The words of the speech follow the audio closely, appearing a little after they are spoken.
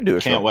Do a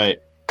show. Can't wait.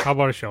 How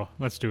about a show?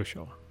 Let's do a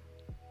show.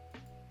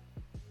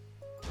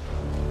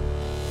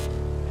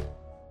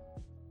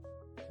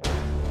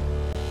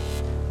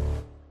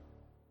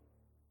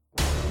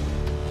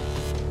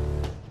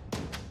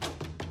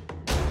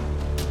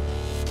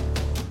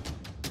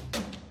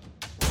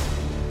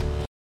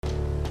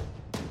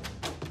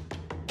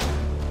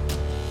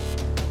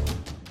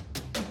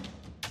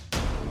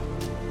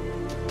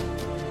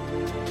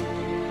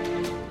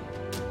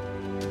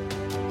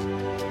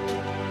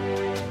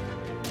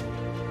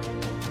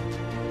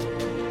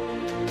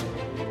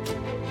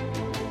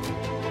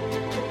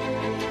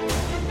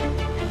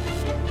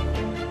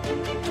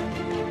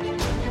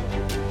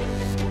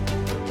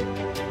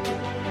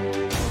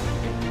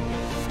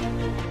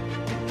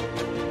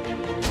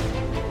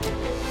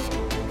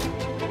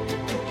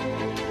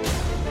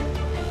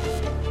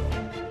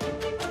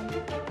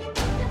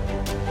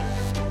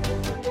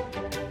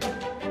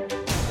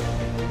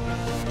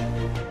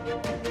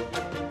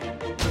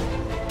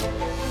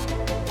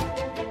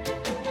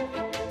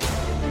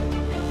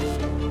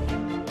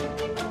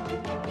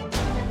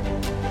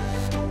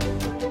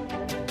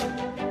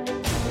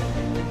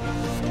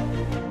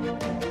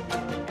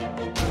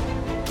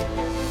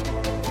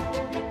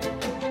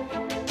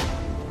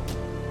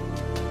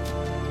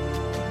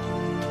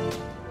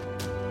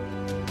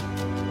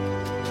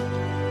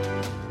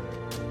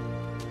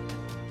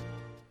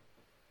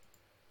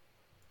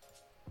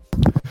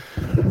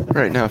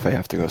 Right now, if I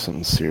have to go,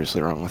 something's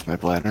seriously wrong with my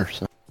bladder.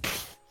 So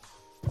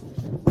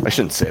I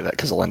shouldn't say that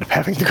because I'll end up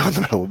having to go in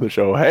the middle of the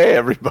show. Hey,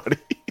 everybody!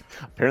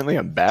 Apparently,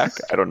 I'm back.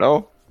 I don't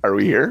know. Are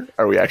we here?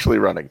 Are we actually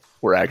running?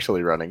 We're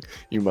actually running.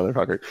 You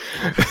motherfucker!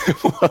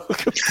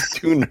 Welcome to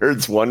Two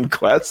Nerds One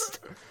Quest.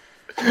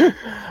 I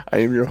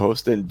am your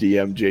host and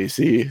DM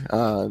JC.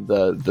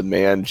 The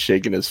man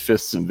shaking his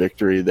fists in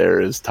victory. There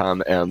is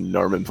Tom M.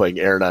 Norman playing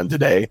Aaron on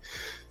today.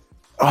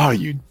 Oh,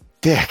 you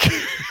dick!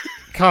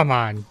 Come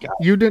on.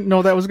 You didn't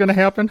know that was going to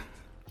happen?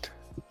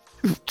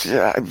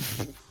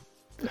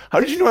 How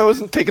did you know I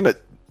wasn't taking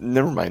it?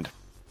 Never mind.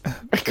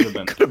 I could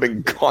have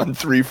been gone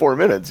 3-4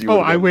 minutes.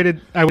 I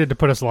waited to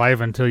put us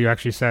live until you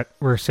actually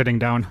were sitting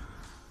down.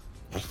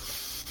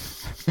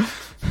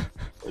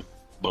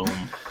 Boom.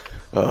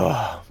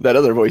 That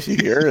other voice you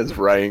hear is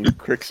Ryan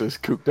Crixus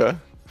Kukta.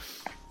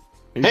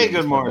 Hey,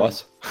 good morning.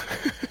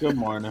 Good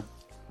morning.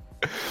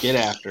 Get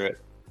after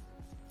it.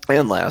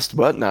 And last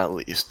but not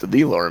least,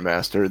 the lore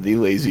master, the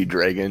lazy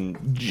dragon,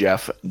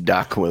 Jeff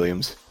Doc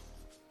Williams.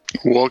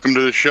 Welcome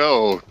to the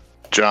show,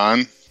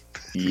 John.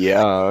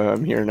 Yeah,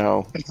 I'm here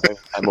now.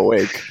 I'm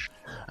awake.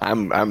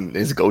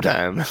 It's go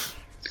time.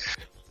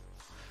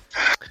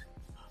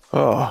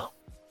 Oh,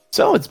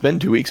 so it's been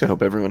 2 weeks. I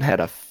hope everyone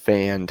had a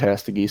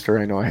fantastic Easter.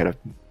 I know I had a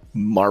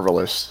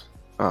marvelous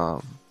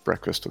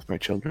breakfast with my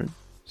children,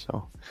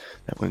 so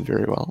that went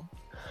very well.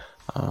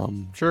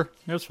 Sure,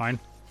 it was fine.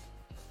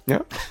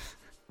 Yeah.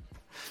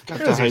 Got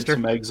to hide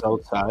some eggs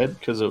outside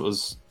because it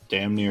was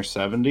damn near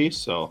 70,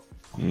 so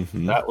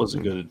that was a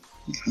good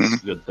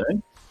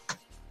thing.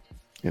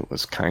 It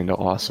was kind of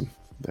awesome.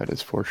 That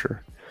is for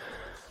sure.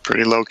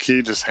 Pretty low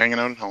key, just hanging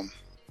out at home.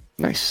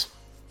 Nice.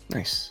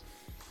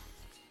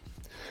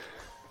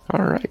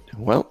 All right.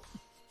 Well,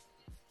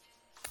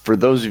 for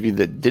those of you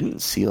that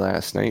didn't see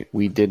last night,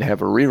 we did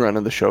have a rerun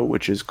of the show,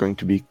 which is going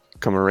to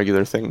become a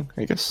regular thing,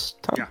 I guess,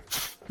 Tom? Yeah.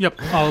 Yep.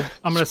 I'm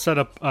going to set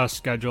up a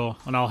schedule,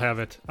 and I'll have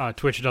it.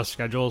 Twitch does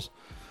schedules.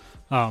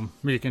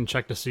 You can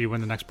check to see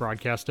when the next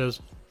broadcast is.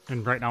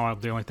 And right now,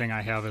 the only thing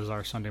I have is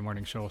our Sunday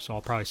morning show, so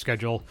I'll probably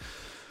schedule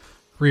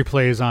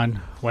replays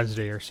on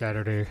Wednesday or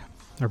Saturday,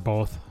 or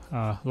both,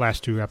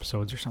 last 2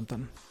 episodes or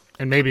something.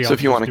 And maybe I'll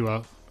do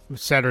a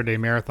Saturday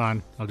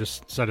marathon. I'll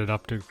just set it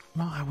up to...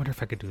 Well, I wonder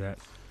if I could do that.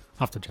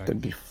 I'll have to check.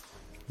 That'd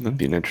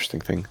be an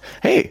interesting thing.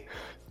 Hey,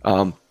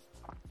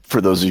 for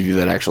those of you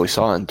that actually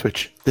saw on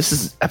Twitch, this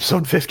is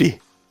episode 50.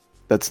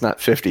 That's not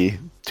 50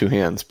 two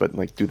hands, but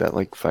do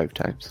that 5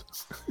 times.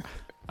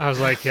 I was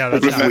like, yeah,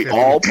 that's if not we 50.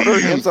 all put our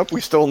hands up, we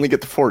still only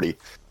get to 40.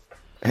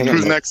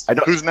 Who's next?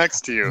 Who's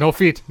next to you? No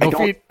feet. No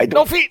feet.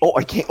 No feet. Oh,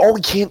 I can't. Oh,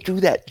 we can't do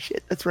that.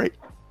 Shit, that's right.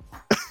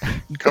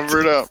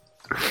 Cover it up.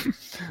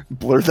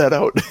 Blur that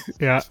out.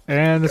 Yeah,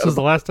 and this is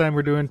the last time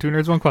we're doing Two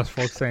Nerds One Quest,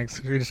 folks.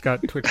 Thanks. We just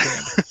got Twitch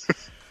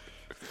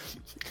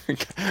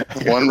banned.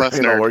 One less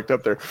nerd. Worked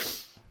up there.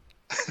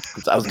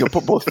 I was gonna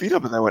put both feet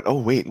up, and I went, "Oh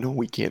wait, no,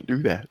 we can't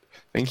do that."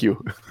 Thank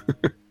you.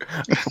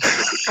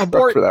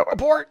 Abort. For that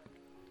one.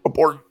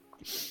 Abort.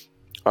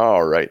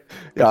 All right,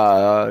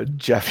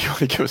 Jeff, you want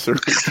to give us a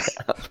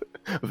recap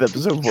of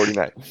episode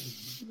 49?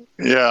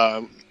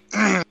 Yeah,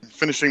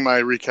 finishing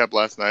my recap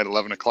last night,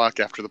 11 o'clock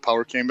after the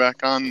power came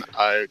back on,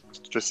 I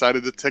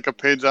decided to take a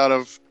page out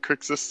of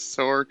Crixus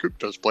or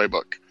Kukta's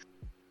playbook.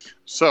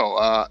 So,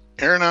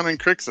 Aranon and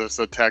Crixus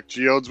attack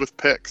geodes with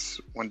picks.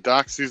 When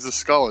Doc sees the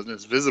skull and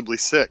is visibly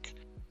sick,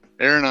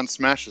 Aranon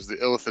smashes the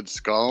illithid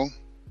skull.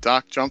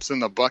 Doc jumps in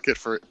the bucket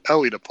for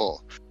Ellie to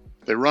pull.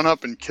 They run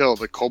up and kill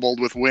the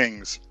kobold with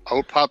wings.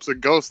 Out pops a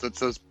ghost that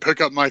says,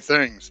 "Pick up my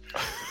things."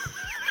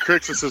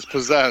 Crixus is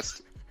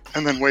possessed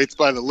and then waits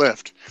by the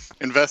lift.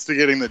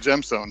 investigating the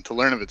gemstone to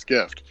learn of its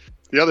gift.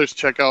 The others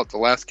check out the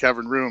last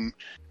cavern room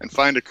and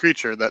find a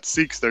creature that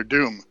seeks their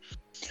doom.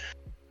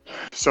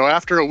 So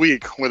after a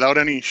week without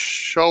any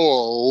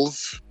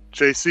shoals,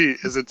 JC,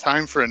 is it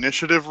time for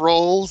initiative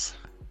rolls?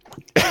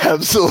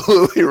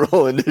 Absolutely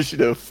roll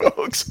initiative,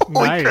 folks.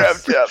 Holy Nice. crap,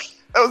 Jeff.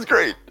 That was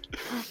great.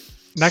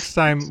 Next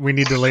time we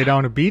need to lay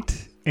down a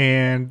beat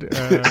and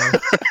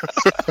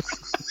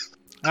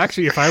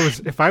actually if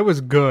I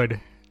was good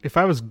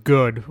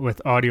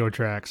with audio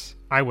tracks,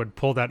 I would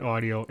pull that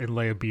audio and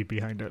lay a beat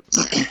behind it.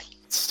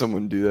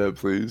 Someone do that,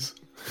 please.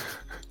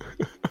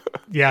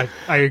 Yeah,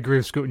 I agree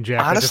with Scoot and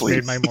Jack. Honestly, I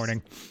just made my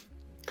morning.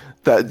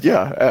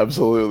 Yeah,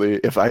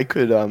 absolutely. If I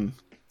could,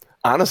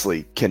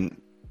 honestly,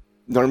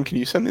 Norm, can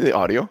you send me the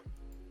audio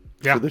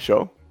Yeah. for the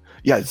show?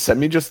 Yeah, send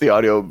me just the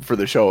audio for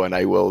the show, and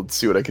I will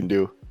see what I can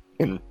do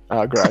in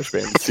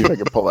GarageBand. See if I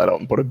can pull that out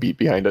and put a beat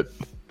behind it.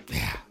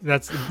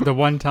 That's the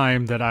one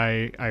time that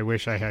I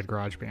wish I had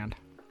GarageBand.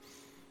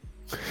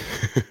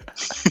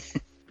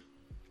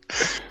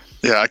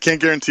 Yeah, I can't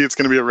guarantee it's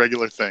going to be a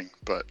regular thing,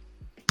 but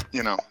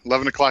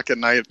 11 o'clock at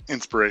night,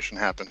 inspiration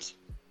happens.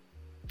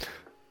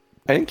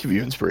 I didn't give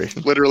you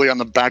inspiration. Literally on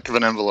the back of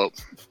an envelope.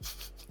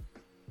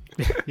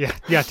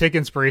 Yeah. Take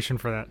inspiration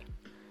for that.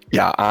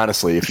 Yeah,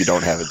 honestly, if you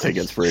don't have it, take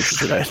inspiration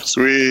for that.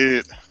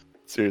 Sweet.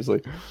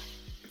 Seriously.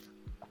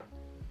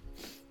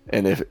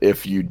 And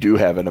if you do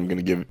have it, I'm going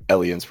to give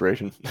Ellie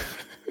inspiration.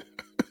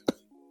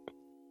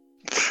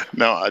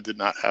 No, I did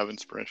not have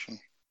inspiration.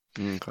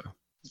 Okay.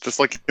 Just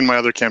like in my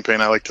other campaign,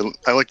 I like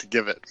to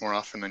give it more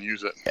often than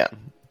use it. Yeah.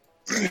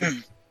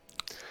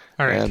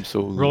 All right.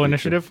 Absolutely. Roll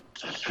initiative.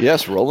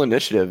 Yes, roll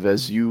initiative.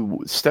 As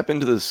you step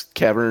into this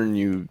cavern,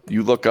 you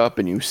look up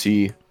and you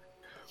see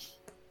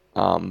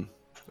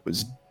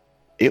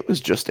it was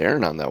just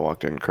Aranon that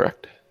walked in,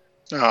 correct?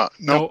 No, all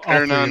three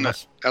of Aranon,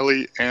 us.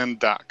 Ellie, and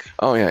Doc.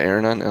 Oh yeah,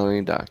 Aranon, Ellie,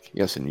 and Doc.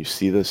 Yes, and you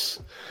see this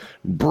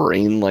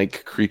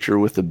brain-like creature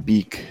with a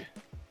beak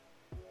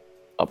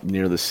up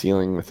near the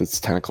ceiling with its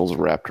tentacles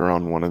wrapped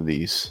around one of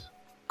these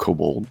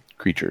kobold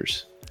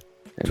creatures.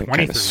 And it kind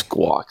 23. of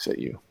squawks at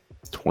you.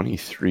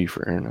 23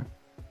 for Aranon.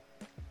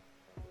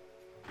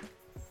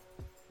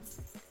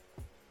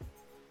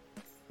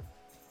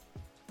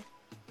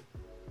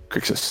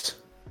 Crixus.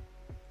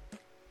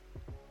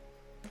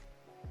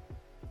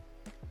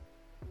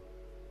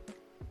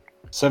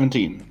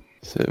 17.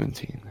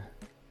 17.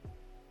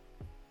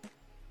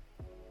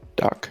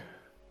 Doc.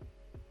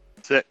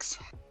 6.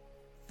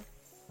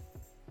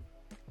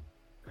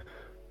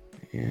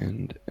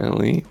 And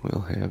Ellie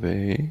will have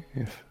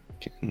if I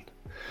can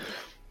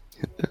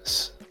hit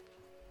this.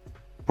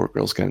 Poor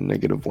girl's got a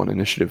 -1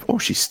 initiative. Oh,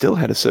 she still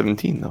had a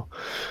 17 though.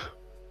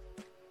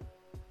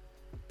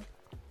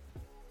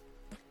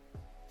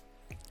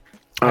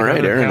 All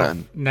right,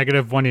 Aranon.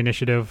 -1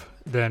 initiative,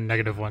 then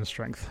 -1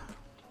 strength.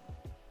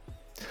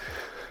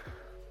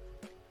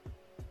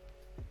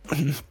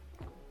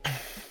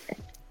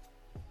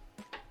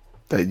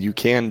 That you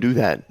can do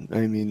that.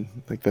 I mean,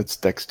 like that's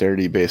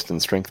dexterity based and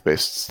strength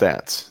based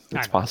stats.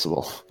 It's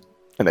possible.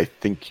 And I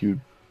think you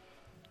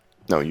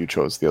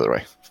chose the other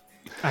way.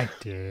 I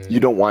did. You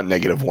don't want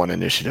 -1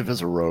 initiative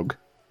as a rogue.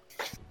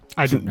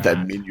 I did not.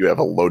 That'd mean you have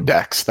a low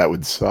dex. That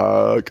would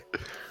suck.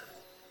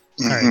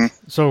 All right.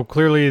 So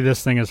clearly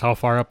this thing is how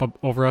far up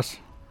over us?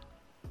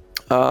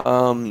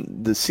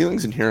 The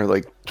ceilings in here are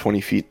like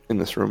 20 feet in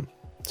this room.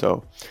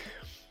 So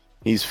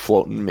he's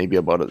floating maybe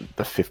about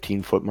the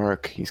 15-foot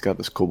mark. He's got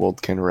this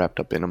kobold kind of wrapped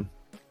up in him.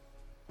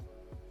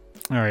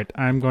 All right.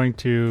 I'm going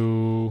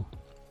to...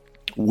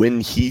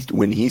 When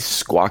he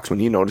squawks, when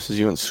he notices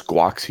you and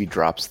squawks, he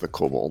drops the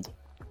kobold.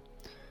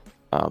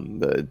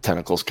 The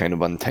tentacles kind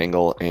of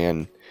untangle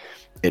and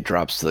it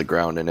drops to the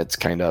ground, and it's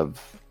kind of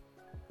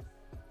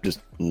just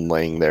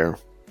laying there,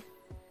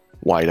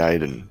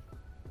 wide-eyed, and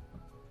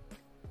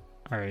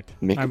all right.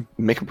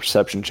 Make a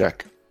perception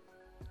check.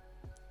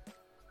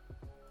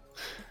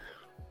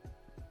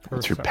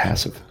 What's your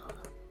passive?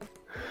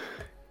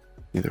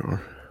 Either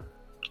or.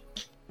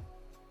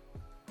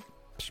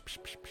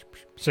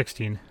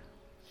 16.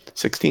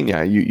 16,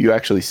 yeah. You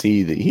actually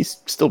see that he's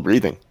still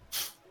breathing.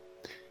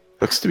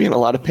 Looks to be in a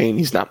lot of pain.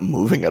 He's not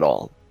moving at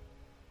all,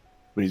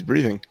 but he's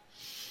breathing.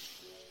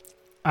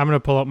 I'm going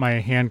to pull up my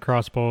hand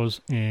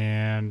crossbows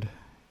and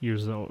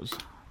use those.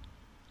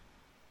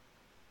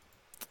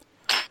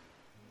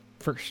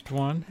 First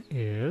one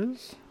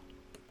is...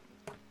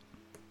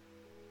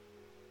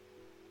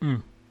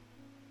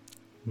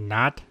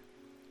 not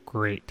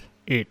great.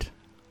 8.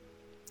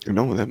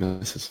 No, that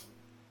misses.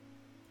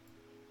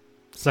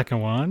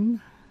 Second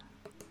one.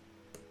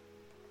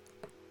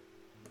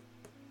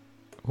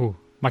 Ooh,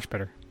 much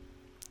better.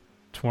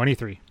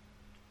 23.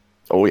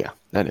 Oh, yeah,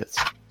 that is.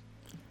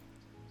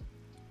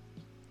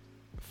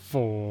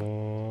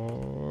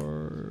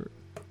 4.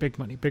 Big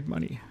money, big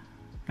money.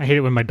 I hate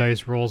it when my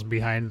dice rolls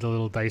behind the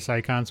little dice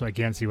icon so I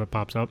can't see what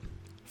pops up.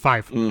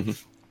 5. Mm-hmm.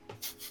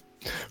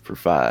 For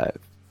 5.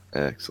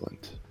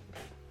 Excellent.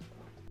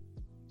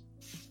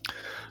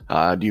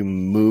 Do you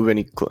move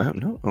any...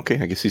 no? Okay,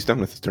 I guess he's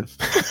done with his turn.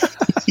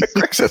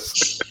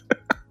 Crixus.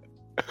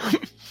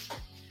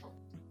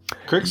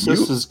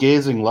 Crixus is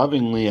gazing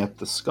lovingly at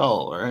the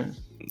skull, right?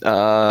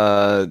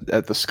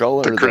 At the skull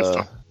or The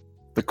crystal.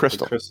 The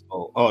crystal. The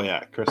crystal. Oh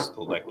yeah,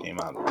 crystal that came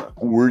out of the...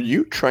 Were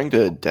you trying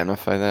to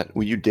identify that?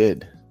 Well, you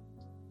did.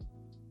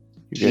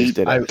 You guys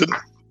did.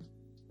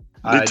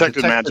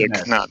 Detected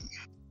magic, not.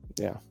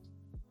 Yeah.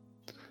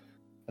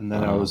 And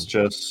then I was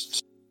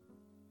just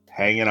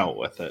hanging out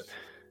with it.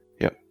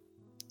 Yep.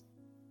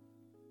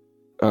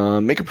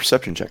 Make a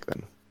perception check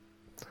then.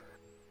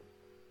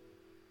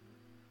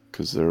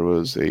 Because there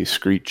was a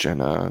screech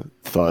and a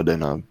thud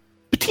and a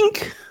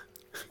tink.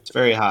 It's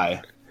very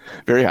high.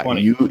 Very high.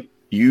 20.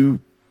 You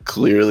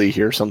clearly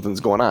hear something's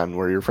going on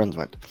where your friends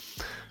went.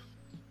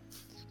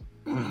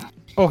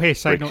 Oh, hey,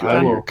 side Breaks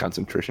note. your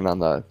concentration on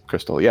the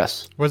crystal.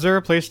 Yes. Was there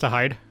a place to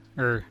hide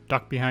or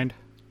duck behind?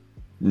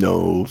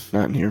 No,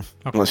 not in here.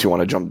 Okay. Unless you want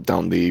to jump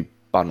down the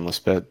bottomless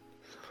pit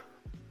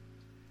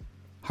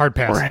Hard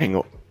pass.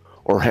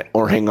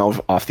 or hang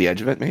off the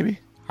edge of it, maybe.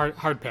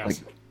 Hard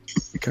pass.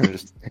 Kind of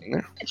just hang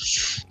there.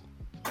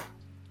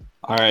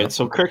 All right,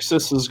 so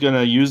Crixus is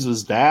gonna use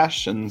his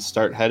dash and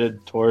start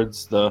headed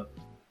towards the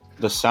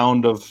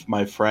sound of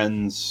my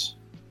friends.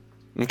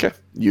 Okay.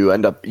 You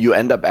end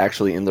up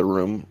actually in the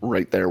room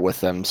right there with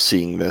them,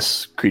 seeing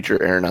this creature.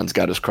 Aranon's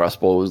got his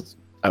crossbows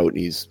out.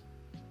 He's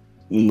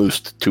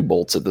loosed 2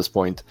 bolts at this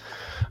point.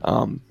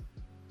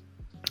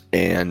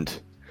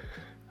 And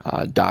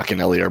Doc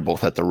and Ellie are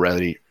both at the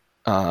ready.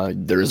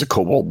 There is a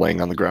kobold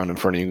laying on the ground in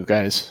front of you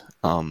guys.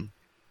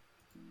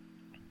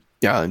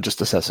 Yeah, and just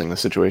assessing the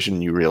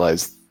situation, you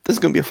realize this is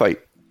going to be a fight.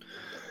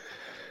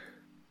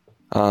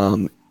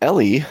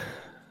 Ellie,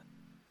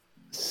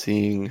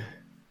 seeing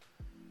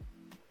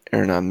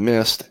Aranon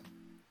missed,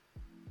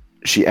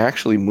 she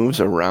actually moves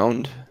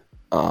around.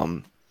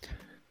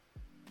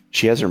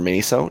 She has her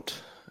mace out,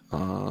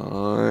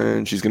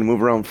 and she's going to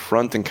move around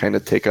front and kind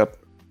of take up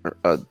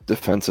a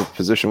defensive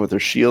position with her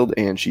shield,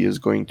 and she is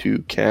going to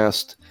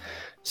cast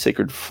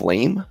Sacred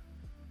Flame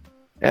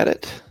at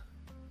it.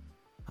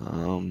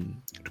 And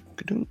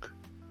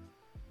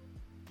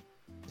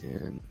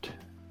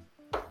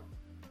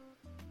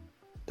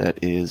that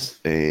is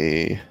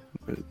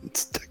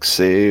it's dex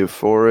save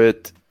for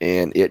it,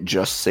 and it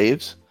just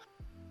saves.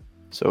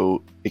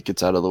 So it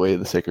gets out of the way of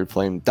the Sacred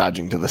Flame,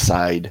 dodging to the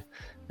side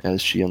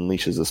as she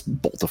unleashes this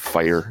bolt of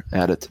fire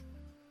at it.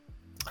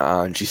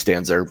 And she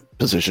stands there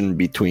positioned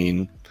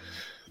between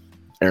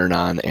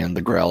Aranon and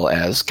the Grell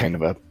as kind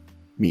of a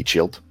meat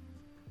shield.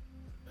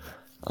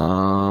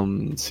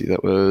 Let's see,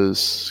 that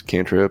was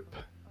cantrip.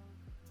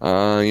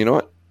 You know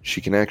what?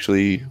 She can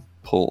actually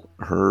pull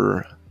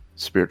her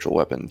spiritual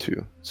weapon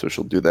too, so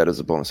she'll do that as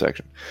a bonus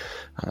action.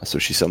 So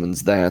she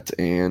summons that,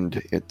 and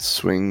it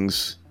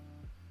swings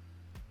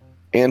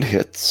and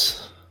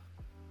hits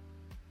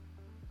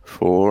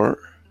for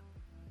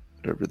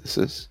whatever this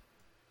is.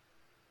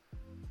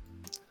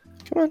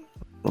 Come on,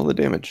 roll the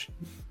damage.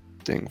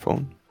 Dang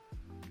phone.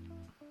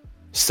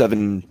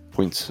 7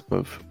 points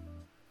of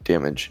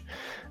damage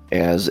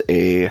as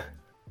it's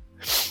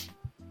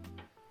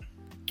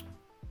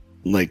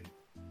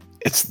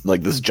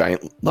like this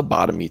giant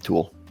lobotomy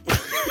tool.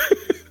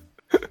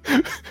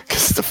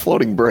 Because it's a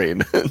floating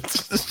brain.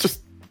 It's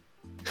just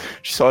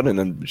she saw it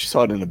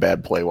in a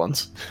bad play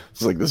once.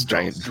 It's like this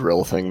giant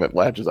drill thing that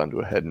latches onto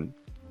a head and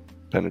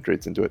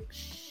penetrates into it.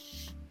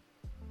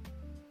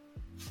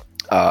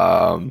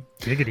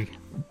 Giggity.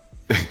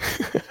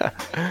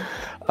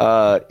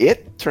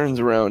 It turns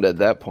around at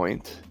that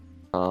point,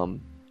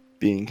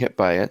 being hit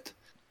by it,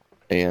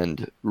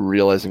 and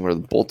realizing where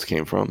the bolts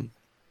came from,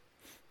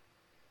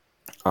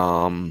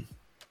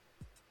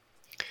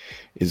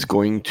 is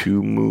going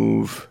to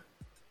move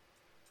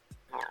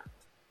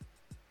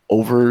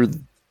over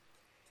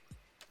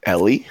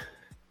Ellie,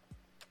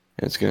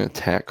 and it's going to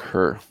attack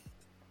her.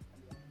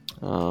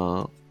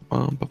 Oh,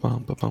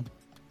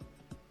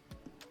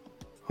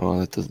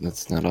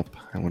 that's not up.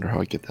 I wonder how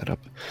I get that up.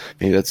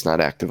 Maybe that's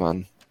not active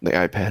on the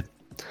iPad.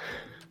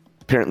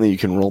 Apparently you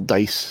can roll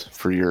dice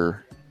for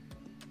your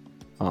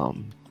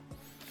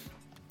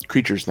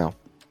creatures now.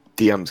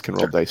 DMs can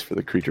roll dice for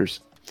the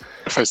creatures.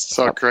 If I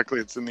saw it correctly,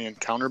 it's in the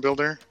encounter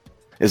builder.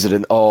 Is it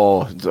in...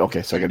 Oh,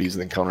 okay, so I gotta use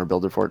the encounter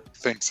builder for it. I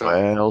think so.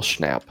 Well,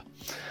 snap.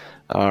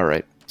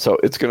 Alright, so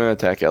it's gonna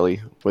attack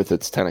Ellie with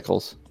its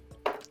tentacles.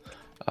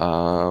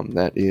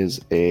 That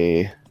is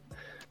a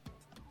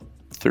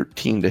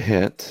 13 to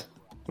hit,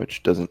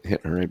 which doesn't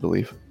hit her, I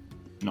believe.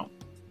 Nope.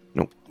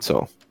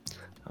 So,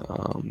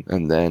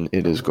 and then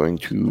it is going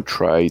to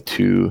try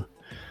to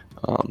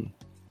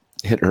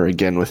hit her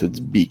again with its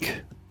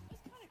beak,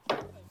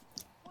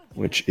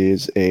 which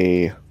is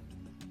a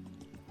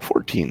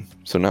 14,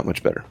 so not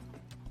much better.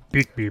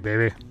 Beak me,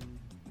 baby.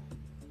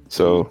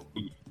 So,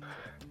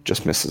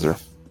 just misses her.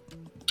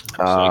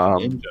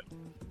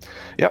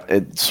 Yeah,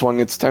 it swung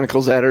its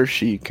tentacles at her.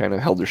 She kind of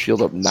held her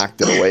shield up,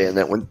 knocked it away, and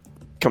then went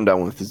come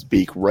down with his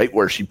beak right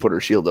where she put her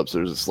shield up. So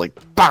there's this like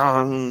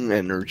bang,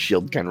 and her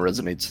shield kind of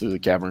resonates through the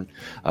cavern.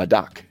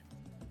 Doc.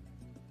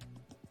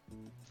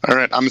 All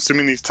right, I'm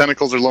assuming these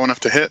tentacles are low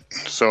enough to hit.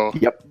 So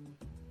Yep.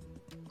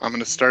 I'm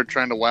gonna start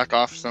trying to whack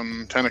off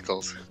some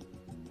tentacles.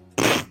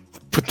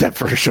 put that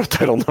for a show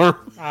title, Norm.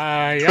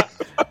 Yeah.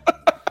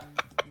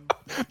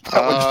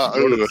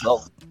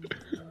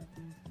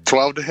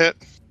 12 to hit.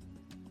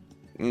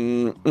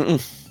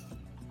 Mm-mm.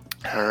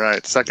 All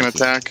right, second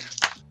attack.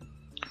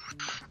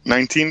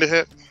 19 to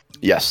hit.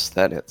 Yes,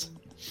 that hits.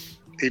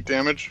 8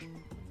 damage.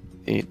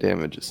 8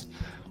 damages.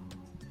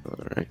 All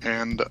right.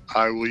 And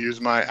I will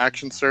use my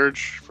action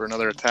surge for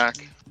another attack.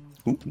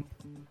 Ooh.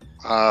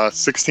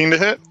 16 to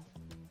hit.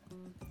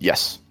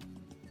 Yes.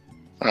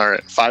 All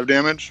right, 5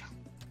 damage.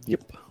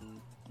 Yep.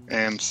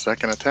 And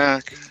second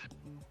attack.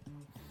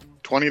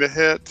 20 to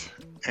hit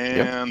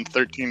and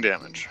 13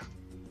 damage.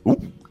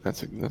 Ooh,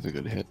 that's a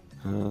good hit.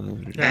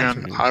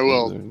 And I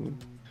will.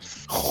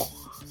 Oh,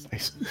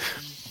 nice.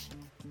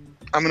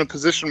 I'm going to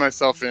position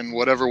myself in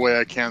whatever way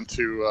I can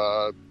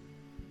to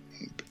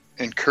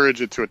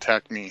encourage it to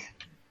attack me.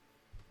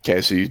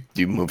 Okay, so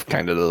you move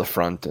kind of to the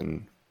front,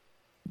 and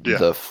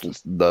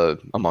the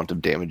amount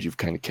of damage you've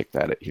kind of kicked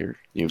at it here,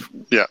 you've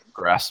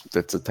grasped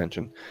its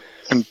attention.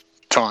 And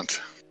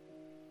taunt.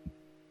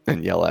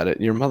 And yell at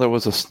it. Your mother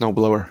was a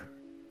snowblower.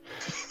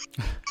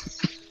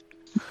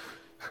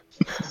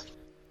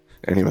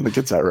 Anyone that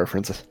gets that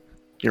reference,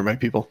 you're my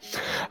people.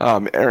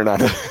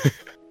 Aranon.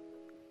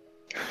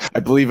 I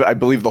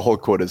believe the whole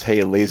quote is,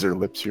 "Hey, laser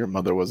lips, your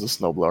mother was a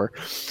snowblower."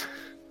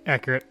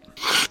 Accurate.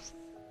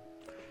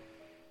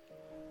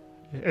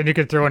 And you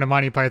could throw in a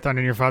Monty Python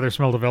and your father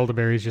smelled of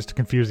elderberries just to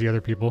confuse the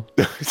other people.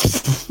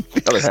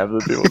 The other half of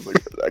the people, like, where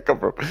did that come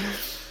from?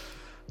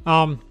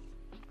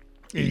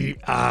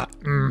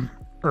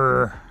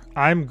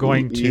 I'm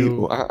going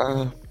to.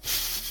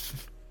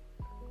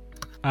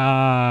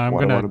 I'm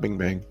gonna bing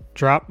bang.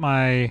 drop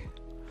my.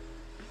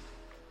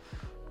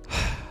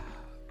 I'm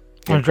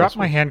gonna drop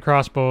my hand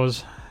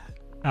crossbows,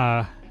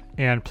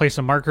 and place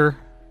a marker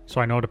so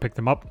I know to pick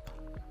them up.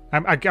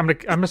 I'm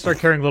gonna start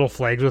carrying little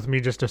flags with me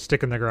just to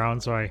stick in the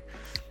ground, so I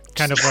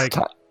kind of like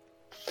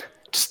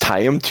just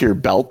tie them to your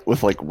belt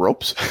with like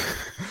ropes,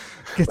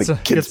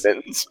 like kids'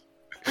 mittens.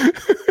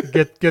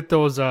 Get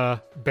those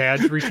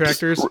badge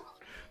retractors.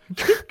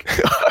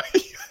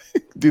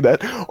 Do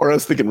that, or I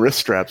was thinking wrist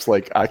straps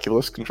like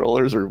Oculus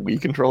controllers or Wii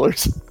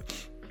controllers.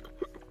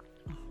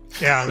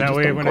 Yeah, that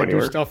way when I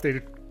do stuff, they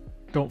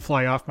don't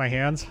fly off my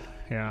hands.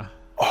 Yeah.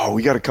 Oh,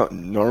 we gotta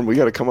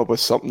come up with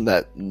something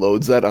that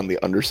loads that on the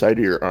underside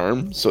of your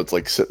arm, so it's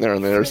like sitting there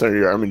on the other side of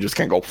your arm and just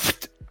kind of go,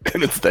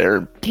 and it's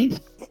there.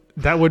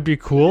 That would be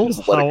cool.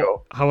 Just let it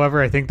go.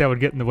 However, I think that would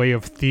get in the way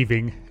of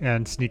thieving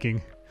and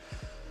sneaking.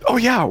 Oh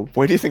yeah,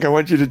 why do you think I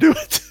want you to do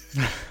it?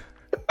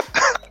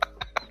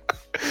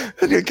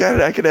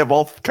 I could have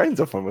all kinds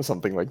of fun with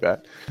something like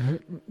that.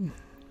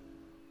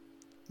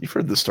 You've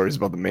heard the stories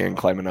about the man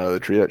climbing out of the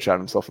tree that shot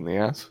himself in the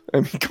ass. I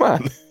mean, come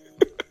on.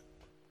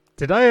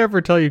 Did I ever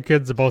tell you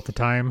kids about the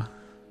time?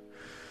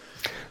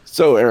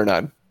 So,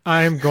 Aranon.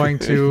 I'm going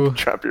to...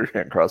 drop your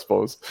hand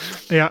crossbows.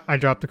 Yeah, I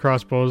dropped the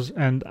crossbows,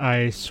 and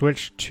I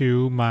switched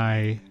to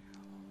my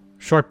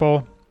short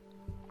bow,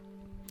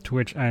 to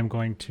which I'm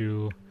going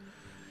to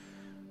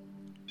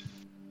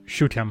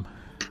shoot him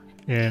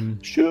in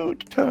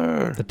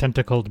the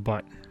tentacled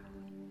butt.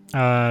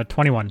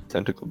 21.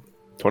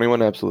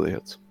 21 absolutely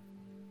hits.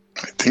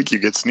 I think you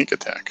get sneak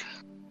attack.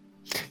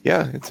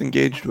 Yeah, it's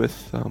engaged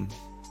with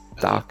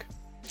Doc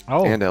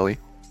and Ellie.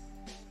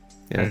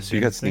 Yeah, so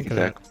you got sneak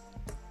attack.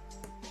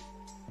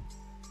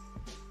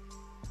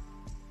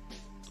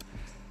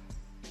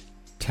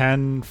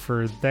 10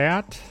 for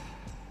that.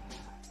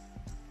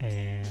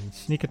 And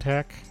sneak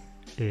attack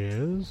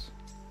is...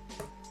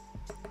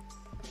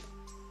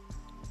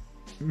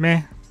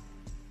 meh.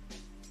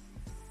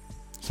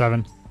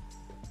 7.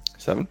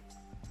 7?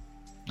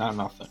 Not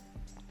nothing.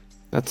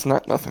 That's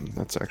not nothing.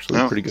 That's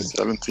actually pretty good.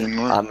 17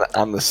 more.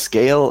 On the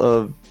scale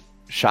of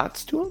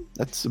shots to him,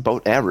 that's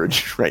about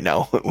average right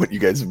now, what you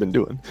guys have been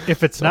doing.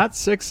 If it's not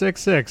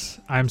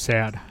 666, I'm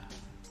sad.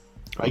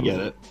 I get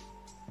it.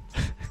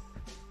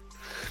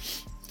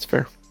 It's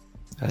fair.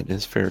 That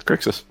is fair.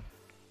 Crixus.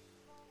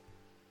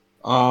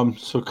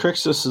 So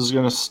Crixus is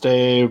going to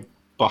stay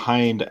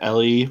behind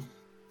Ellie.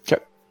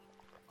 Okay.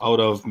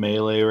 Out of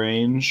melee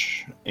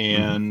range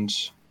and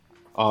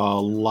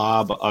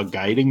lob a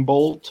guiding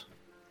bolt.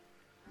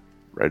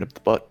 Right up the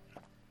butt.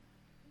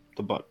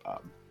 The butt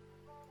bob.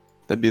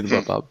 That'd be the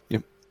butt bob.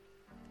 Yep.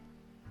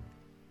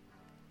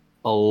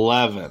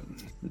 11.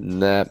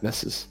 That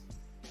misses.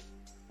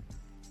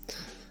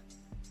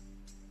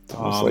 It's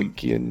almost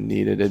like you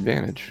needed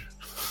advantage.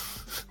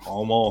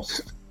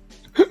 Almost.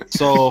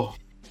 So,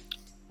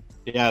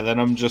 yeah, then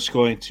I'm just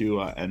going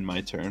to end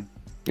my turn.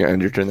 Yeah,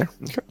 end your turn there.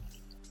 Okay.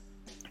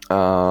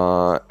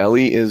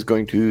 Ellie is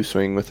going to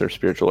swing with her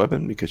spiritual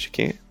weapon because she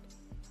can't.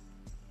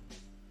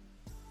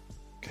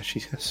 Gosh, she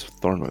has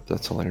Thorn Whip.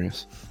 That's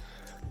hilarious.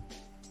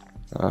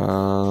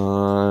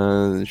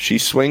 She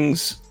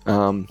swings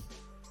and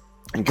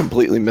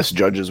completely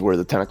misjudges where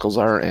the tentacles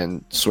are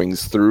and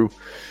swings through.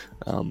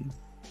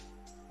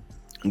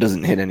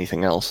 Doesn't hit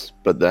anything else,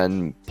 but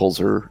then pulls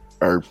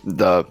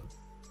the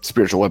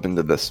spiritual weapon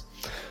to this.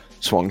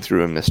 Swung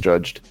through and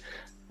misjudged.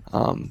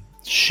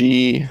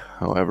 She,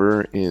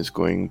 however, is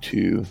going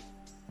to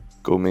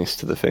go mace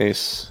to the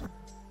face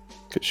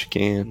because she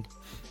can.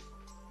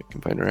 We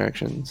can find her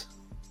actions.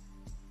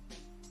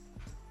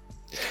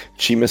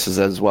 She misses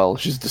as well.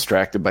 She's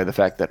distracted by the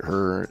fact that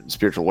her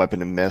spiritual weapon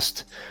had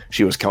missed.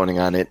 She was counting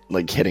on it,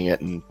 like hitting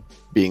it and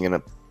being in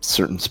a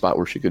certain spot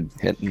where she could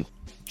hit, and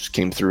just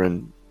came through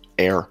in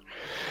air.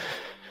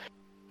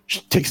 She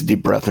takes a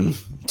deep breath and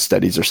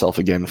steadies herself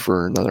again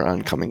for another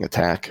oncoming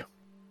attack.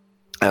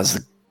 As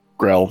the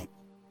Grell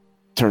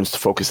turns to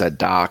focus at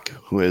Doc,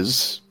 who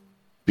is,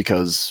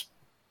 because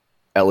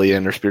Ellie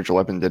and her spiritual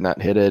weapon did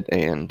not hit it,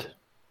 and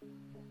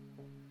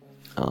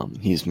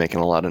he's making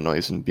a lot of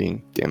noise and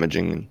being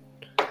damaging, and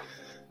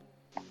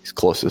he's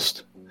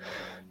closest.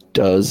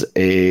 Does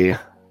a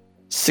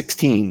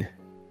 16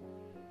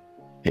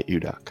 hit you,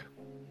 Doc?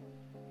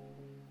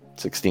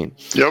 16.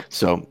 Yep.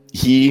 So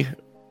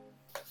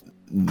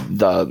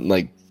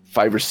like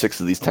 5 or 6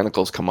 of these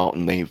tentacles come out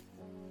and they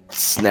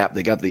snap.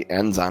 They got the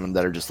ends on them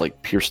that are just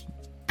like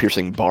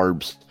piercing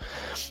barbs.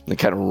 They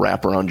kind of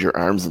wrap around your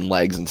arms and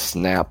legs and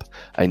snap.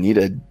 I need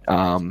a.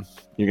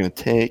 You're gonna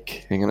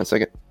take. Hang on a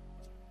second.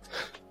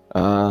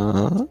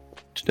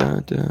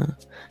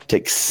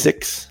 Take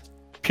 6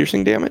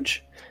 piercing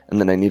damage,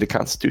 and then I need a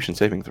Constitution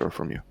saving throw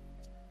from you.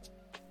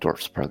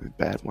 Dwarf's probably a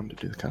bad one to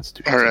do the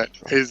Constitution. All right.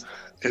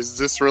 Is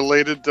this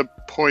related to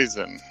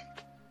poison?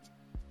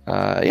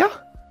 Yeah.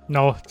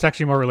 No, it's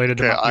actually more related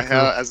to. Okay, I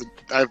have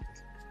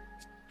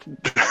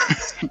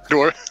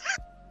dwarf.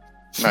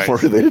 Nice. More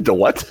related to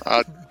what?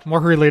 More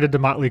related to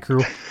Motley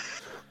Crue.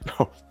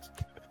 No.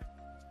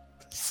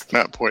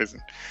 Not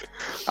poison.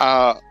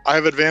 I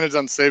have advantage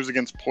on saves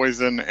against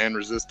poison and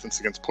resistance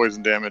against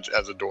poison damage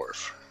as a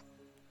dwarf.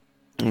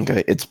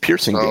 Okay, it's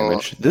piercing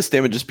damage. This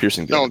damage is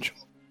piercing damage.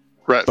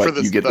 Right, but for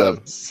this you get the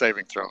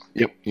saving throw.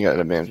 Yep, you got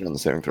advantage on the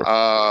saving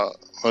throw.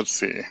 Let's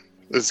see.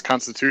 This is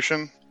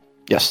Constitution?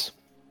 Yes.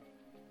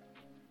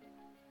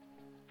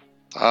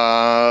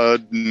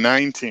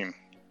 19.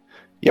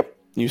 Yep,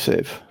 you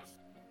save.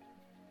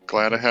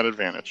 Glad I had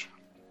advantage.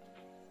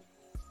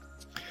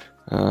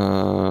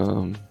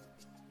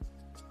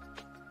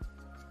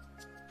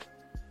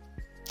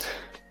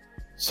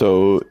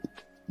 So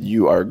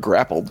you are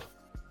grappled.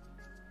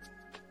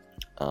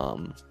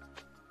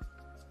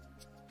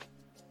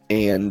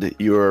 And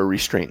you are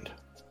restrained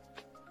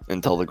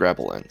until the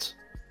grapple ends.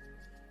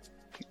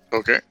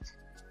 Okay.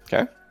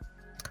 Okay.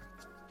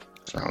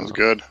 Sounds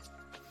good.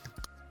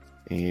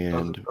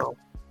 And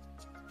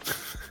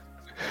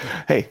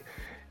hey,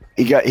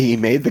 he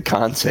made the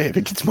con save.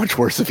 It gets much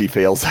worse if he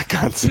fails that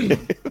con save.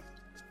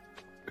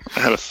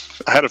 I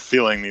had a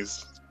feeling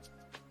these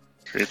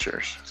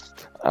creatures.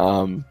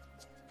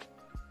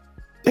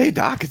 Hey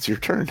Doc, it's your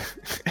turn.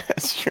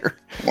 It's your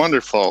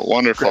Wonderful.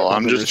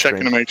 I'm just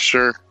checking to restraint. make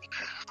sure.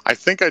 I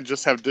think I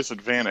just have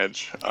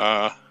disadvantage.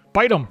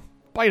 Bite him.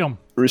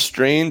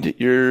 restrained.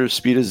 Your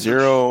speed is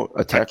 0.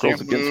 Attack I rolls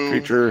can't against move.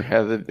 creature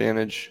have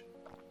advantage,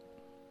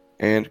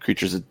 and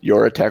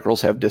your attack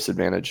rolls have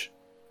disadvantage,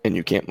 and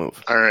you can't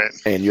move. All right.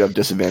 And you have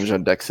disadvantage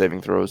on dex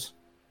saving throws.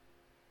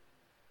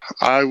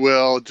 I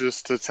will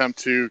just attempt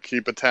to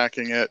keep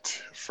attacking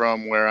it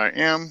from where I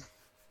am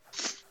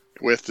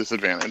with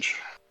disadvantage.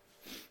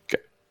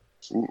 Okay.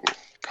 Ooh,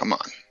 come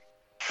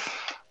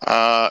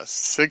on.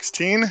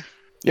 16?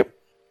 Yep.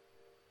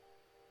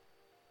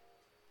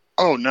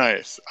 Oh,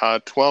 nice.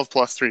 12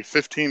 plus 3,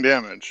 15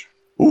 damage.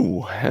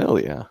 Ooh, hell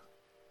yeah.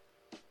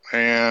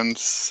 And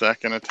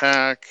second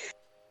attack.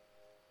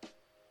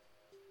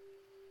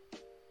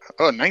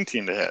 Oh,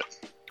 19 to hit.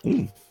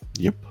 Ooh,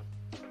 yep.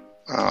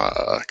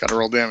 Gotta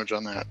roll damage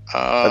on that.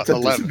 That's a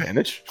 11.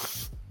 disadvantage.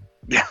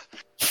 Yeah,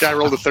 I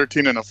rolled a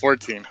 13 and a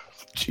 14.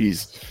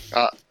 Jeez.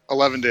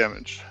 11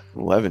 damage.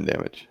 11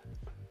 damage.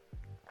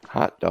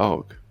 Hot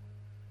dog.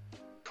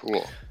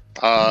 Cool.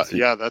 Let's see.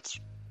 Yeah, that's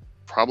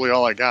probably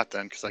all I got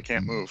then, because I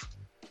can't move.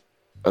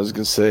 I was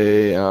gonna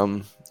say,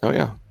 oh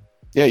yeah,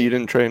 you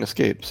didn't try and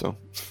escape, so,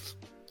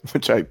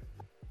 all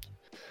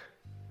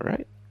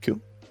right, cool.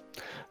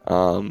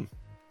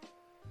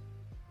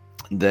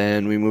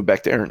 Then we move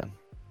back to Aaron.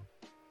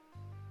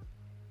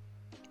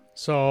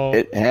 So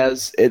It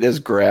has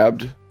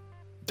grabbed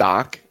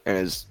Doc and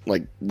is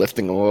like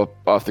lifting him up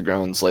off the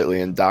ground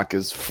slightly, and Doc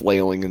is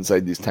flailing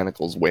inside these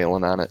tentacles,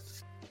 wailing on it,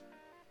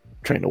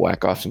 trying to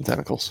whack off some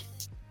tentacles.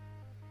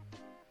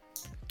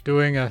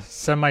 doing a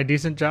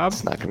semi-decent job.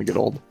 It's not gonna get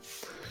old.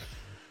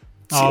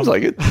 Seems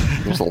like it.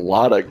 There's a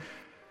lot of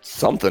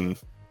something.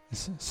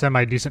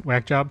 Semi-decent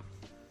whack job.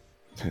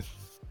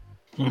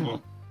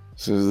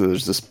 So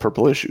there's this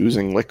purplish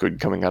oozing liquid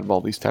coming out of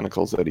all these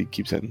tentacles that he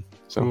keeps hitting.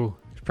 So Ooh,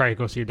 should probably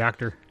go see a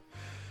doctor.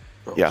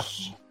 yeah.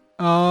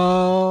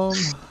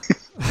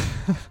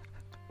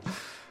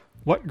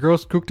 What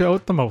grossed Kukta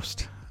out the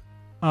most?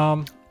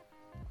 That.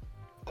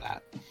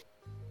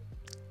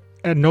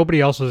 And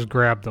nobody else was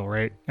grabbed though,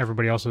 right?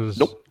 Everybody else was.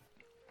 Nope.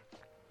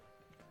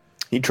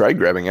 He tried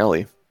grabbing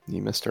Ellie. He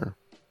missed her.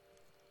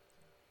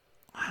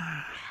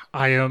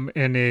 I am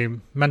in a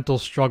mental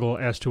struggle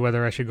as to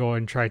whether I should go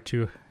and try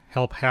to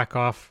help hack,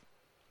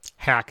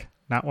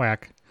 not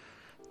whack,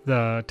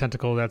 the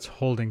tentacle that's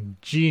holding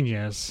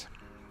Genius.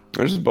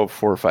 There's about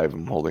 4 or 5 of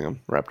them holding him,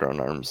 wrapped around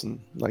arms and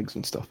legs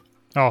and stuff.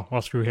 Oh,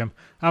 well, screw him.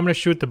 I'm going to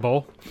shoot the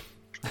bow.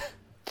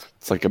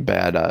 It's like a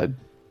bad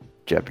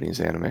Japanese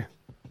anime.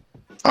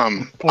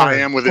 I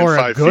am within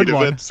 5 feet of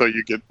one. it, so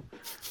you get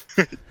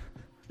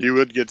you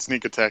would get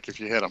sneak attack if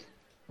you hit him.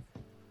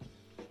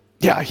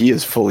 Yeah, he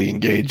is fully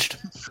engaged.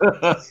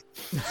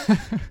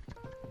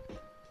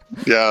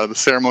 Yeah, the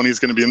ceremony is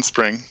going to be in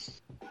spring.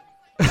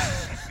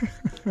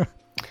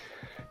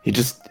 He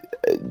just,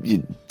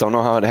 you don't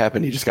know how it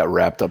happened. He just got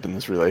wrapped up in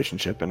this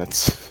relationship, and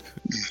it's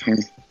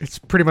It's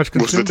pretty much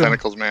What's the consumed him.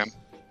 tentacles, man?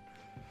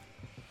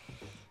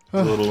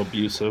 A little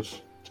abusive,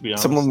 to be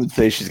honest. someone would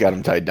say she's got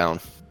him tied down.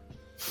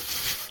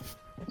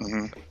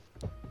 Hmm.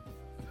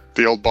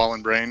 The old ball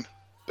and brain.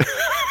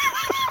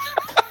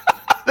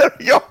 There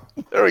we go.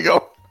 There we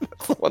go.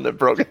 That's the one that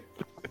broke it.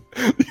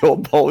 The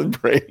old ball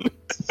and brain.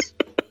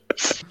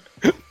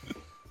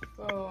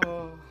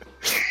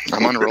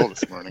 I'm on a roll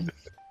this morning.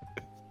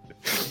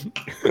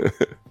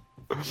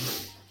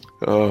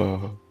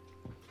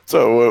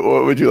 So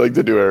what would you like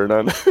to do,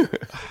 Aaron?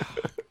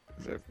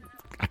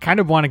 I kind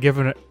of want to give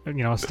him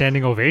a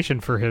standing ovation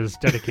for his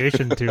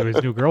dedication to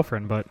his new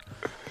girlfriend, but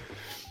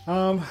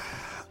I'm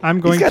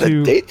going He's got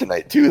to a date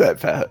tonight too. That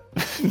fat.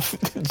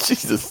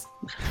 Jesus.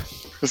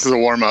 This is a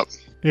warm up.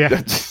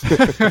 Yeah.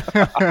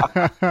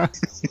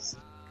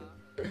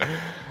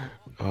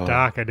 Oh.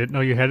 Doc, I didn't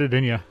know you had it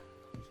in you.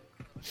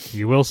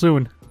 You will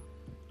soon.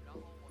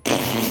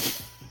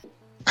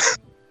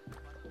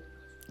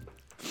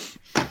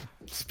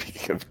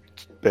 Speaking of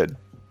bed,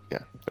 yeah,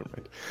 never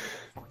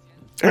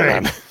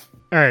mind.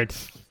 All right.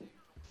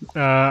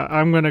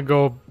 I'm gonna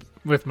go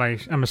with I'm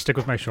gonna stick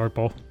with my short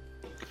bow.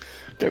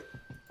 Okay.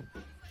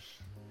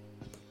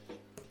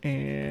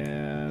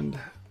 And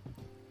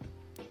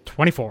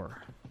 24.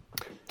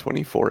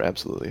 24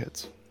 absolutely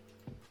hits.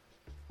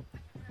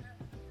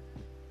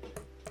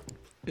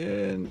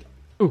 And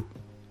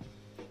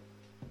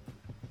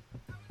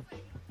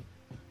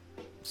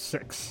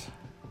 6.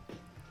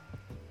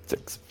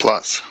 6.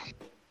 Plus.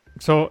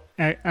 So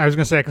I was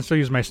gonna say I can still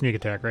use my sneak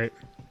attack, right?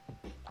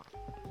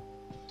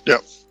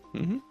 Yep.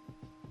 Mm-hmm.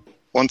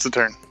 Once a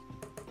turn.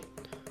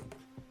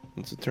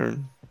 It's a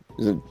turn.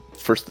 Is it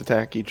first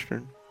attack each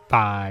turn?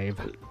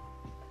 5.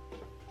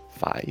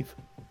 5.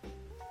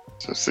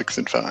 So 6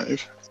 and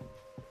 5.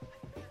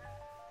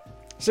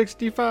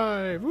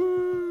 65.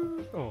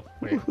 Woo! Oh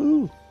wait,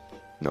 Woohoo.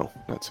 No,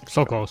 not 6.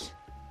 so close.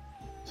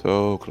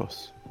 So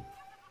close.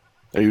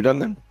 Are you done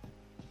then?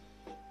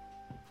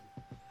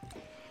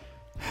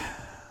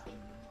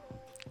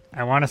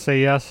 I want to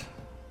say yes.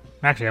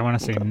 Actually, I want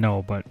to say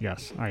no, but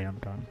yes, I am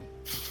done.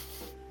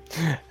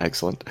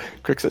 Excellent.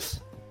 Crixus.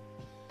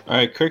 All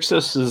right,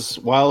 Crixus is,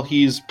 while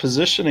he's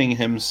positioning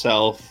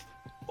himself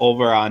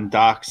over on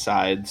Doc's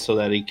side so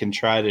that he can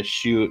try to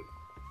shoot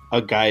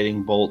a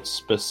guiding bolt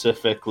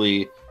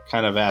specifically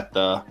kind of at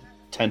the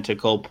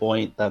tentacle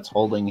point that's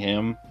holding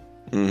him.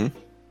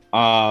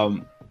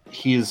 Mm-hmm.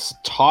 He's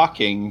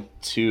talking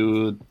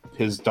to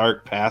his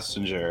dark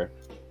passenger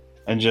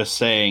and just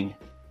saying,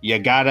 "You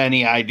got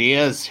any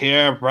ideas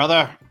here,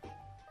 brother?"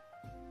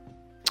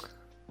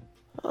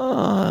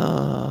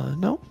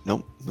 No.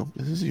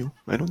 This is you.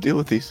 I don't deal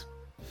with these.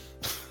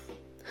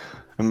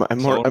 I'm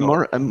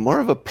more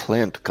of a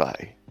plant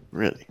guy,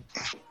 really.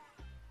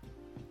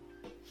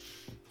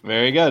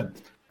 Very good.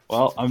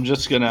 Well, I'm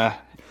just gonna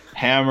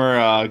hammer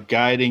a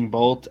guiding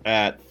bolt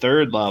at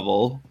 3rd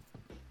level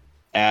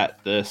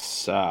at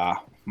this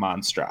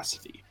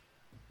monstrosity.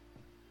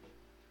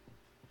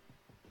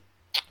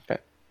 Okay.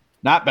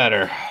 Not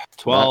better.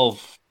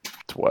 12.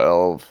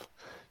 12.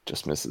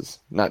 Just misses.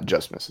 Not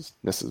just misses.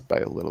 Misses by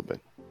a little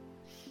bit.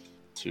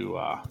 To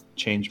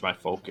change my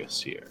focus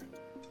here.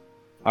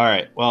 All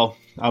right. Well,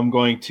 I'm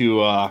going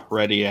to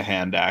ready a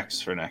hand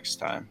axe for next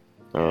time.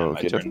 And my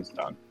Okay. turn is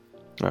done.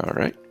 All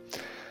right.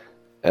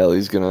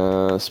 Ellie's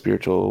gonna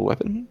spiritual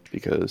weapon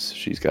because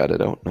she's got it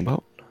out and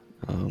about.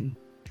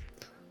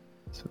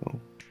 So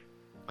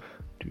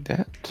do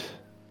that.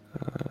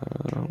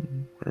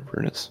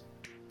 Wherever it is.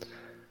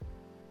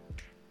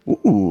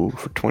 Ooh,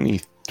 for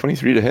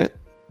 23 to hit,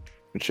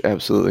 which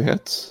absolutely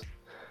hits.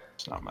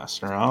 It's not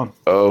messing around.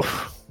 Oh,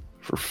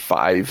 for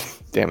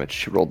 5 damage.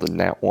 She rolled a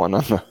nat 1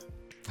 on the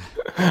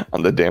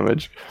on the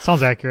damage.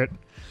 Sounds accurate.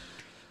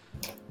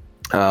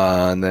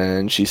 And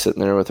then she's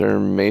sitting there with her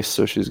mace,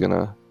 so she's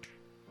gonna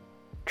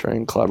try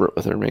and clobber it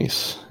with her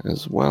mace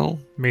as well.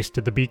 Mace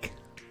to the beak.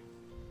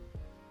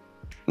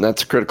 And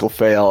that's a critical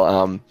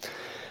fail.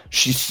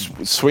 She's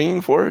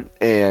swinging for it,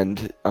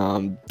 and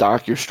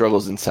Doc, your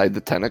struggles inside the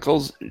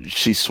tentacles.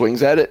 She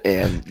swings at it,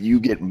 and you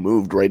get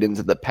moved right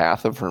into the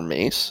path of her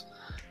mace.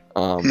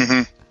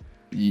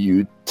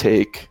 You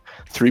take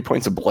 3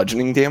 points of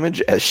bludgeoning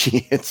damage as she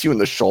hits you in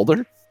the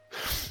shoulder,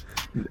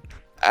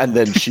 and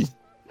then she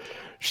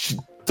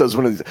does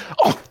one of these.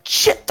 Oh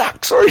shit,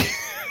 Doc! Sorry.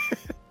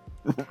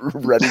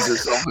 Readies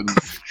herself and.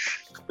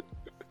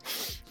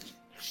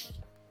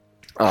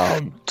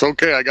 It's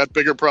okay. I got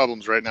bigger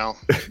problems right now.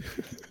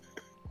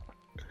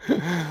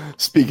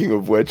 Speaking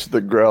of which,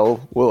 the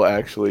Grell will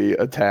actually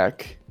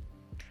attack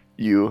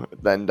you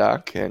then,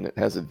 Doc, and it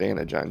has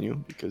advantage on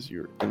you because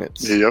you're in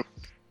its Yep.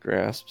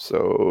 grasp.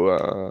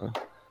 So,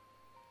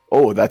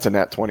 that's a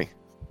nat 20.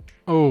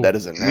 Oh, That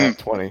is a nat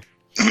 20.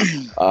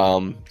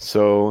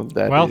 So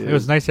that well, is... it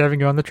was nice having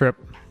you on the trip.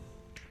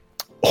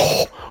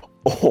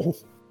 Oh,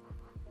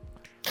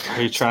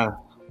 Are you trying?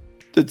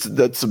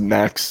 that's a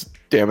max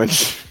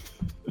damage.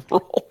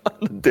 Roll on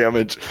the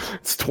damage.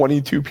 It's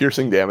 22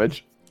 piercing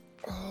damage,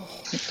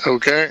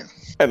 Okay.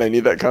 and I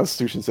need that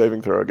Constitution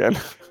saving throw again.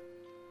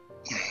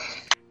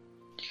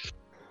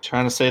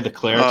 Trying to say the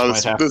clerics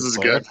This- might have. this to is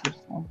cleric.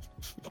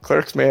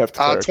 Clerics may have to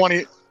cleric.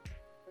 20.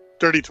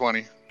 Dirty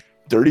 20.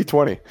 Dirty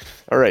 20.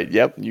 All right.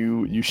 Yep.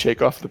 You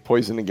shake off the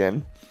poison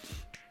again,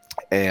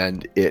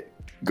 and it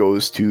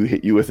goes to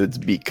hit you with its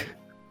beak.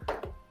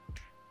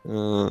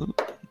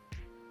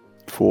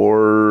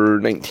 For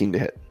 19 to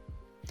hit.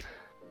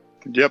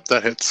 Yep,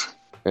 that hits.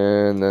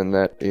 And then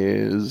that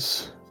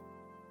is...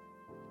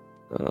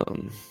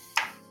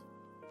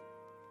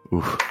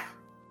 oof.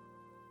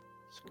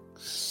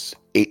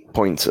 8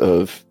 points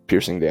of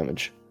piercing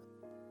damage.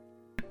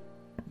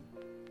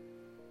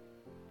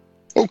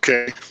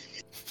 Okay.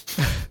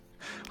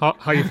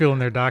 How you feeling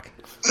there, Doc?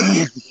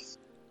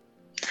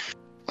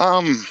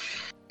 I'm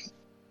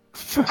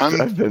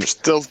I've been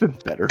still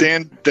better.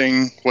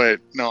 standing. Wait,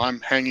 no, I'm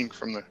hanging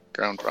from the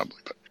ground probably,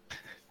 but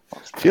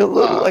Feel a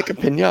little like a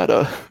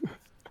pinata.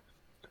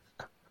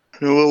 a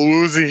little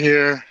woozy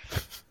here.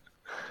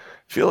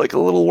 Feel like a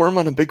little worm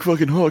on a big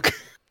fucking hook.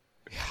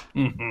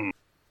 Mhm.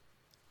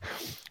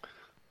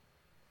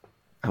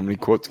 How many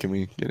quotes can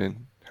we get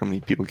in? How many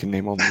people can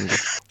name all the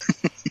movies?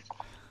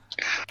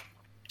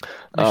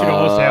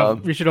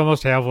 We should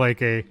almost have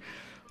like a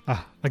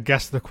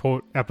guess the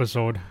quote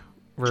episode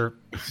where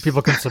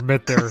people can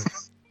submit their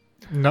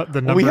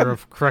the number had-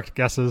 of correct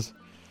guesses.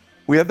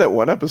 We had that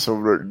one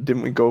episode where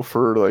didn't we go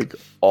for like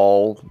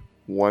all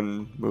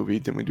one movie?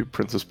 Didn't we do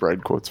Princess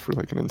Bride quotes for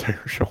like an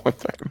entire show one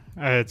time?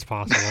 It's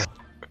possible.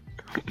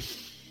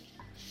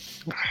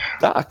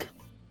 Doc.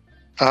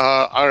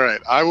 All right,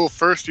 I will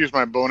first use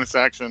my bonus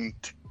action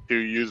to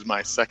use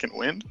my second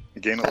wind,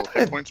 gain a little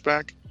hit points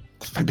back.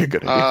 That might be a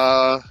good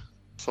idea.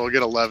 So I'll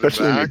get 11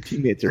 Especially when your back.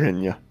 teammates are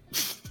hitting you.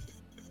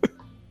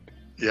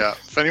 Yeah,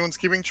 if anyone's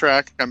keeping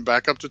track, I'm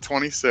back up to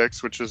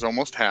 26, which is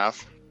almost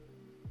half.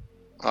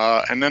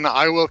 And then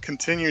I will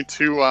continue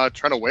to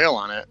try to wail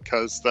on it,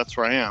 because that's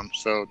where I am.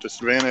 So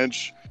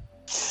disadvantage.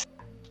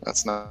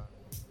 That's not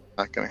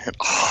going to hit.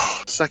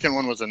 Oh, second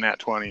one was a nat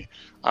 20.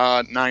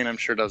 9 I'm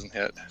sure doesn't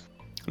hit.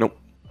 Nope.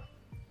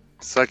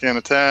 Second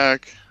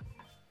attack.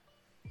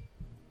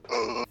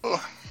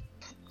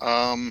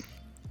 11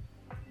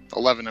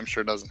 I'm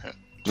sure doesn't hit.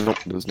 Nope,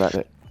 does not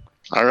hit.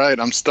 All right,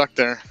 I'm stuck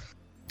there.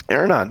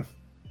 Aranon.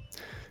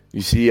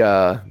 You see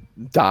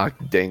Doc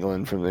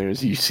dangling from there.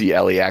 You see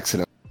Ellie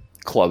accidentally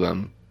club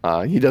him.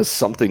 He does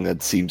something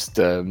that seems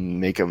to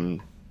make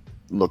him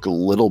look a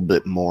little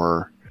bit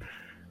more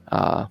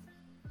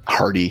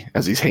hardy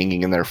as he's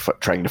hanging in there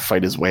trying to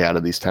fight his way out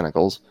of these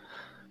tentacles.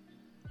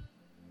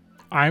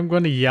 I'm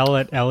going to yell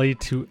at Ellie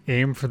to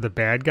aim for the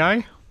bad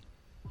guy.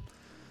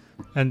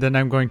 And then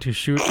I'm going to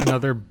shoot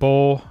another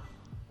bow.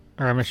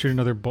 Or I'm going to shoot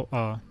another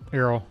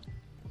arrow.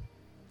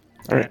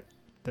 All right.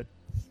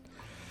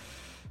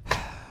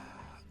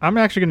 I'm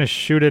actually going to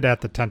shoot it at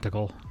the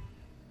tentacle.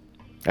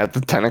 At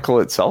the tentacle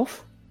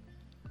itself?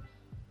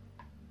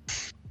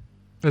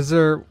 Is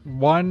there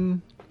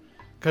one...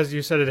 Because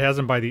you said it has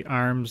him by the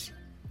arms.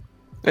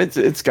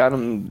 It's got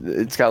him.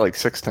 It's got like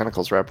 6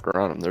 tentacles wrapped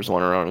around him. There's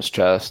one around his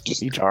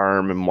chest, each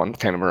arm, and one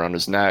kind of around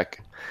his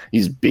neck.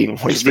 He's being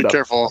Just be hoisted up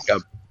careful.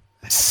 like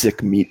a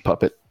sick meat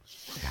puppet.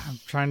 I'm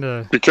trying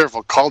to... Be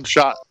careful. Called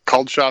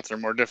shots are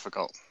more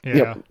difficult. Yeah.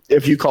 Yep.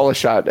 If you call a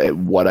shot,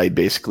 what I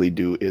basically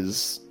do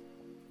is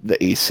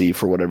the AC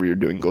for whatever you're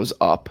doing goes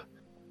up.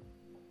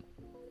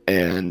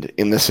 And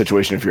in this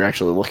situation, if you're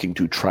actually looking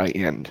to try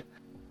and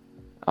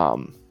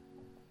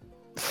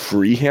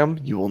free him,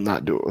 you will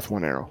not do it with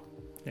one arrow.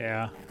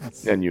 Yeah.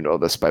 That's... And you know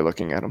this by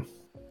looking at him.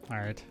 All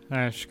right.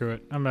 Screw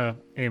it. I'm going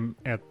to aim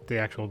at the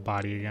actual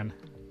body again.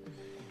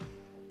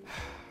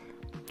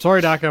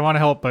 Sorry, Doc. I want to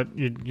help, but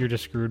you're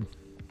just screwed.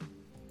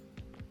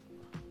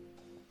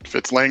 If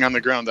it's laying on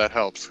the ground, that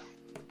helps.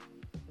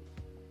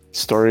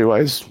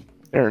 Story-wise,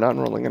 Aranon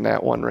rolling a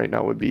nat 1 right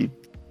now would be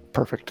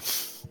perfect.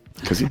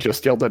 Because he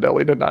just yelled at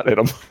Ellie to not hit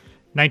him.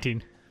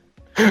 19.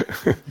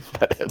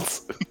 That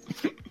hits.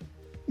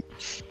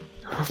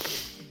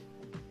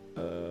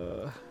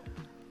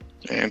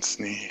 And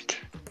sneak.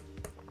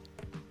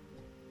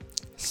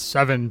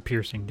 7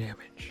 piercing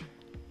damage.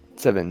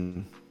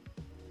 7.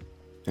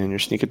 And your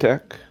sneak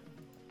attack?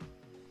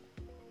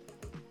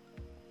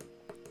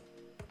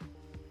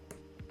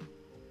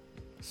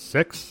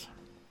 Six.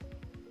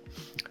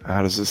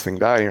 How does this thing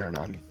die,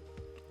 Aranon?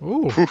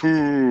 Ooh.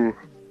 Woohoo.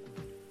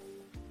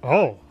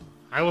 Oh.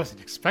 I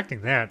wasn't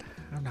expecting that.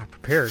 I'm not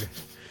prepared.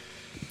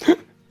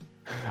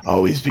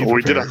 Always be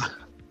prepared.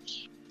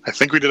 I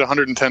think we did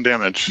 110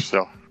 damage,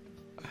 so.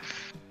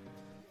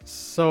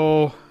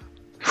 So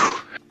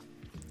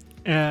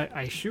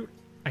I shoot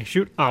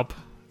up,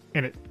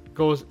 and it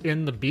goes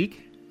in the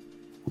beak,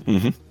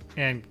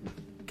 and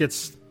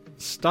gets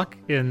stuck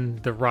in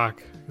the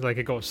rock. Like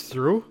it goes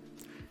through,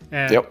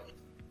 and Yep.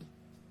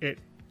 it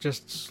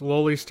just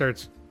slowly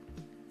starts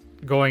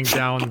going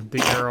down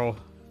the arrow,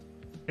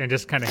 and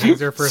just kind of hangs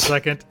there for a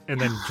second, and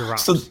then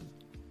drops. So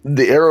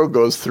the arrow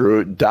goes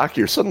through. Doc,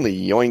 you're suddenly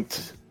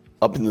yoinked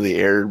up into the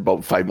air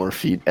about 5 more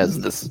feet as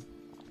this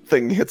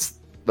thing hits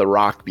the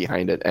rock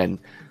behind it, and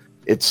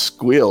it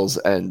squeals,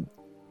 and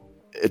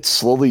it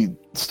slowly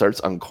starts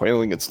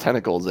uncoiling its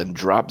tentacles and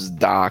drops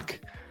Doc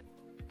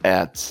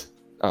at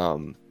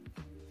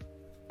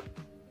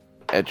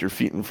your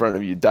feet in front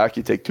of you. Doc,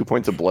 you take 2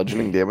 points of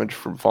bludgeoning damage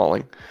from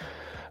falling.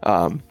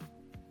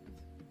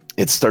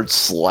 It starts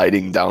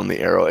sliding down the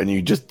arrow, and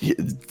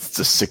it's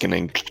a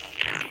sickening.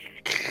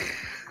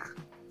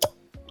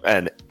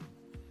 And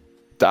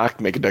Doc,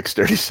 make a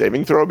dexterity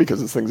saving throw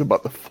because this thing's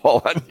about to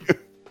fall on you.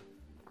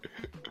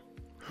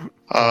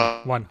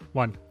 One.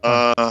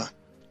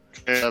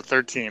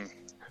 13.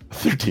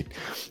 13.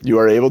 You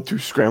are able to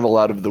scramble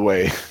out of the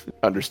way,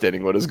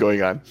 understanding what is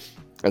going on.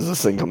 As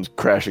this thing comes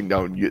crashing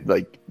down,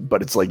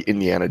 but it's like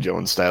Indiana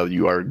Jones style.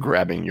 You are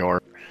grabbing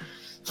your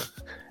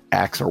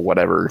axe or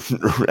whatever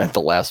at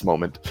the last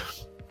moment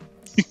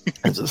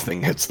as this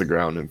thing hits the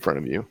ground in front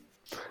of you.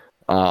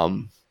 What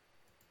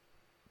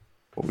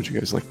would you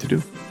guys like to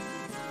do?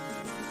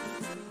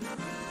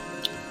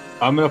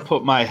 I'm gonna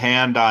put my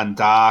hand on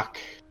Doc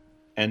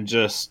and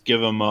just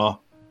give him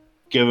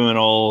an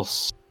old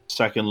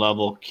second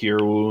level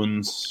cure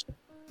wounds.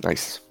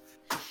 Nice.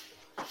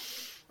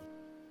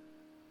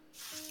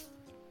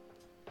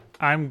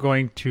 I'm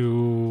going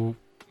to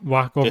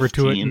walk over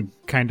 15. to it and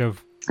kind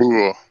of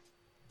Ooh.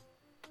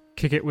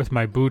 kick it with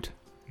my boot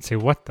and say,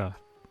 "What the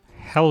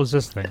hell is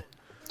this thing?"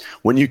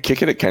 When you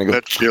kick it, it kind of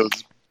That goes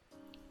feels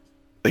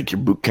like your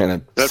boot kind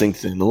of That-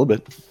 sinks in a little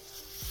bit.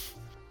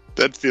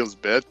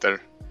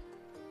 better.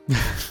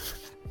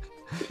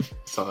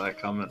 Saw that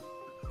coming.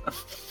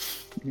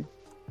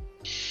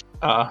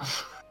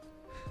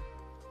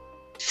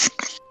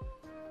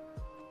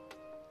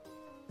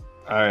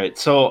 Alright,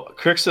 so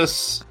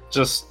Crixus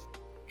just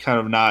kind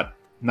of not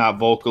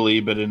vocally,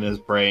 but in his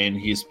brain,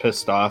 he's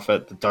pissed off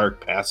at the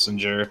Dark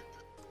Passenger.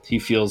 He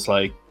feels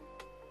like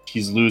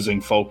he's losing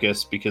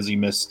focus because he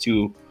missed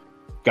 2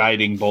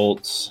 guiding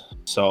bolts.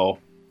 So,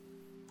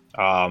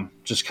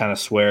 just kind of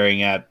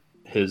swearing at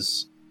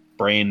his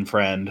brain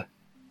friend.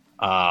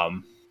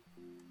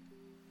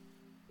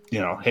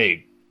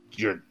 Hey,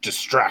 you're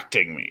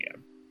distracting me.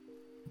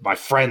 My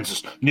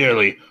friends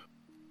nearly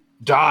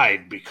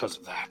died because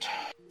of that.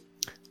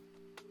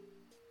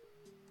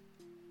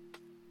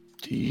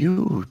 Do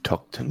you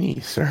talk to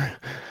me, sir?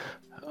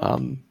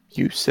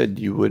 You said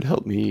you would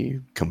help me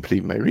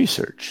complete my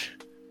research.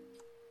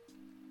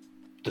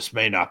 This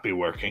may not be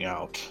working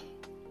out.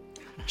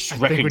 Just I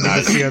think we need to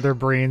recognize see other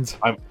brains.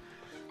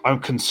 I'm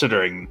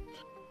considering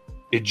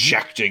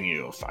ejecting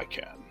you if I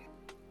can.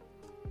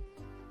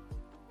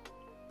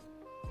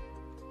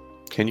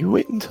 Can you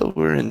wait until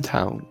we're in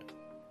town?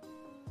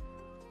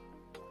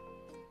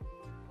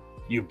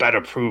 You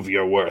better prove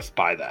your worth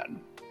by then.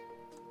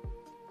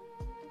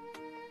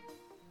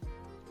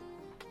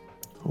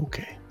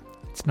 Okay.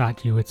 It's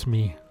not you, it's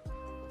me.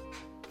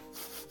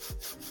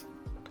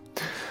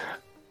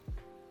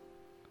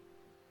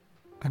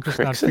 I'm just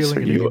not Crixus,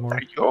 feeling it anymore.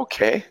 are you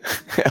okay?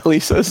 Ellie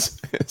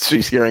says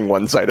she's hearing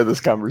one side of this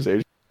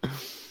conversation.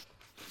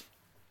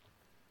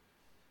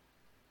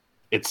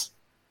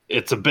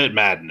 It's a bit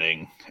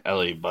maddening,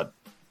 Ellie, but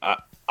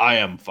I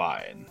am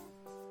fine.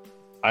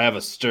 I have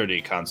a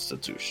sturdy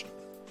constitution.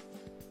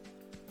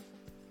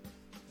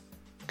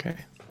 Okay.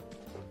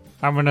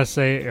 I'm gonna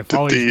say if Did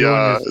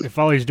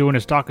all he's doing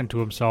is talking to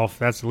himself,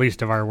 that's the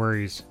least of our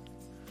worries.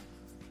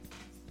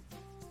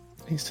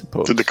 I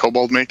suppose. Did the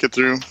kobold make it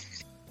through?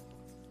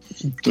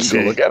 Just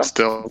go look at him?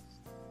 Still.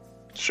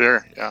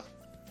 Sure, yeah.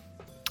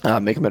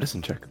 Make a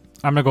medicine check.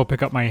 I'm gonna go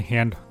pick up my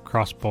hand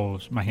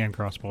crossbows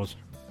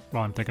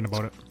while I'm thinking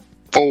about it.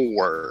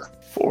 4.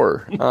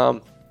 4.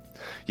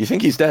 You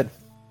think he's dead?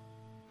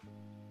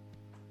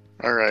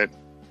 All right.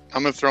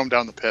 I'm going to throw him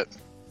down the pit.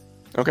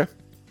 Okay.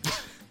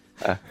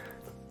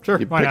 Sure,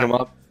 You why pick not? him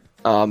up.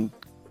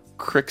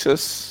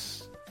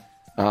 Crixus,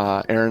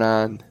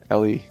 Aranon,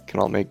 Ellie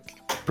can all make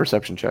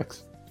perception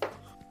checks.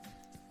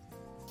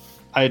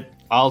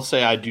 I'll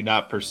say I do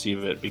not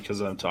perceive it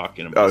because I'm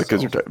talking about. Oh,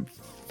 because you're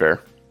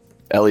fair.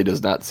 Ellie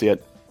does not see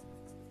it.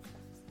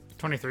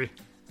 23.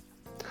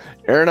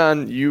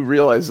 Aranon, you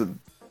realize that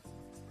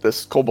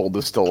this kobold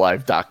is still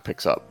alive. Doc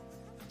picks up.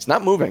 It's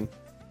not moving.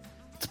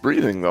 It's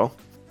breathing, though.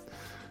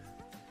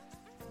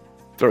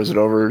 Throws it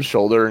over his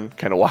shoulder and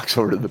kind of walks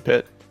over to the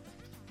pit.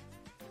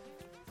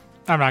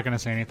 I'm not gonna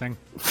say anything.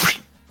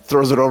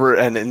 Throws it over,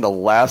 and in the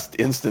last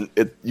instant,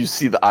 you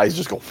see the eyes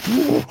just go.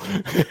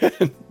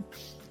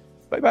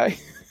 Bye-bye.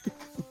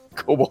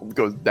 Kobold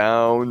goes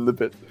down the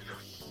pit.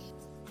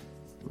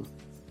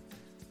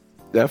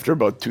 After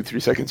about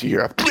 2-3 seconds, you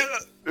hear a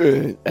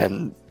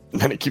and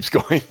then it keeps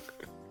going.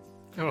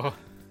 Oh,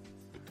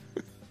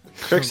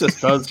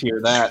 Crixus does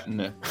hear that,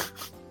 and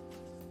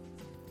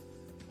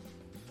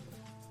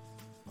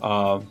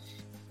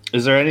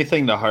is there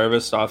anything to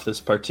harvest off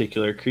this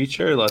particular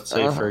creature? Let's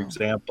say, for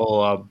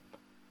example, a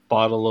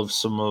bottle of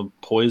some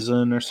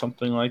poison or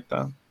something like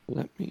that.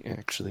 Let me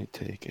actually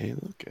take a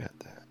look at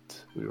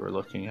that. We were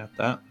looking at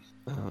that.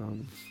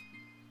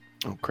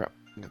 Oh crap!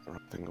 I got the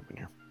wrong thing open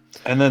here.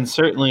 And then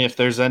certainly, if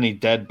there's any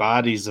dead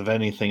bodies of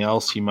anything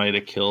else he might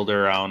have killed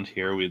around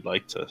here, we'd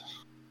like to.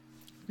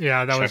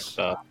 Yeah, that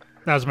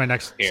was my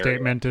next area.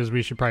 statement. Is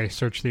we should probably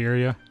search the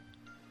area.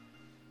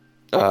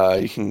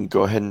 You can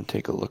go ahead and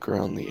take a look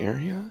around the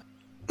area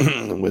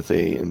with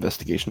a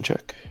investigation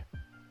check.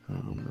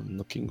 I'm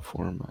looking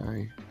for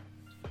my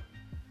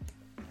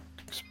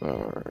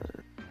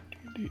expert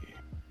duty.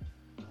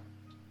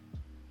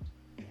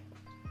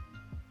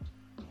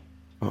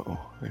 Uh-oh,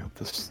 I hope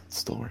this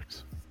still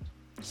works.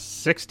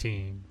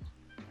 16.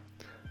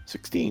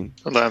 16.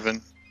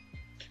 11.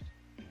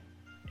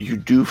 You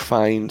do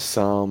find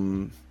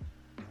some,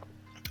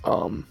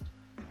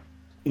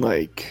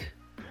 like,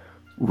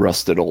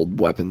 rusted old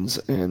weapons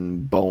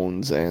and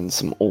bones and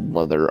some old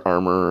leather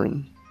armor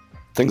and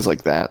things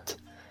like that.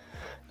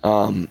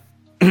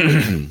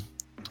 If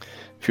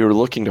you were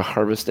looking to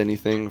harvest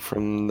anything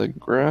from the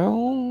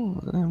growl,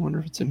 I wonder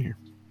if it's in here.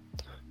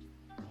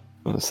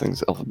 Oh, this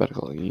thing's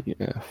alphabetical. E,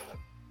 F,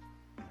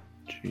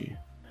 G,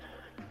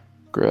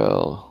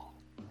 growl.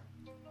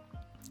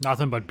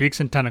 Nothing but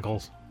beaks and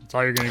tentacles. That's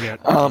all you're gonna get.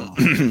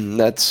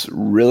 That's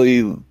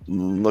really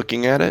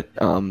looking at it.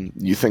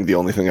 You think the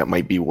only thing that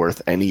might be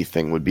worth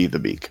anything would be the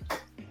beak.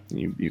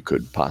 You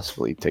could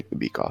possibly take the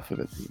beak off of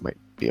it. You might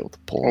be able to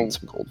pull in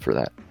some gold for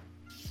that.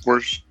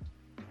 Worst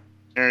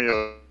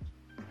scenario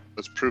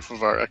is proof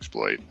of our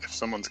exploit if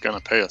someone's going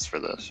to pay us for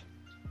this.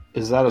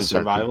 Is that a Is that-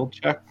 survival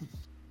check?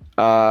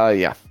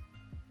 Yeah.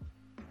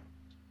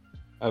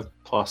 I have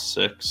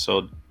 +6,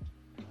 so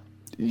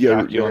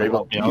You're, Jack, you want to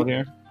help me out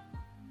here?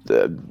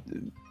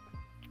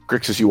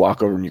 Grixis, you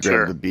walk over and you grab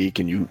Sure. the beak,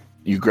 and you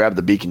grab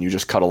the beak and you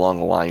just cut along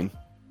the line.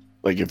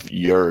 Like if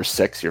you're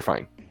 6, you're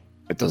fine.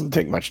 It doesn't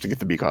take much to get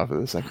the beak off of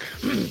this thing.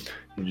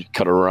 You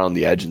cut it around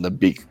the edge, and the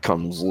beak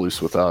comes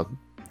loose with a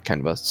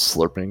kind of a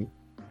slurping,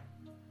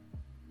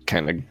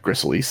 kind of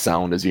gristly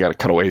sound as you got to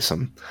cut away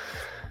some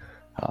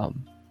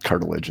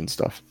cartilage and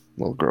stuff. A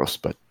little gross,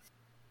 but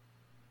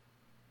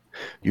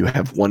you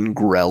have one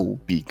grell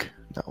beak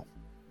now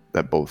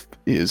that both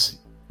is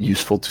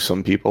useful to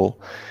some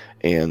people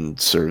and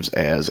serves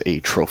as a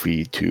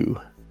trophy to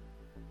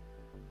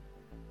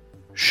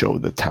show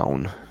the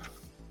town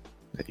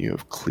that you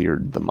have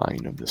cleared the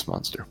mine of this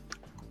monster.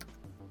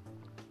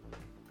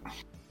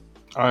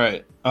 All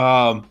right.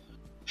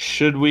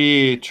 Should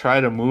we try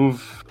to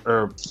move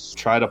or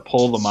try to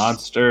pull the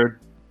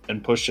monster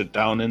and push it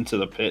down into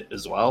the pit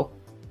as well?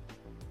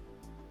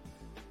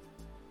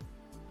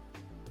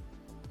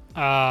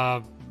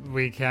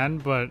 We can,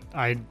 but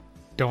I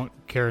don't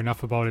care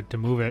enough about it to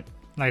move it.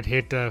 I'd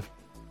hate to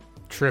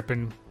trip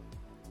and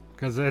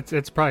because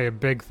it's probably a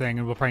big thing,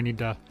 and we'll probably need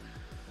to.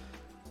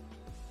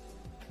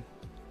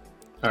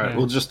 All right, Yeah.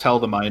 we'll just tell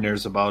the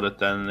miners about it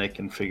then, and they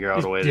can figure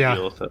out a way to Yeah.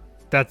 deal with it.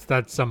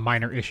 That's a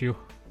minor issue.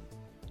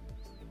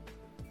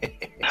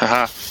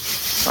 Haha.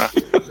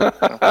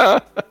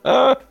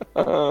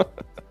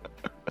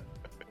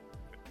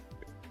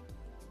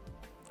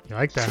 You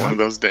like that? One Huh? of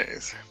those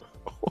days.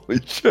 Holy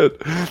shit.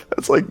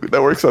 That's like,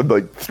 that works on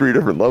like 3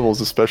 different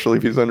levels, especially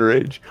if he's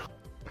underage.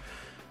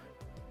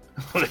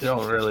 We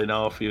don't really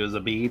know if he was a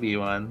baby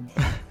one.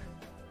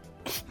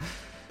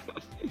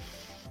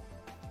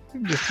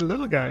 Just a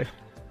little guy.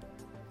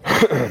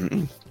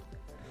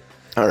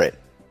 All right.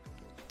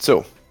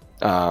 So,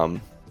 are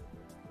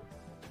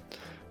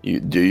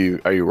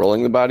you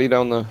rolling the body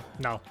down the?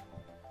 No.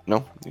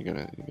 No, you're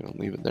gonna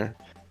leave it there.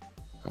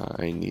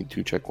 I need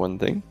to check one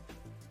thing.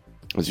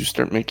 As you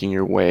start making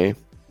your way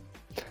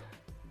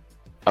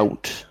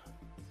out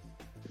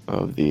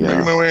of the.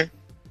 Making my way.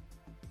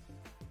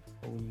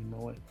 Oh, you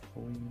know it.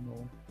 Oh, you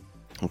know.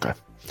 Okay.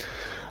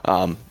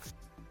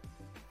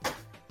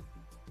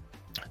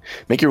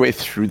 Make your way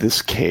through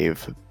this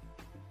cave,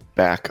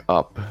 back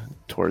up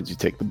towards, you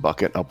take the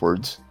bucket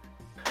upwards,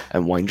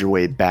 and wind your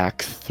way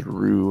back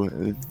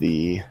through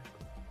the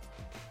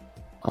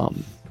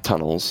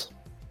tunnels.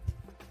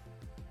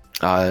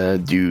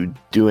 Do you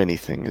do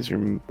anything as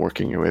you're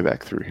working your way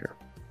back through here?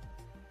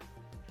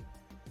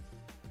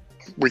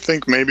 We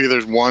think maybe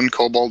there's one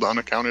kobold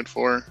unaccounted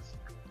for.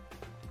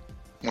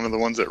 One of the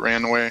ones that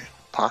ran away,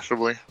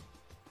 possibly.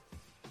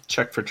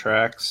 Check for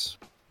tracks.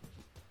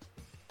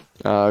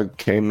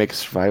 Okay, make a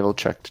survival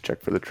check to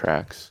check for the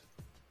tracks.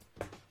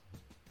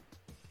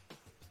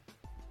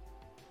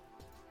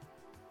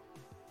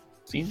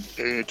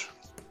 8.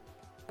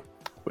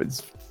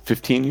 It's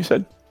 15, you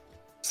said?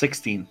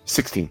 16.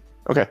 16.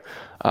 Okay.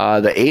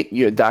 The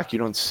 8, Doc, you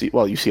don't see...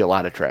 Well, you see a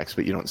lot of tracks,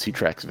 but you don't see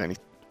tracks of any...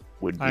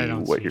 Would I be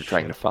don't what see you're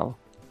trying to shit. follow.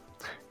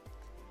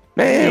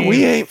 Man,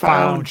 we ain't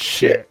found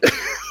shit.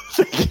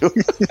 Thank you.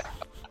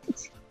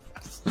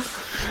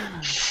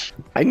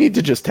 I need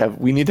to just have.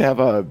 We need to have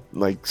a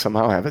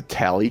somehow have a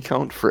tally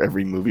count for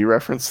every movie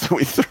reference that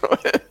we throw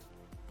in.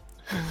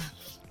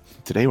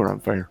 Today we're on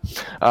fire.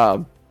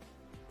 And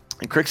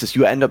Crixus,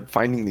 you end up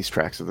finding these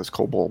tracks of this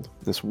kobold,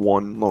 this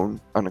one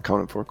lone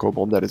unaccounted for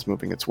kobold that is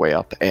moving its way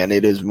up, and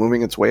it is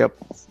moving its way up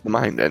the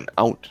mine and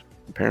out,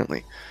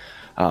 apparently.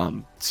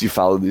 So you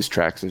follow these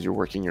tracks as you're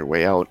working your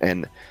way out,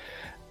 and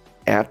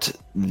at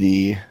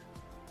the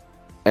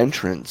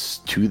entrance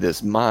to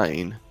this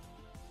mine,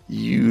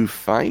 you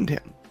find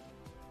him.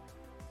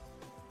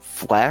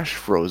 Flash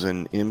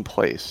frozen in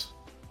place.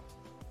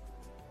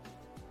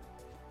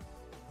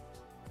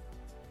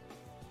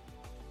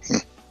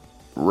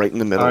 Right in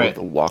the middle of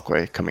the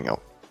walkway coming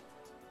out.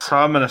 So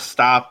I'm going to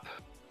stop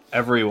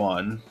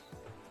everyone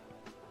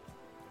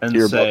and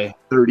You're say... about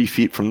 30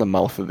 feet from the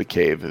mouth of the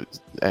cave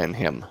and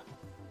him.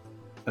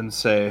 And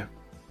say,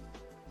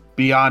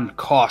 beyond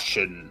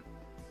caution,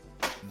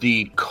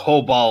 the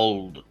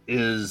kobold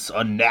is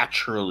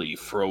unnaturally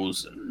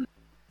frozen.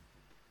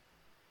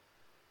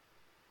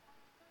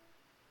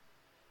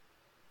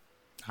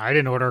 I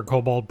didn't order a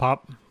kobold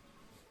pop.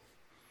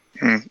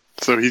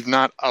 So he's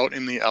not out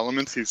in the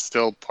elements. He's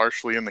still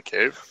partially in the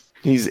cave.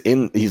 He's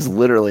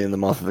literally in the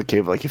mouth of the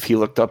cave. Like if he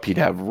looked up, he'd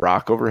have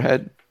rock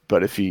overhead.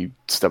 But if he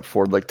stepped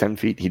forward like 10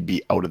 feet, he'd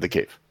be out of the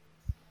cave.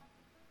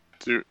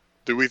 Do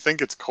we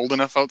think it's cold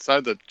enough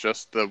outside that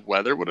just the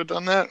weather would have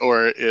done that,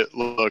 or it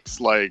looks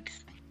like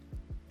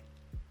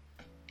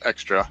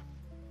extra?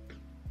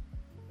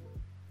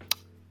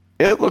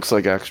 It looks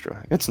like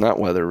extra. It's not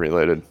weather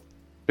related,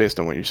 based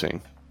on what you're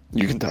seeing.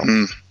 You can tell.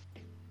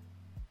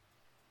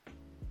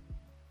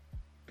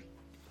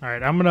 All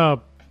right, I'm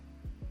gonna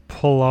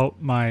pull out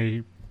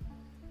my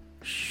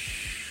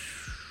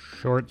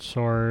short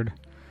sword.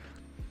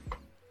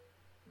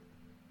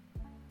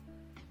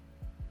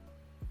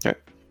 Okay.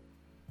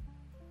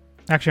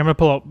 Actually,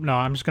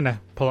 I'm just gonna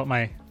pull out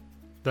my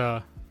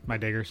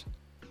daggers.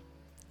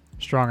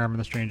 Strong arm in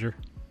the stranger.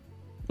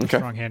 Okay.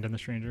 Strong hand in the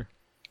stranger.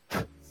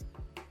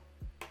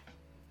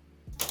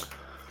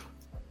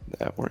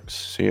 That works.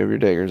 So you have your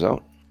daggers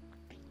out.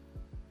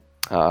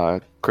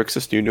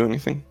 Crixus, do you do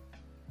anything?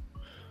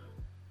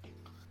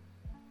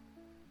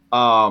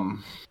 So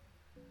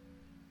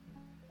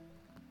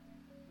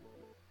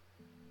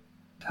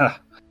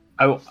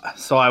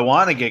I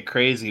want to get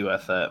crazy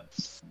with it.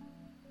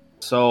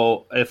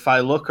 So if I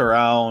look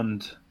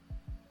around,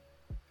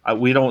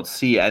 we don't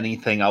see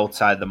anything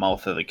outside the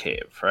mouth of the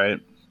cave, right?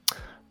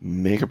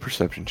 Make a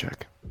perception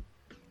check.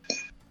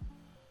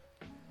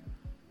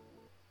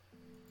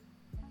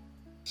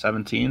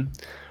 17.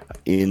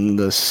 In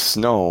the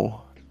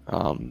snow,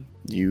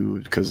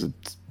 because it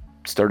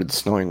started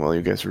snowing while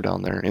you guys were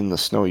down there. In the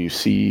snow, you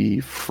see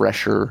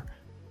fresher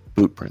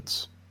boot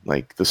prints.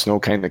 Like the snow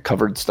kind of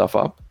covered stuff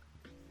up,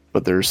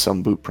 but there's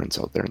some boot prints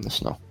out there in the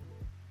snow.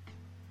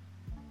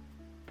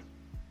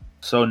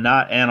 So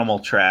not animal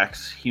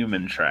tracks,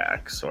 human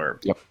tracks,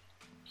 or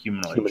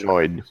humanoid.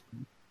 Humanoid.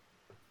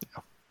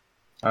 Yeah.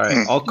 All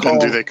right, I'll call.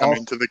 And do they come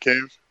into the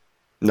cave?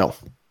 No.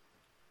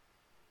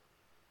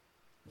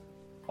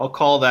 I'll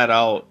call that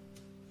out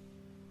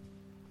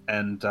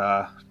and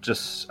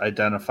just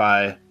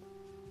identify.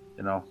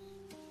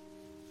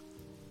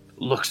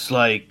 Looks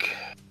like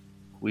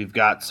we've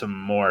got some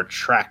more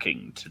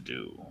tracking to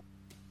do.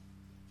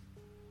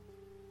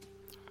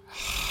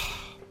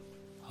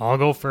 I'll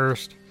go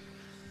first.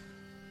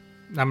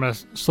 I'm going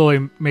to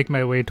slowly make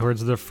my way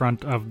towards the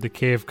front of the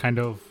cave, kind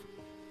of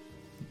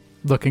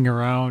looking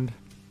around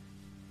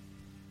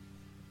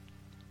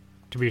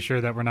to be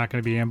sure that we're not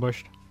going to be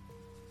ambushed.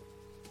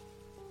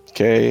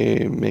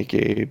 Okay, make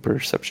a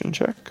perception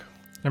check.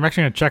 I'm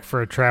actually going to check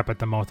for a trap at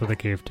the mouth of the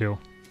cave, too.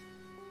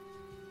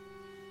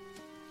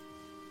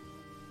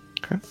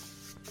 Okay.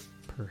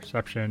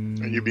 Perception.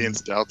 Are you being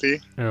stealthy?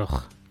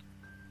 Ugh.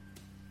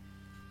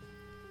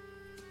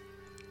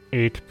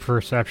 8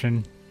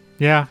 perception.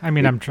 Yeah, I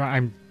mean, I'm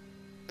trying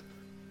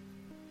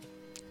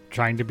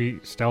to be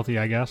stealthy,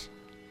 I guess.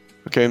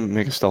 Okay,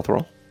 make a stealth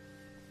roll.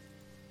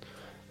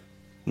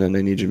 And then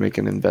I need you to make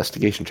an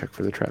investigation check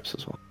for the traps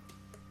as well.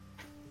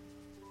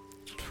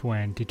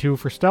 22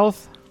 for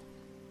stealth.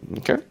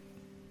 Okay.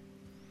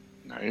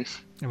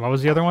 Nice. And what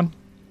was the other one?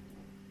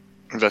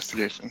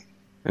 Investigation.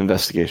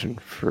 Investigation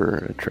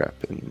for a trap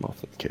in the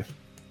mouth of the cave.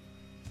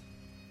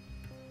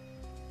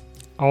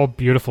 Oh,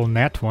 beautiful.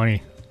 Nat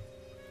 20.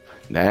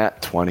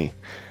 Nat 20.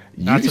 That's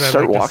You what I'd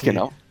start like to walking see.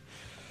 out.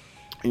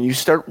 And you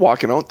start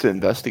walking out to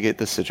investigate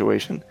the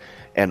situation.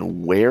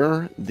 And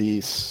where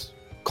this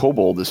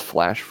kobold is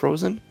flash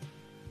frozen,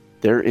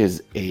 there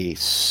is a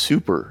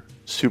super,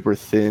 super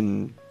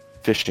thin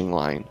fishing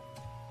line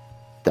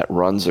that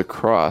runs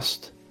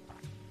across.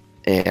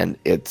 And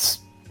it's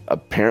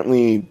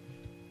apparently,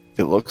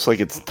 it looks like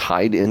it's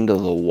tied into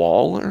the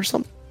wall or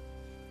something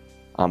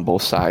on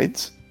both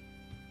sides.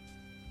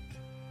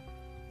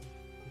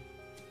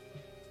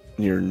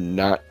 You're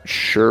not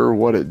sure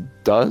what it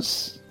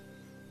does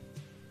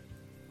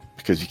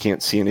because you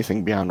can't see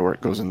anything beyond where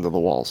it goes into the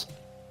walls.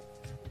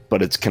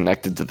 But it's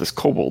connected to this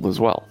kobold as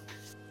well.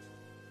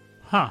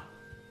 Huh.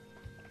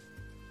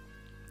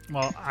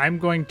 Well, I'm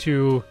going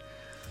to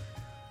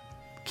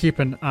keep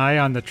an eye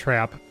on the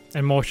trap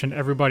and motion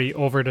everybody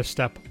over to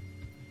step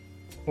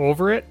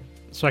over it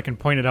so I can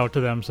point it out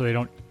to them so they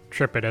don't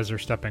trip it as they're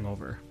stepping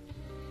over.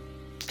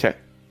 Okay.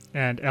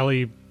 And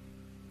Ellie,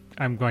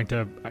 I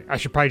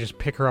should probably just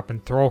pick her up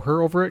and throw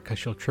her over it because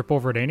she'll trip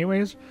over it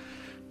anyways,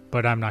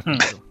 but I'm not going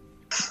to.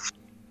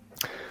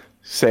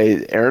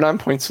 Say, Aranon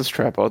points this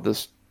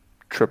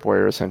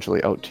tripwire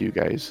essentially out to you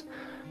guys.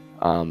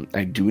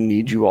 I do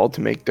need you all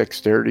to make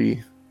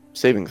dexterity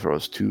saving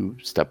throws to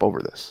step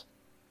over this.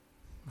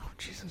 Oh,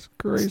 Jesus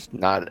Christ.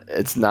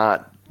 It's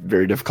not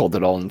very difficult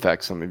at all. In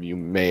fact, some of you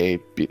may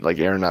be, like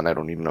Aranon, I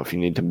don't even know if you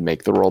need to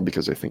make the roll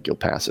because I think you'll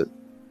pass it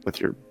with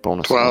your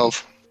bonus.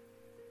 12.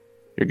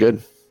 You're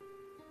good.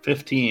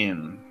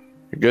 15.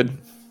 You're good.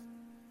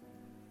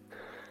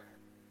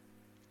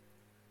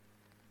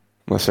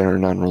 Unless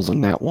Aranon rolls a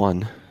nat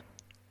 1.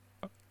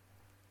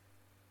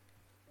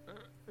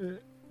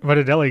 What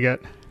did Ellie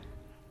get?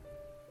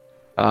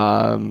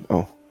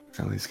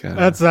 Ellie's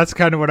got That's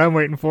kind of what I'm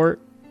waiting for,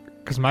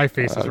 because my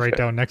face is right Okay.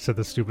 down next to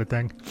the stupid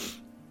thing.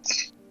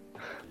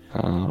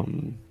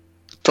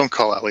 Don't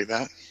call Ellie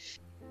that.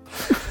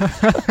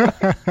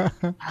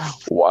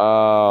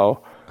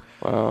 Wow.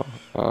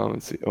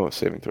 Let's see. Oh,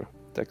 saving throw.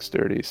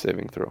 Dexterity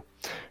saving throw.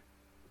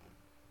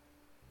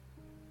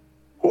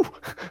 Ooh,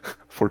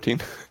 14.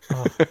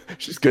 Oh.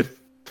 She's good.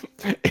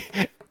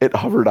 It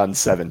hovered on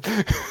 7.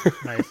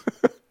 Nice.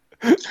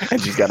 And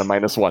she's got a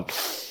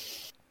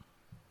 -1.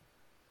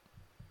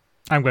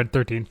 I'm good.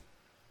 13.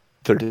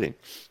 13.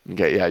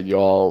 Okay, yeah, you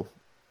all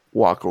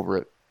walk over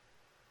it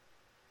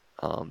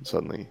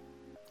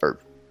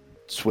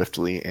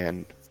swiftly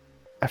and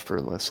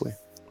effortlessly.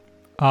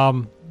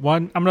 I'm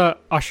gonna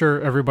usher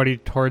everybody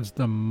towards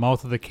the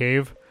mouth of the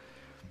cave,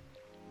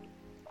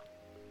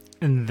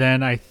 and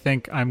then I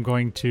think I'm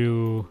going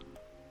to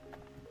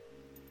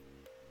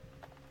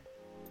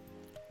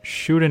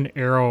shoot an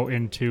arrow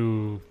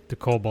into the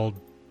kobold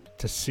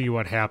to see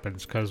what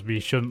happens, because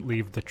we shouldn't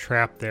leave the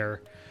trap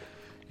there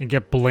and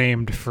get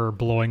blamed for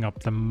blowing up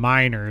the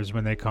miners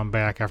when they come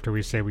back after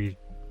we say we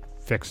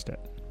fixed it.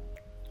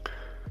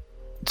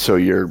 So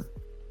you're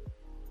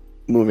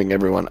moving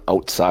everyone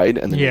outside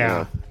and then you're Yeah.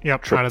 gonna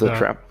Yep. trip out of the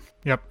trap.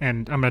 Yep,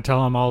 and I'm going to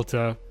tell them all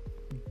to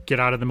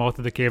get out of the mouth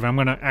of the cave. I'm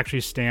going to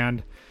actually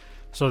stand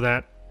so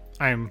that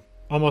I'm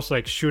almost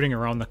like shooting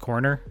around the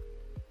corner,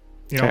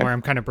 Okay. where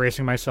I'm kind of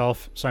bracing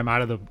myself so I'm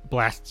out of the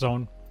blast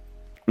zone.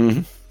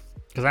 Mm-hmm.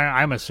 Because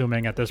I'm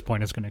assuming at this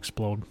point it's going to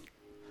explode.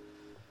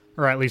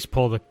 Or at least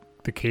pull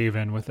the cave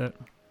in with it.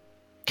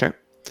 Okay.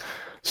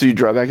 So you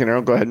draw back an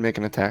arrow. Go ahead and make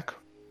an attack.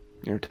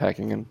 You're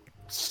attacking in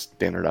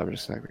standard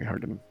objects. It's not very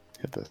hard to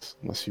hit this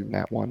unless you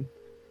nat 1.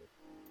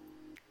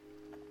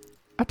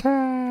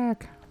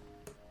 Attack!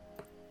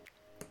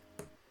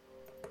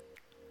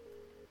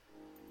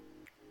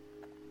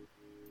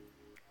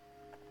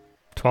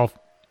 $12.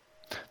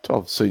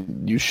 12. So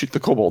you shoot the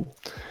kobold.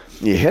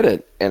 You hit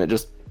it, and it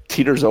just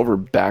teeters over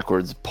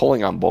backwards,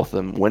 pulling on both of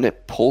them. When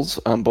it pulls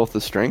on both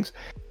the strings,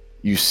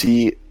 you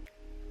see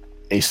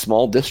a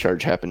small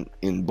discharge happen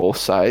in both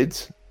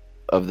sides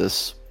of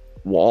this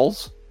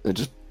walls. It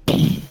just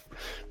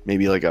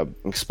maybe like a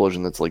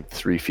explosion that's like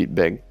 3 feet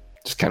big,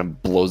 just kind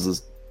of blows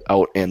this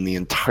out, and the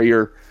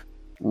entire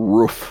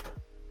roof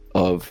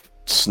of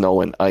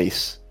snow and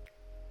ice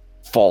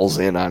falls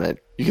in on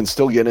it. You can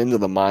still get into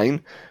the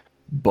mine,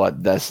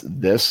 but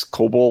this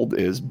kobold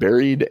is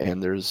buried,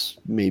 and there's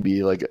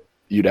maybe like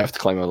you'd have to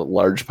climb a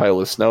large pile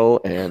of snow,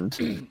 and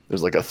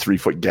there's like a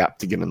 3-foot gap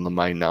to get in the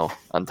mine now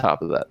on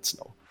top of that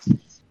snow.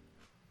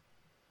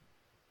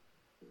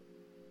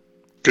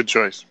 Good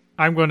choice.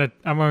 I'm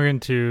going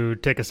to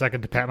take a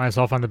second to pat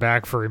myself on the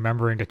back for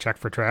remembering to check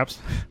for traps.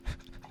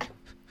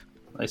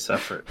 Nice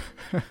effort.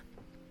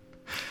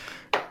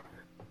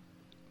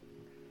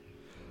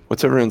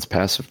 What's everyone's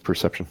passive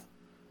perception?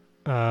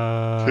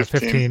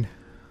 15.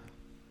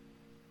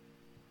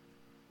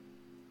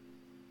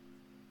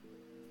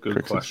 Good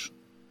Crixus. question.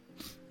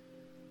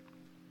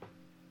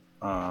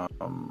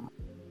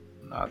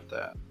 Not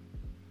that.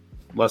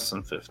 Less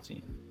than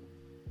 15.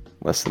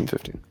 Less than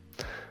 15.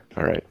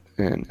 All right,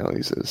 and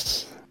Ellie's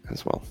is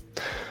as well.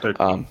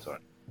 13, sorry.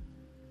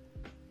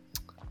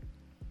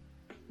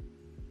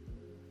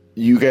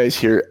 You guys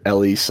hear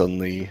Ellie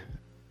suddenly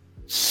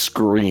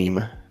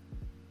scream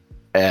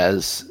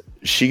as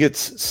she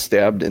gets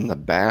stabbed in the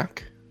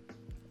back.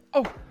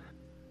 Oh.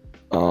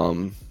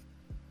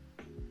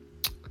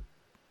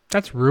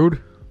 That's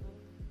rude.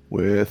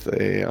 With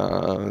a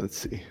let's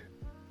see.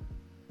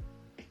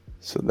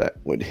 So that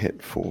would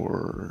hit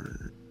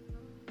for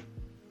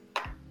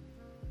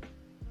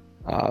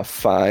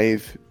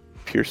 5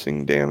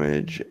 piercing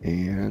damage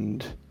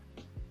and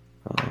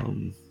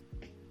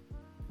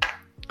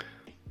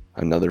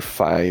another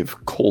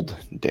 5 cold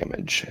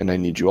damage, and I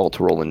need you all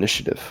to roll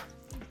initiative.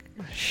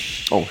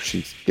 Oh,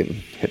 she's getting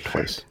hit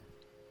twice.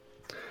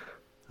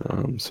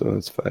 So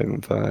that's 5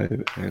 and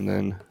 5, and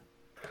then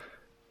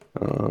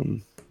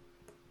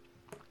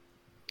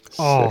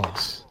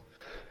 6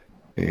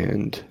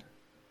 and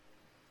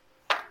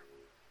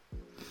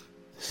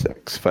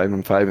 6, 5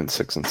 and 5, and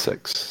 6 and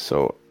 6.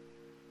 So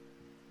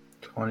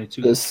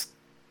 22. this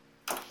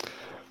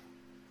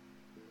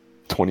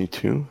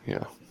 22,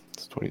 yeah,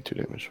 it's 22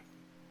 damage.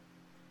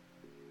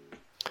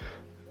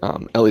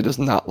 Ellie does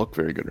not look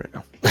very good right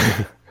now.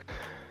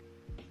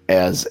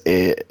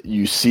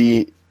 You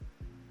see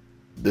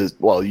this,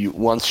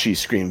 once she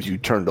screams, you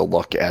turn to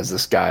look as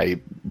this guy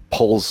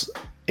pulls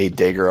a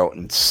dagger out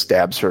and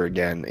stabs her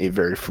again. A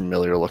very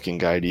familiar looking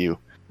guy to you,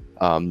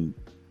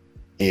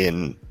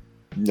 in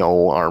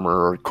no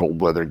armor or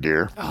cold weather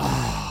gear,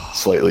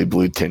 slightly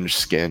blue tinged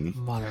skin.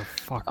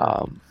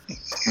 Motherfucker.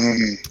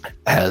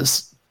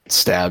 Has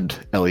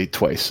stabbed Ellie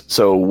twice.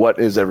 So what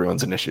is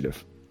everyone's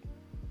initiative?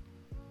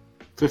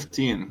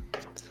 15.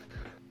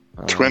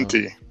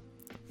 20.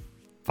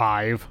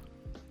 5.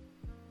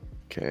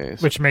 Okay.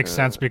 Which makes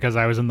sense because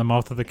I was in the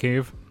mouth of the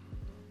cave.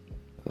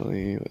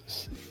 Ellie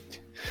was...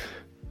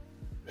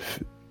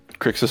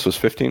 Crixus was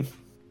 15.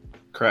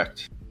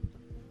 Correct.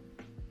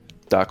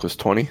 Doc was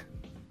 20.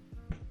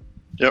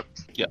 Yep.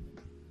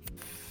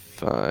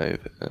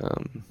 5.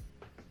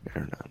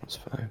 Aranon was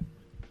 5.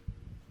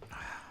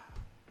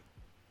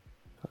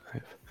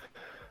 5.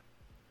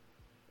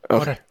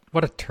 Okay.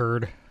 What a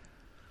turd.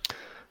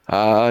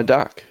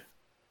 Doc.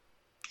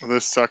 Well,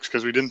 this sucks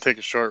because we didn't take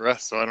a short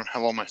rest, so I don't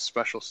have all my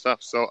special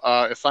stuff. So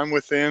if I'm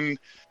within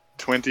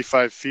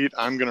 25 feet,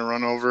 I'm going to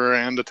run over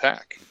and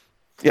attack.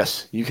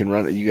 Yes, you can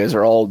run. You guys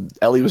are all...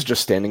 Ellie was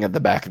just standing at the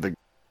back of the...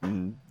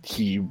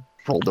 He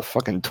rolled a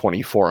fucking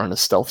 24 on a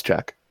stealth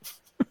check.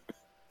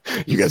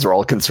 You guys are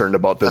all concerned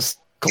about this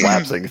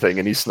collapsing thing,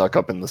 and he snuck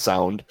up in the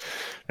sound,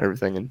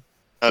 everything, and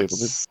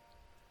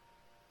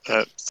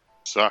That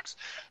sucks.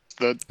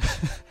 The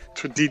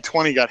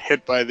D20 got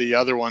hit by the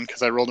other one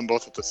because I rolled them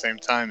both at the same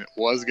time. It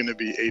was going to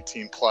be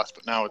 18 plus,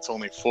 but now it's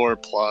only 4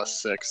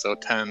 plus 6, so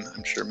 10.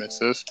 I'm sure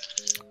misses.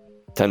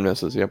 10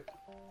 misses. Yep.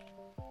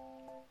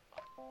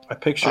 I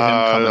picture him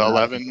coming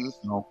 11.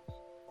 No.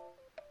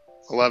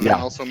 11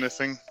 Yeah. also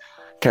missing.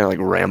 Kind of like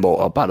Rambo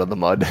up out of the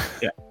mud.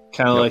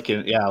 Kind of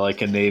Yep.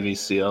 like a Navy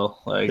SEAL.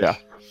 Like, Yeah.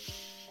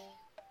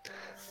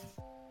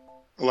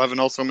 11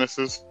 also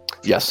misses.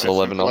 Yes,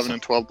 11 also. 11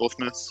 and 12 both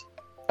miss.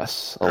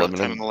 Yes, Or 11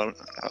 10 and and 11.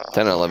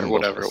 10 and 11 or both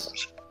whatever it miss.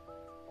 was.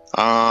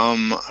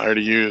 I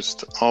already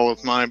used all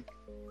of my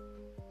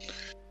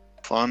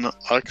fun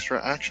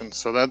extra actions,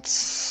 so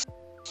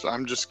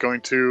I'm just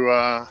going to,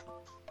 I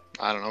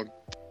don't know,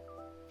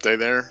 stay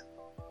there,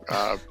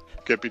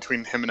 get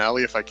between him and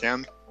Ellie if I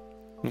can.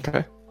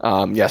 Okay.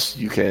 Yes,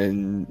 you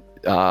can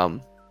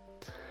Can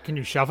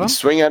you shove him?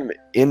 swing at him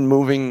in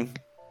moving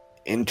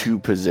into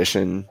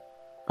position.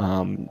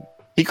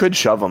 He could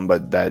shove him,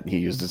 but that he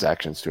used his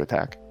actions to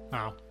attack.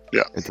 Oh.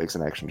 It takes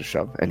an action to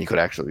shove, and he could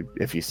actually,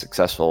 if he's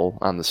successful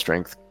on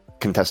the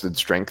contested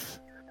strength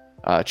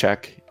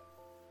check,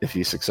 if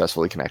he's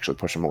successful, he can actually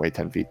push him away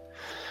 10 feet.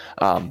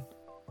 I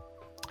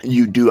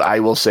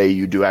will say,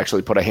 you do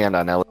actually put a hand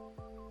on Ellie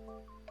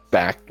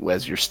back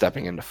as you're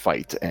stepping into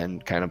fight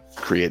and kind of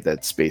create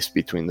that space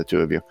between the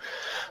two of you.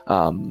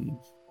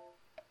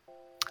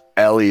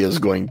 Ellie is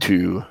going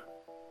to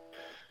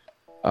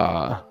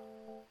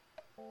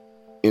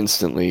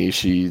instantly,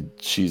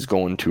 she's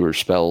going to her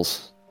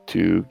spells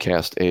to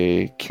cast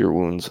a Cure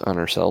Wounds on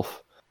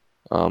herself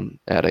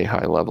at a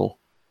high level.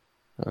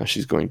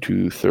 She's going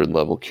to 3rd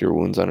level Cure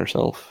Wounds on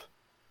herself.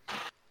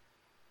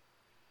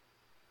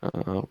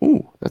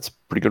 That's a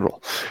pretty good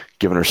roll.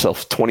 Giving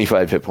herself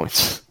 25 hit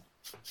points.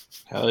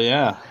 hell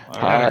yeah. All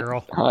Hot right.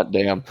 girl. Hot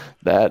damn.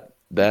 That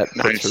puts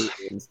Nice. her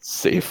in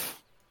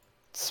safe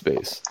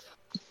space.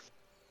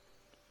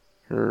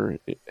 Her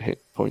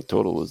hit point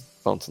total is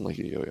bouncing like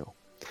a yo-yo.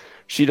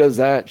 She does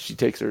that. She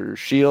takes her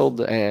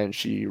shield and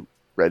she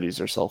readies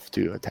herself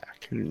to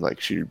attack.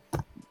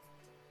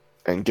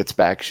 And gets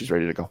back. She's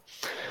ready to go.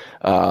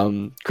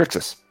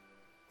 Crixus.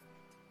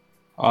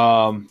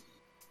 I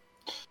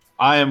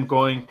am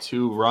going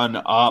to run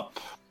up,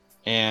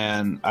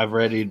 and I've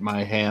readied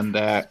my hand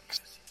axe.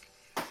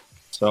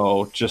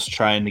 So just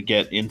trying to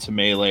get into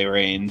melee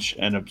range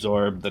and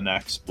absorb the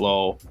next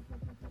blow.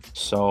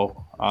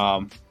 So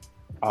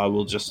I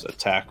will just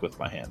attack with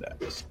my hand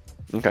axe.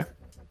 Okay.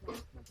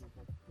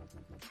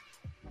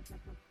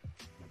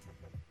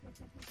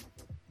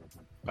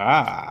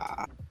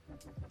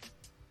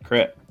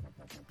 Crit.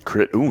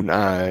 Crit. Ooh,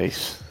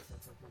 nice.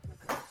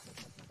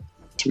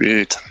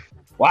 Sweet.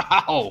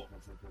 Wow.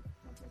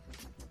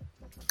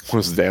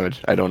 What's the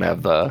damage? I don't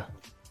have the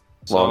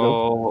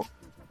logo.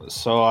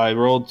 So I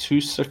rolled 2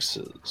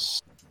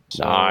 6s.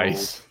 So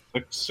Nice.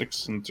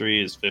 6 and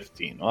 3 is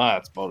 15. Well,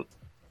 that's about it.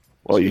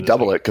 Well, you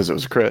double it because it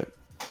was a crit.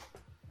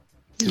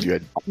 'Cause you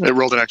had... It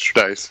rolled an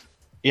extra dice.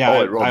 Yeah,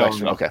 Oh, it rolled I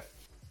extra. only, Okay.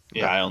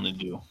 yeah, I only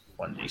do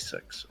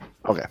 1d6.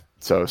 Okay.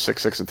 So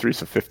 6, 6, and 3,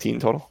 so 15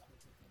 total.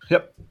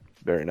 Yep.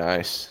 Very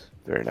nice.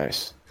 Very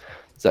nice.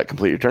 Does that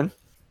complete your turn?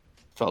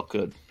 Felt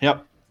good.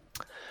 Yep.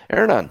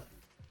 Aranon,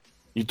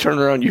 you turn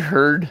around, you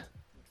heard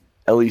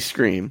Ellie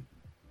scream.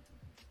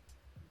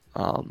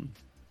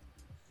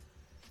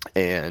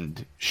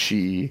 And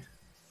she,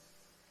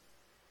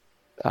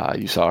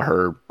 you saw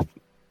her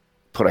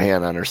put a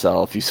hand on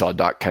herself. You saw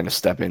Doc kind of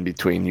step in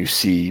between. You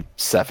see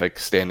Sefik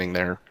standing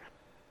there,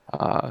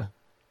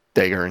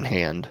 dagger in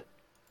hand.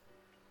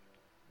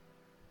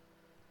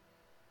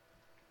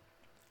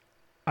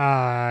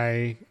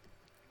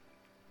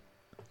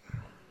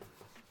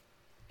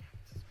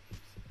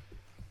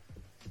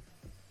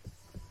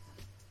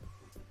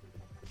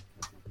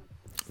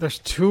 There's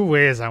two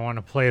ways I want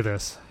to play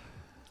this.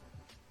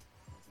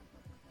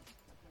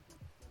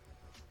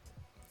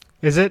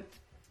 Is it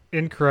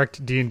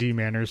incorrect D&D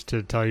manners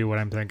to tell you what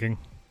I'm thinking?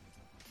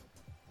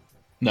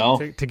 No.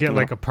 To get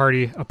like a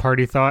party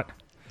thought?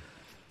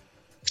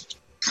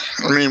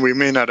 I mean, we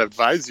may not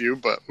advise you,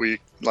 but we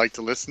like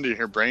to listen to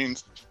your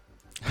brains.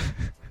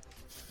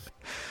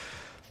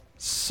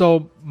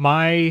 So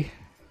my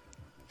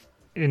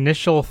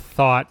initial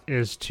thought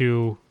is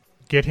to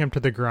get him to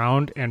the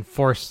ground and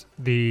force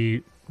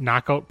the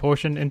knockout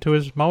potion into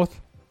his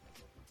mouth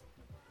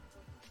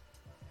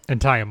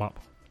and tie him up.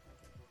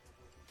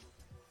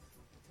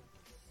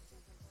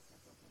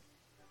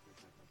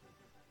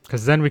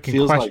 Because then we can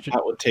Feels question.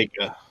 like that would take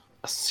a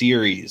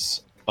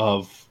series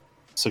of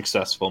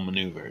successful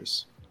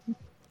maneuvers.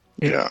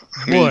 It Yeah,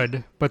 I mean,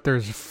 would, but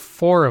there's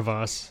 4 of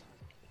us.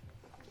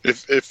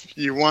 If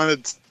you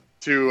wanted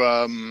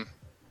to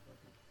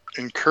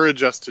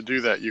encourage us to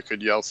do that, you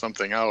could yell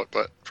something out,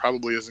 but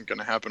probably isn't going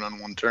to happen on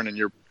one turn, and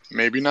you're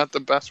maybe not the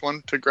best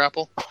one to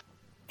grapple.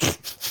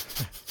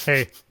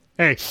 Hey,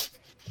 It's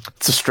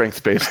a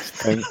strength-based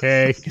thing.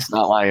 hey. He's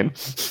not lying.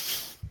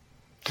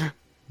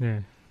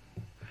 Yeah.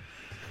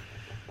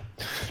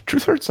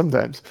 Truth hurts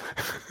sometimes.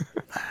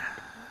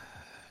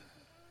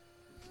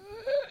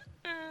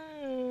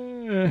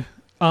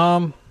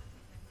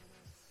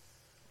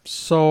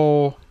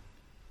 So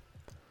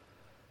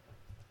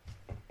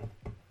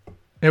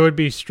it would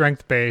be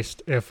strength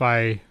based if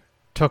I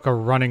took a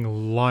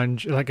running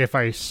lunge, like if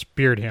I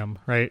speared him,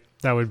 right?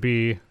 That would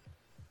be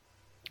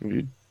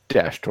You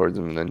dash towards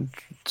him and then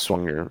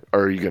swung your...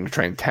 Or are you going to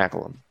try and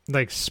tackle him?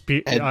 like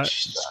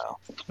Edge style.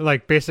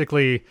 like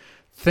basically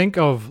think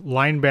of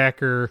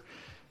linebacker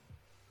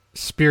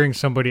spearing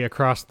somebody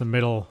across the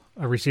middle,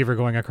 a receiver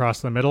going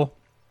across the middle.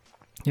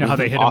 You know how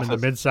they hit him in the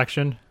Office.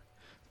 midsection?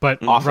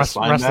 But Office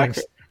wrestling,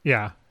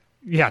 linebacker.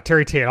 yeah,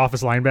 Terry Tate,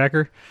 office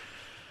linebacker.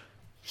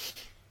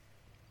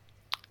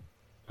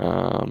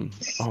 I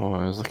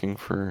was looking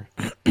for...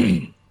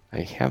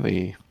 I have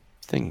a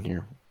thing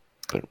here,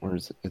 but where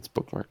is it? It's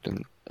bookmarked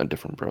in a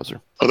different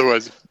browser.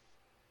 Otherwise,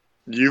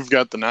 you've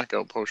got the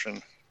knockout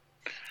potion.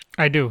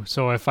 I do.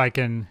 So if I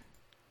can,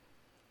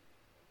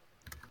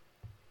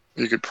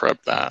 You could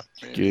prep that.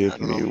 Maybe. I Give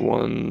don't me know.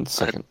 1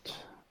 second.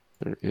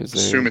 There is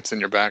Assume a it's in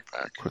your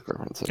backpack. quick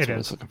reference. That's It what I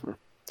was is. looking for.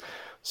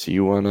 So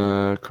you want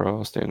to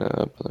crawl, stand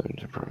up,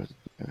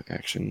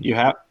 action. You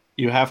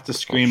have to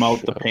scream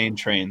out the pain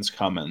train's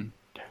coming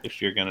if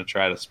you're gonna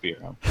try to spear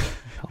him.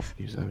 Help,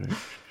 use that.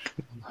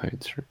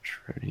 Hide, search,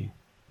 ready.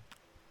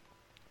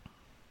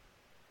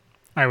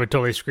 I would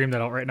totally scream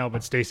that out right now,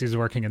 but Stacy's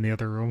working in the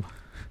other room.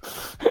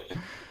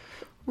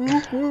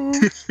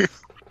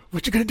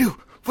 What you gonna do?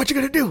 What you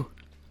gonna do?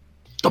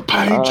 The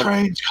pain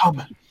train's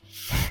coming.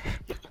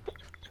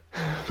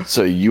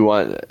 So you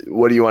want?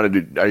 What do you want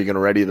to do? Are you going to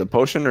ready the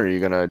potion, or are you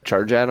going to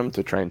charge at him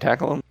to try and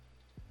tackle him?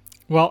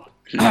 Well,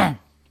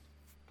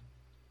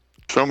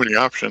 So many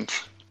options.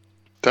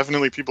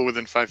 Definitely people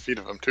within 5 feet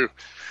of him, too.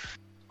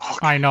 Oh,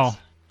 I know.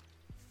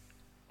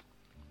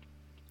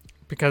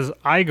 Because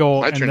I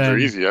go my and turns are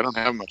then easy. I don't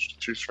have much to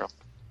choose from.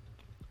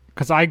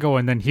 because I go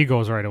and then he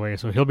goes right away,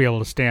 so he'll be able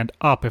to stand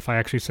up if I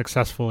actually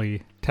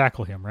successfully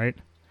tackle him, right?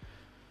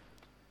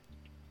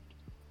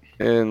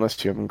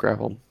 Unless you have him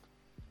grappled,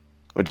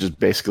 which is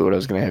basically what I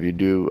was going to have you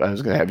do. I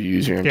was going to have you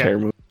use your entire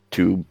movement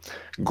to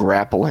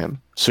grapple him.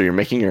 So you're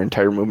making your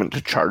entire movement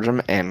to charge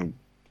him and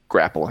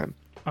grapple him.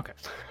 Okay.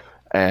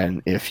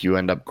 And if you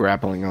end up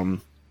grappling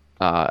him,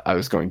 I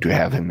was going to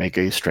have him make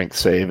a strength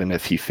save, and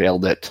if he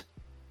failed it,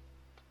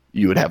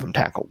 you would have him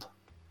tackled,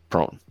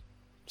 prone.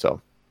 So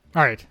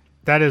All right.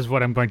 That is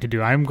what I'm going to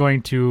do. I'm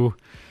going to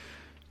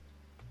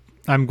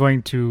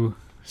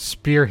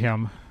spear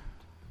him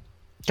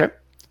okay,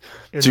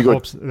 in So you go-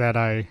 hopes that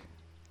I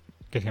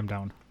get him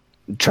down.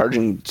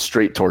 charging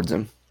straight towards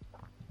him.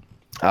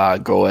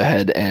 Go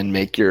ahead and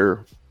make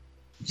your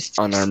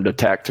unarmed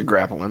attack to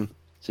grapple him.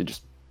 So you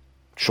just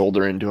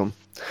shoulder into him.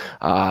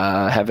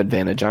 Have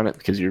advantage on it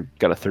because you've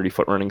got a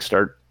 30-foot running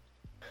start,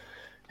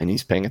 and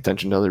he's paying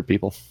attention to other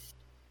people.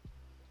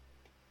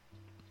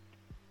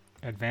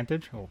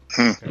 Advantage? Oh.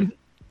 Hmm. Okay. So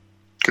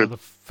Good- the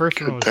first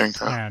good one was thing,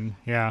 huh? 10.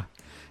 Yeah.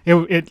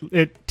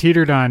 It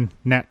teetered on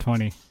nat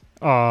 20.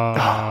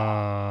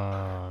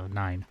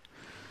 9.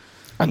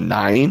 A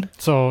 9?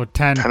 So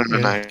 10, 10 and a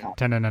is- 9.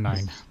 10 and a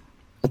 9.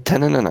 A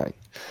 10 and a 9.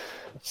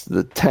 So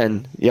the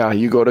 10, yeah,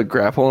 you go to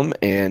grapple him,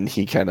 and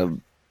he kind of,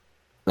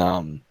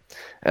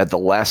 at the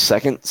last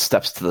second,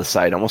 steps to the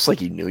side, almost like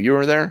he knew you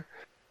were there.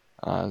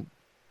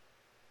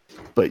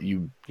 But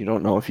you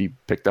don't know if he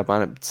picked up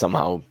on it.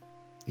 Somehow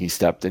he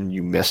stepped and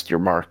you missed your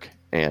mark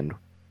and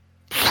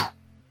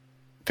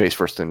face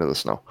first into the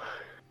snow.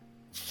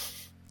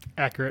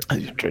 Accurate. I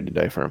just tried to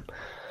die for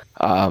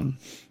him.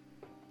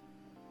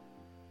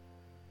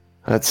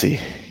 Let's see.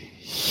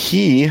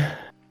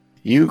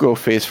 You go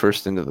face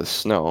first into the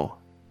snow,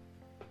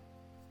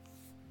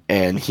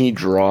 and he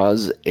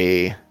draws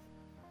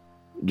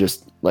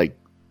it's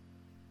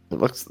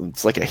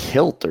like a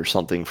hilt or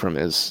something from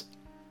his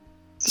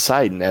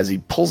side, and as he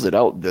pulls it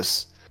out, he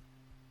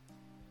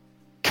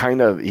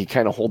kind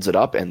of holds it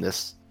up, and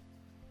this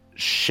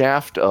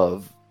shaft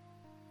of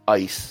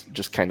ice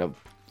just kind of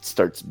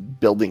starts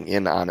building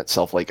in on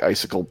itself, like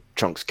icicle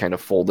chunks kind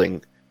of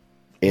folding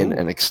in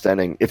and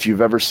extending. If you've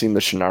ever seen the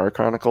Shannara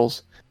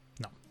Chronicles,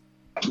 no,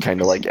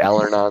 kind of like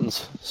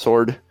Alernon's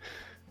sword,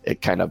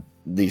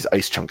 these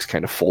ice chunks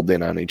kind of fold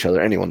in on each other.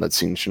 Anyone that's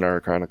seen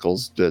Shannara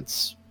Chronicles,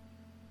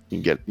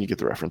 you get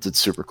the reference. It's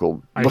super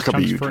cool. Ice Look up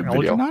a chunks for YouTube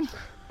video. Algernon?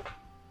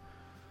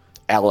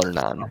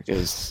 Alernon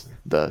is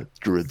the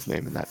druid's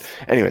name in that.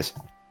 Anyways,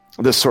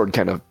 this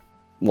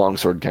long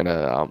sword kind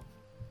of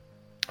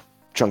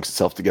chunks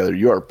itself together.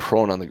 You are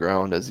prone on the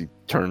ground as he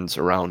turns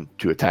around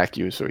to attack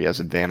you, so he has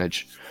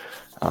advantage.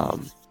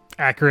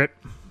 Accurate.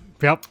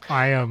 Yep,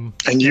 I am.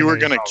 And you were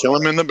going to kill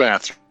him in the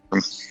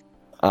bathroom.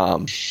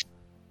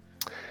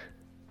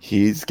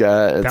 He's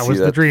got. That was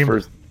the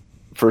dream.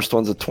 First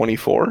one's a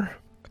 24.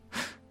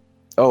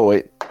 Oh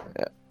wait,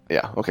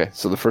 yeah. Okay,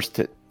 so the first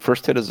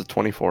hit is a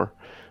 24.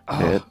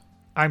 Hit.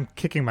 I'm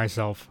kicking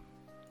myself.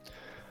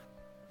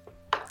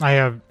 I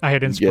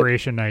had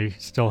inspiration. I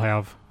still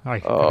have. I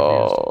could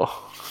have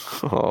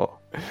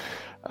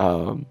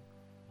used.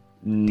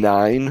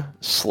 9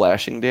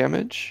 slashing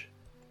damage.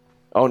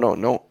 Oh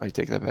no! I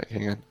take that back.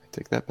 Hang on, I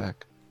take that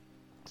back.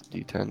 It's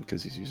D10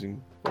 because he's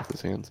using both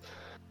his hands.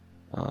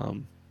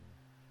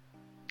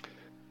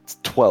 It's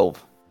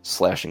 12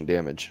 slashing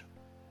damage,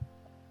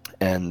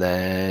 and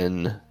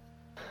then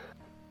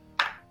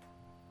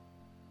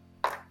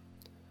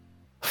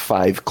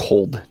 5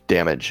 cold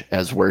damage.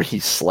 As where he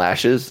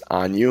slashes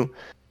on you,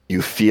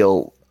 you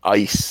feel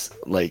ice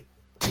like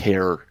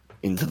tear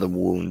into the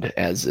wound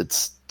as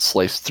it's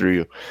sliced through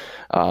you.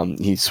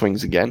 He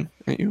swings again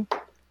at you.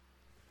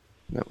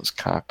 That was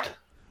cocked.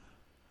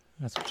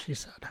 That's what she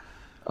said.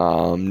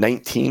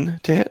 19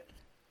 to hit.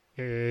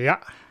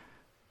 Yeah.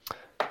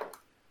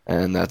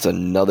 And that's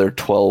another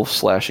 12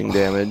 slashing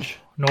damage.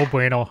 No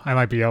bueno. I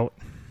might be out.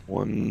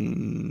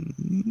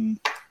 1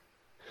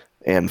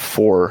 and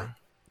 4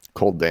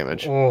 cold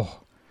damage. Oh.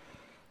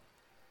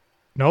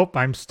 Nope.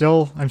 I'm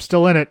still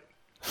in it.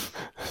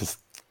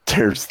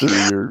 Tears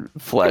through your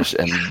flesh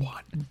and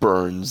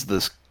burns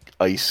this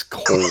ice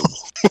cold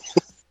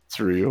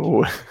through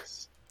you.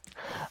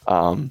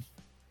 I've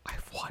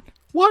won.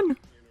 One.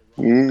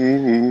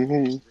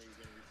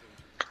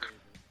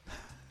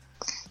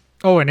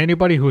 Oh, and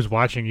anybody who's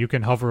watching, you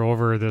can hover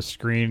over the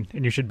screen,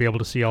 and you should be able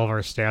to see all of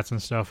our stats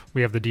and stuff.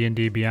 We have the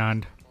D&D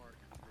Beyond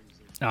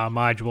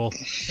module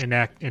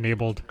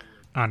enabled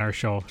on our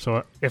show.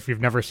 So if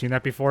you've never seen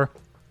that before,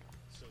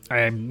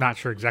 I'm not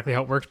sure exactly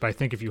how it works, but I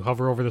think if you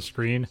hover over the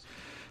screen,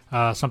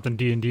 something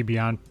D&D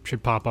Beyond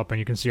should pop up, and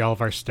you can see all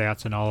of our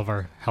stats and all of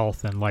our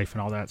health and life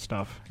and all that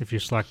stuff if you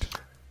select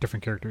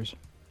different characters.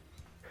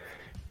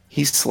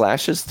 He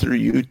slashes through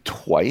you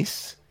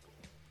twice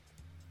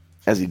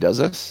as he does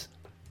this.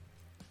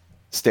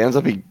 Stands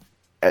up, he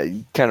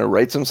kind of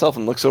rights himself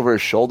and looks over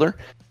his shoulder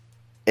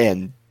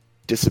and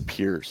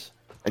disappears.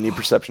 I need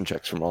perception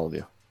checks from all of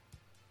you.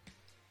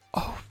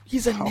 Oh,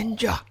 he's a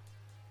ninja.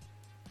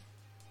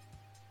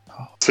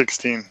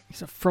 16.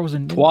 He's a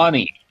frozen ninja.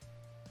 20.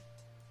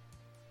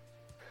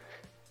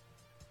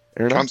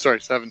 Aaron? I'm sorry,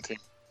 17.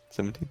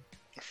 17.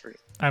 I forget.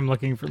 I'm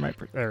looking for my...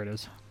 There it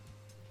is.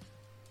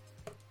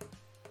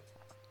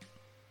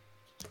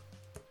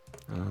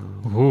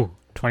 Ooh,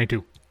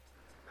 22.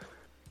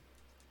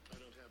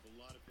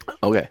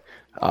 Okay.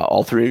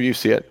 All three of you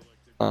see it.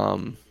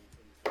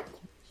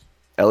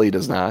 Ellie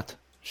does not.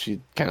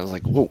 She kind of is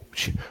like, whoa,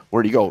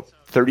 where'd he go?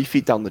 30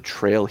 feet down the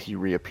trail, he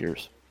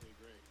reappears.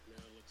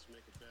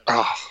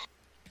 Oh,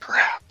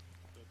 crap.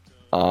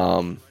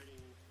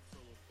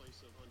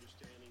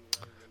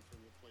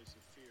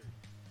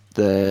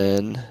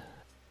 Then...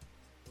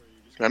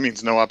 That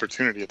means no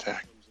opportunity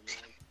attack.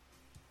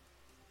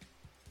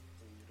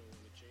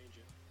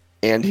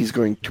 And he's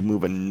going to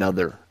move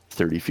another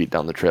 30 feet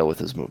down the trail with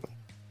his movement.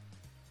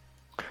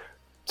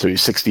 So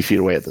he's 60 feet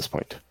away at this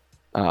point.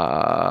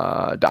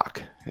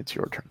 Doc, it's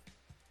your turn.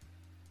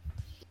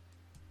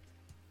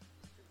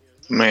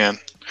 Man.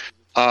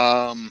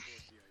 All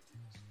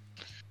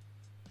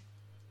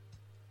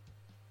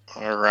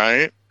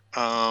right.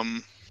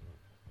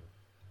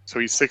 So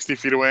he's 60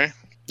 feet away?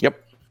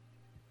 Yep.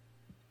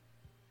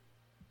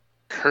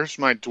 Curse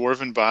my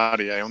dwarven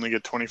body. I only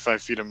get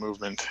 25 feet of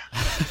movement.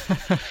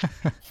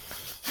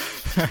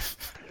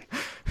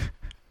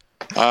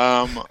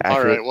 All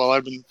right. Well,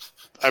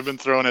 I've been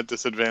thrown at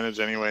disadvantage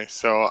anyway,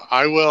 so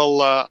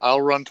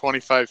I'll run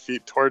 25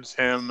 feet towards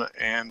him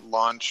and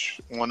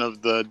launch one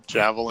of the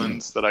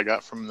javelins that I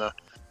got from the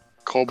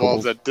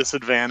kobolds at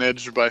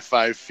disadvantage by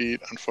 5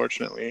 feet,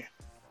 unfortunately.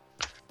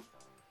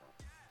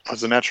 It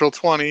was a natural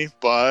 20,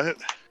 but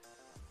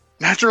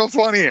Natural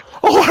 20.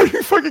 Oh, are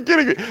you fucking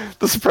kidding me?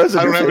 The surprise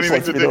I on don't your have face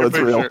lets anything me to know take it's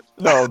a real. picture.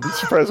 No, the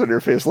surprise on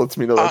your face lets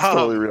me know that's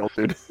totally real,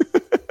 dude.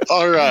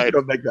 All You right.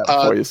 don't make that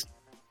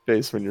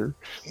face when you're...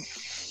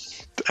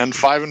 And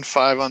 5 and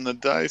 5 on the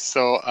dice,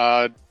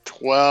 so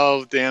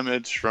 12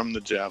 damage from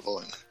the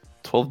javelin.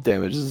 12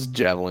 damage as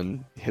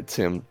javelin hits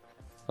him.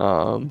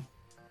 Right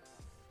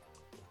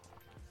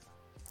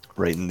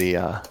in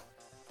the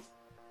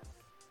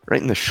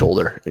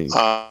shoulder.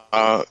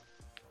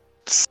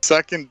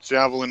 Second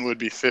javelin would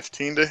be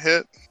 15 to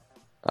hit.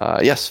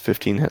 Yes,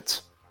 15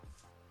 hits.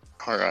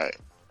 All right,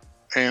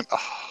 and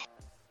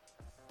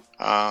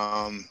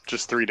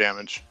just 3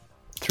 damage,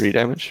 3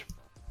 damage.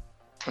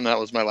 and that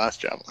was my last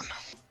javelin.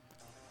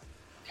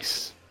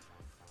 Nice.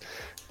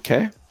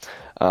 Okay.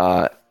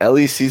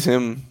 Ellie sees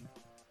him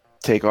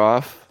take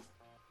off.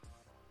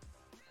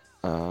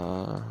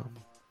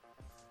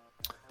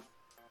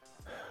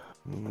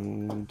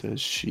 Does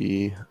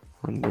she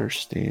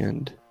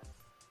understand?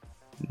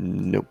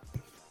 Nope.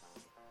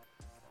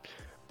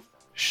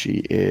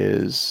 She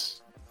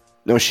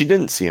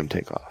didn't see him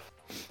take off.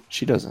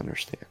 She does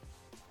understand.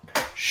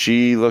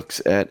 She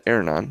looks at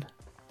Ernan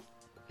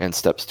and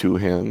steps to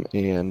him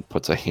and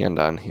puts a hand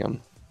on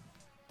him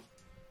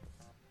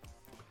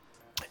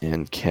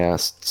and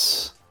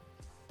casts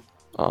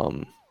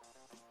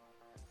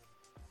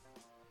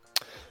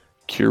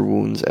Cure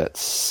Wounds at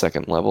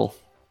 2nd level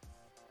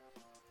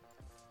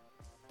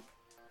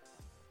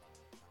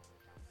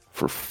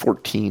for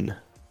 14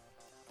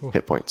 Ooh.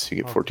 hit points. You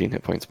get 14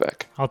 hit points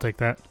back. I'll take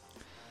that.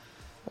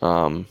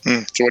 So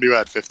what are you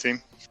at?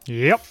 15.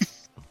 Yep.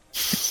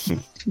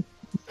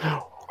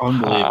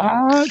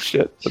 Unbelievable.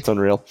 Shit, that's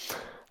unreal.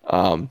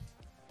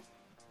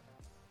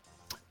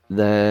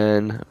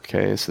 Then,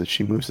 okay, so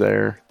she moves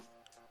there,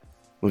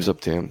 moves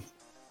up to him.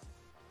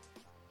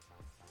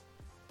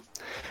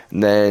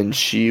 And then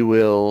she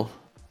will,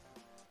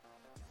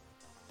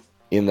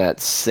 in that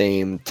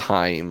same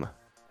time,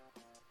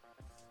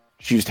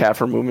 she used half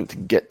her movement to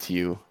get to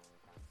you.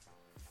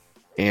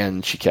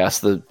 And she casts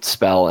the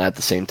spell, and at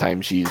the same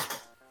time, she's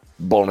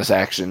bonus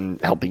action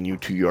helping you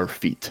to your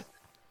feet.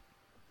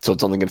 So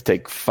it's only going to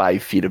take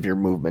 5 feet of your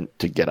movement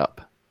to get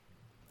up,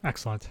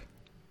 Excellent.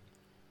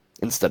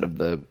 instead of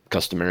the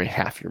customary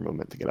half your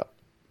movement to get up.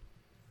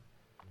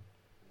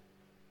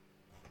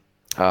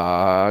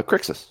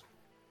 Crixus.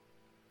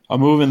 I'm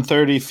moving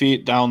 30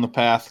 feet down the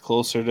path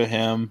closer to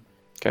him,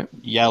 Okay.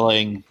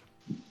 yelling,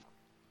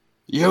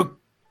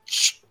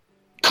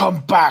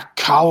 come back,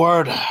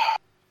 coward!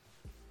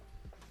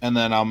 And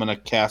then I'm going to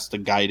cast a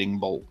guiding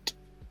bolt.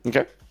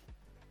 Okay.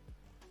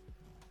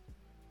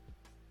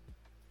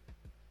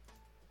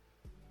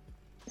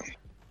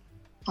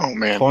 Oh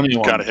man,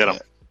 21. gotta hit him.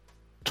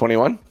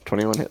 21?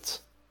 21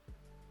 hits.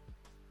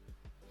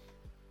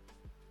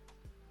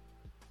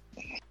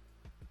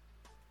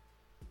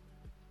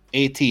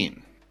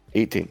 $18.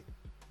 18.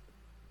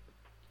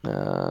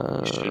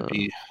 Should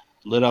be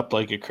lit up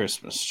like a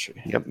Christmas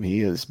tree. Yep,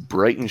 he is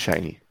bright and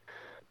shiny.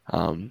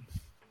 So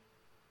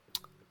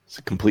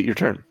complete your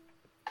turn.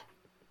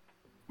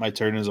 My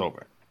turn is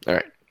over. All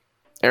right.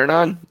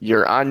 Ernan,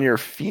 you're on your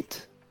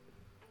feet.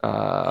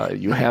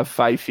 You have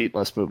 5 feet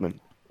less movement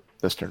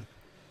this turn.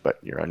 But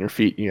you're on your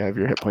feet. You have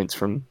your hit points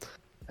from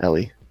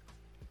Ellie.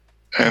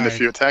 And if Alright.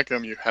 you attack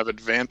him, you have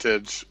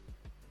advantage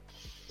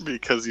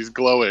because he's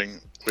glowing,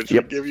 which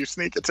Yep. would give you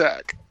sneak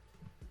attack.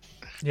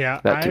 Yeah,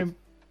 That too.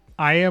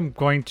 I am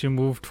going to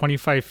move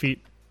 25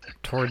 feet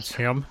towards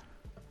him.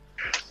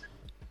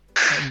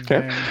 And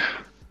Okay. then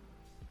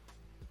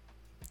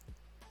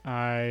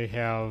I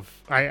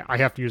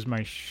have to use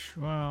my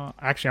well,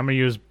 actually I'm going to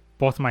use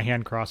both of my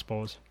hand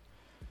crossbows.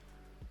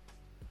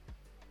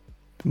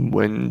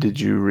 When did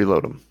you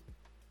reload them?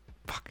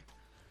 Fuck.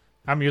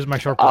 I'm going to use my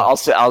short bow.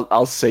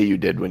 I'll say you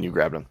did when you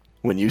grabbed them.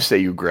 When you say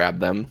you grabbed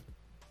them,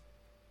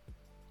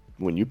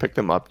 when you pick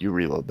them up, you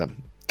reload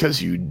them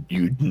because you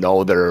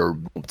know they're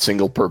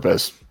single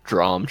purpose.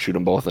 Draw them, shoot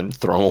them both, and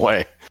throw them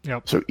away.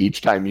 Yep. So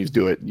each time you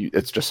do it,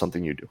 it's just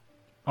something you do.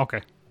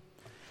 Okay.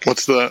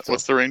 What's the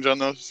range on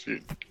those?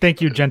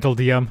 Thank you, gentle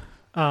DM.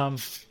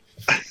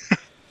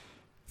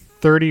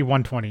 30,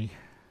 120.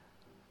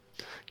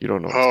 You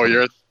don't know. what's Oh,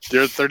 coming.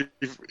 you're 30.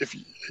 If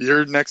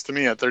you're next to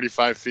me at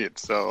 35 feet,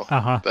 so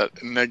Uh-huh.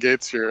 that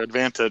negates your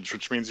advantage,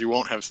 which means you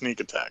won't have sneak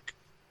attack.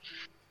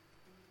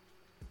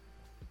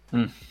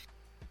 It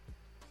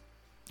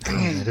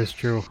is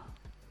true.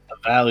 The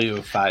value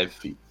of 5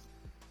 feet.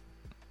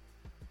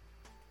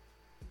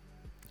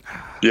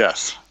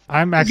 Yes.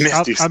 I'm actually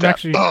Misty I'm step.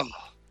 actually Oh,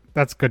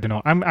 that's good to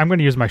know. I'm going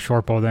to use my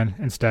short bow then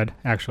instead,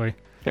 actually.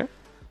 Okay.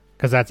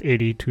 Cuz that's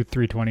 80 to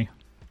 320.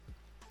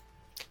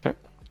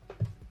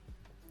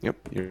 Yep,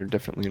 you're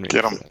definitely in range.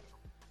 Get for 'em. that.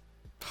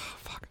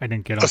 Fuck, I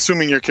didn't get him.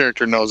 assuming your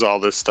character knows all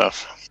this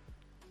stuff,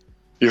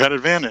 you had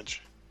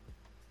advantage.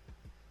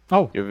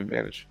 Oh, You have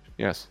advantage.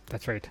 Yes.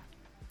 that's right.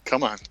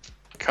 Come on,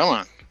 come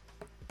on.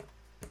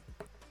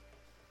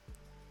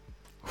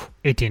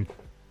 18.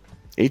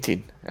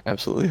 18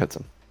 absolutely hits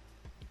him.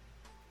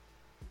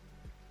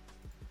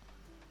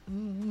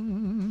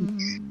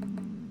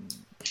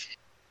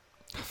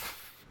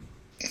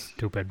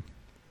 stupid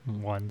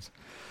ones.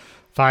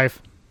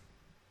 5.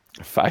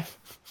 5.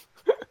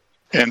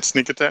 And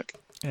sneak attack.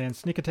 And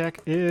sneak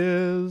attack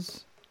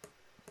is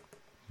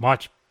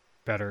much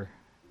better.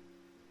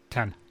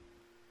 10.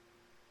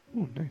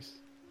 Ooh, nice.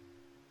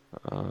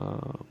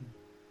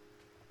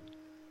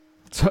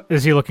 So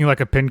is he looking like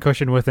a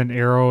pincushion with an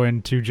arrow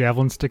and 2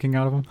 javelins sticking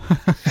out of him?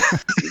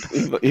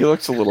 He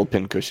looks a little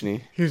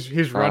pincushiony.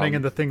 He's running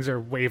and the things are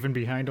waving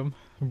behind him.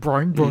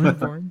 Boing, boing,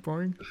 boing,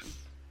 boing.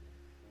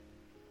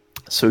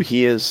 So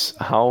he is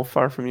how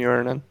far from you,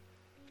 Arnon?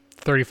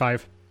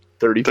 35.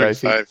 35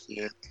 feet? 35,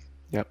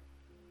 yeah.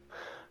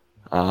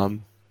 Yep.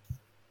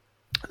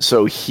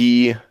 So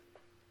he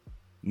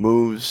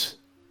moves.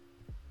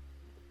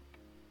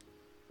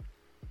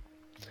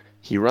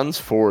 He runs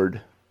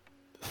forward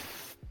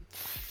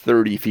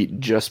 30 feet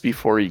just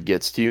before he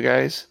gets to you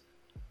guys.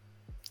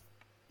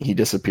 He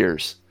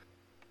disappears.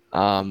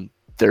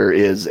 There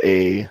is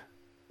a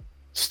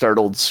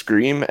startled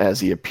scream as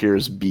he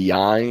appears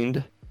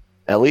behind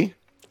Ellie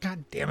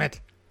God damn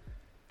it.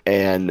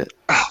 and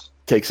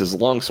takes his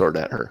longsword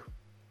at her.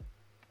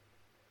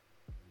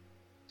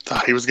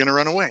 Thought he was going to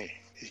run away.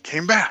 He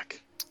came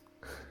back.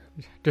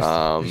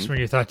 Just when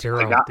you thought you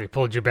were out, they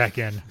pulled you back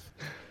in.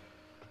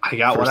 I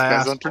got First what I guy's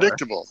asked for.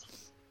 unpredictable.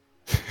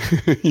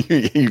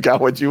 You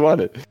got what you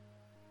wanted.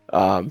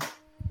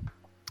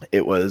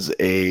 It was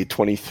a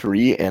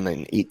 23 and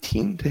an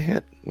 18 to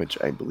hit,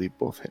 which I believe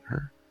both hit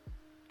her.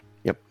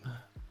 Yep.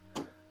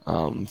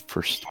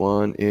 First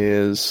one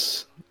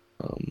is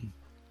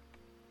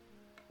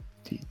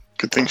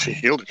Good thing she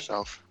healed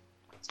herself.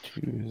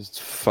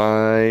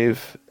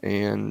 5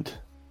 and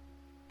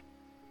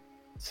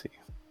let's see.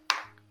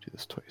 Do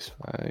this twice.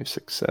 5,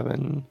 6,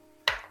 7,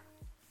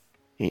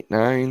 8,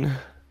 9.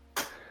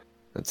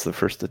 That's the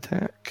first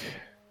attack.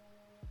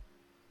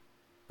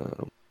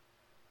 And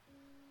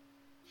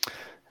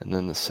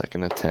then the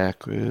second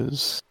attack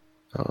was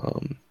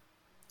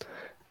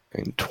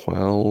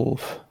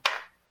 12,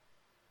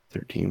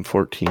 13,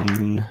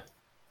 14,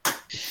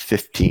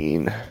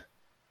 15.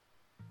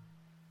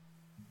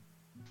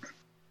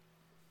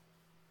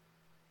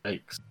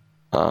 Yikes.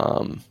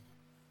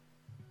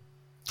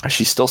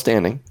 She's still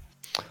standing.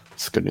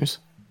 That's good news.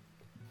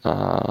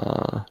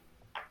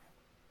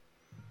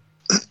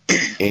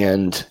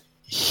 And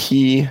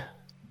he...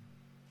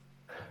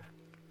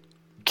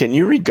 Can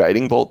you read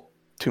Guiding Bolt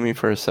to me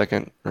for a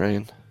second,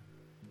 Ryan?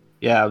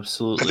 Yeah, I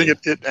absolutely.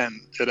 think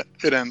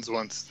it ends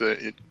once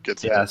it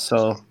gets. Yeah,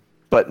 so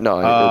But no,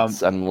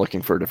 I'm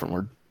looking for a different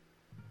word.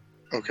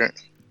 Okay.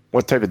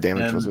 What type of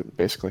damage was it,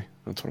 basically?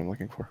 That's what I'm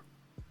looking for.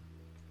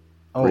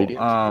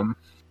 radiant?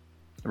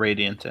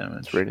 Radiant damage.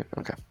 It's radiant?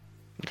 Okay.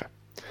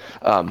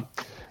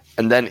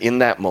 And then in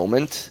that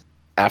moment,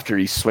 after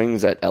he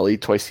swings at Ellie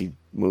twice, he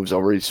moves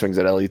over, he swings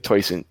at Ellie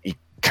twice, and he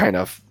kind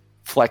of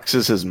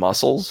flexes his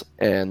muscles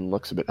and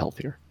looks a bit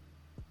healthier.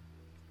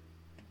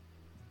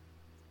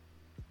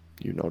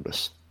 You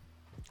notice.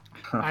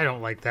 I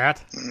don't like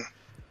that.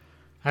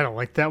 I don't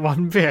like that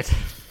one bit.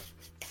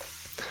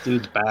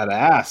 Dude's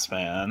badass,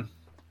 man.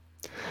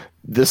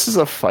 This is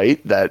a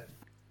fight that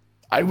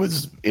I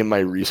was in my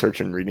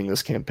research and reading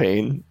this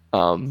campaign.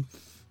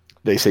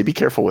 They say be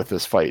careful with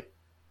this fight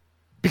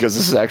because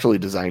this is actually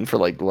designed for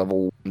like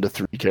level 1 to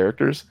 3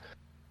 characters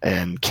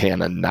and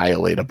can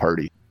annihilate a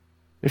party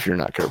if you're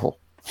not careful.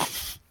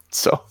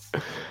 So,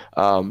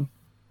 Doc,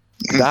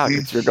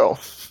 it's your go.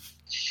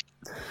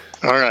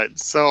 All right.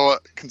 So,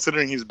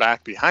 considering he's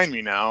back behind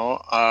me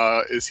now,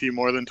 is he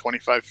more than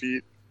 25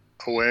 feet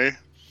away?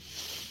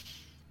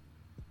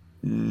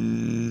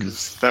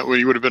 That way,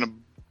 you would have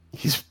been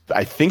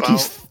I think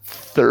he's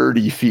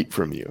 30 feet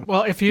from you.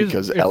 Well,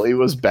 because Ellie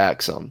was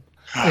back some.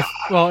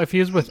 If he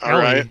is with All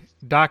Ellie, right.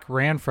 Doc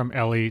ran from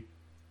Ellie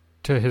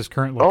to his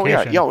current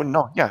location.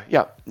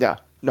 Yeah.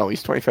 No,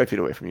 he's 25 feet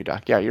away from you,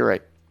 Doc. Yeah, you're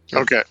right.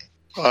 Okay.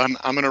 I'm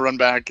going to run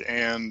back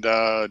and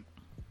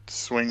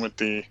swing with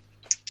the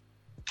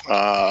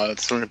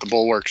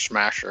bulwark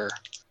smasher.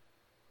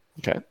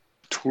 Okay.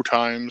 2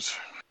 times.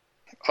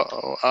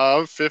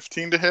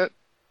 15 to hit.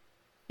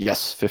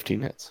 Yes,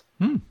 15 hits.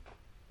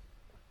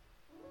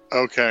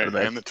 Okay, Not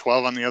bad. and the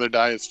 12 on the other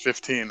die is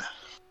 15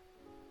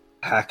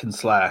 Hack and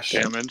slash.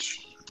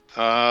 damage.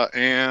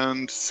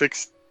 And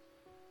 16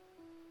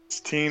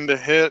 to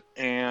hit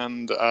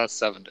and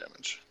 7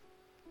 damage.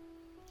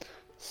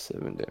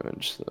 7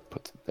 damage, so that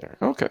puts it there.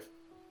 Okay.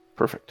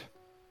 Perfect.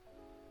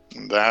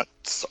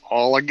 That's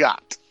all I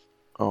got.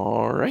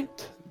 All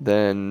right.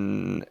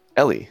 Then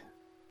Ellie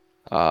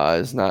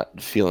is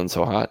not feeling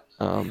so hot.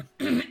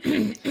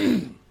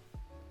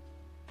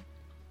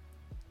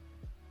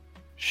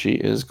 She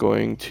is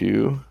going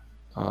to...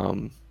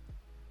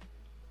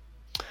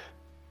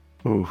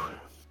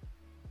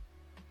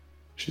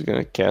 She's going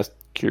to cast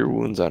Cure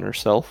Wounds on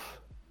herself.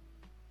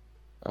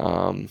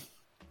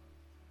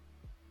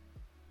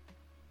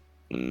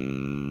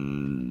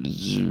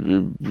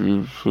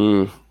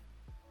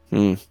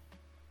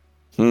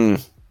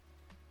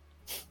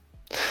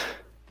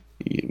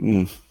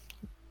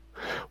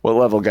 What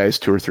level, guys?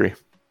 2 or 3?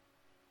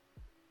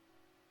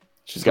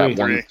 She's got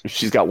Three. one.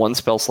 She's got one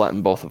spell slot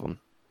in both of them.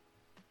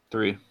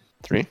 3.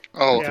 3.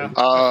 Oh,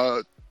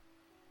 Yeah.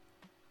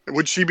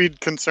 would she be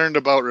concerned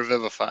about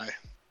Revivify?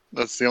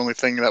 That's the only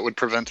thing that would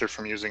prevent her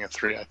from using a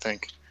 3, I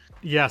think.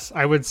 Yes,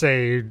 I would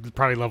say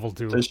probably level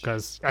 2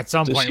 because at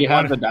some Does point she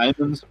have the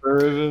diamonds for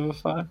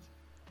Revivify?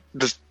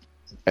 Just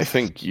I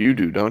think you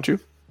do, don't you?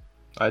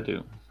 I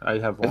do. I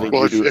have I think one.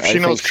 Well, you do. if she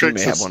I knows think she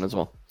may have Crixus- one as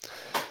well.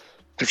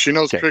 if she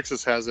knows Okay.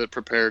 Crixus has it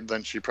prepared,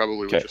 then she probably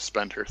would Okay. just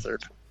spend her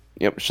 3rd.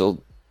 Yep.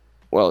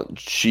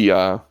 She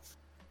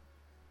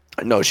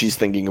no, she's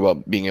thinking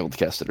about being able to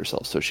cast it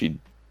herself. So she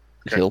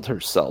Okay. healed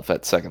herself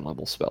at 2nd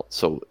level spell.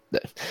 So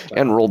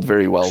and rolled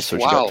very well. So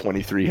she Wow. got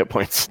 23 hit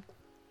points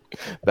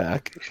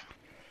back.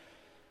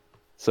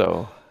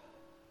 So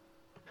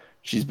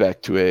she's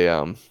back to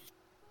a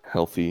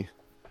healthy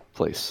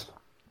place.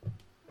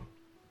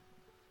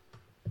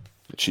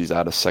 She's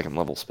out of 2nd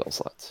level spell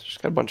slots. She's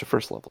got a bunch of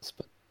 1st levels,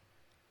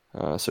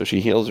 but so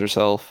she heals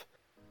herself.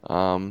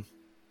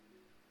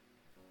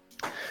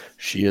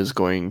 She is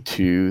going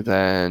to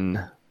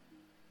then.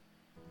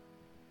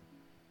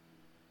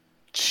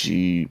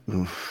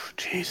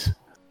 Jeez.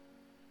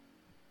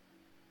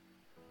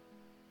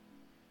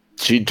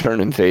 She'd turn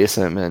and face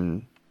him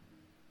and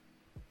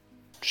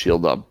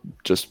shield up,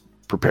 just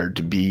prepared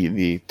to be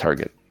the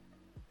target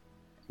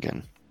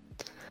again.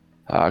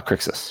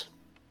 Crixus.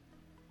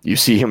 You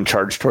see him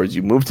charge towards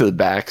you, move to the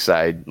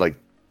backside, like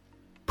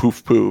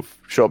poof poof,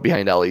 show up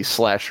behind Ellie,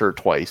 slash her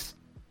twice.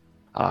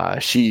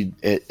 She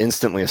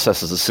instantly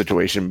assesses the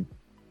situation.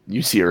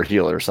 You see her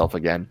heal herself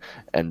again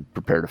and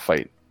prepare to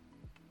fight.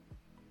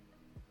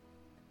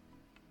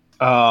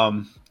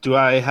 Do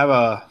I have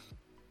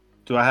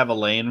a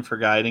lane for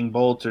guiding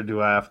bolt, or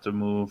do I have to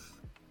move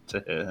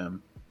to hit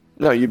him?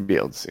 No, you'd be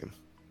able to see him.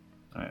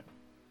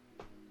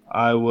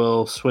 I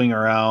will swing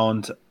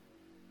around.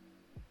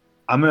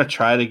 I'm gonna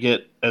try to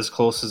get as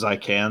close as I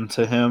can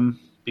to him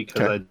because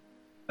Okay.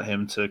 I want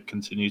him to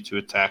continue to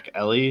attack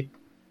Ellie.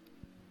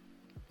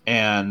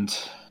 And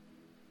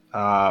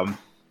yeah,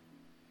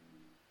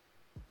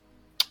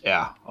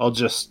 I'll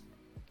just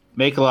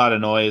make a lot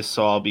of noise,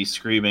 so I'll be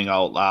screaming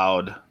out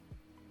loud.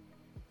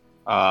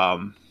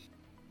 I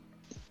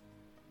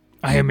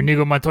am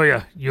Inigo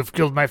Montoya. You've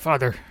killed my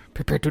father.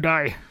 Prepare to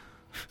die.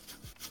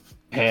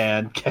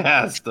 And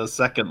cast a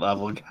 2nd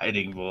level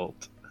guiding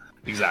bolt.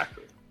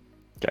 Exactly.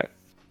 Okay.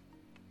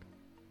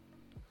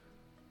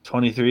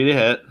 23 to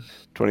hit.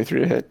 23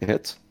 to hit.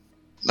 Hits.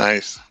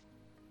 Nice.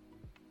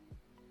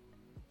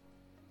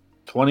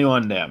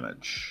 21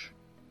 damage.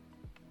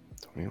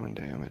 21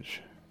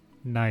 damage.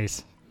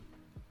 Nice.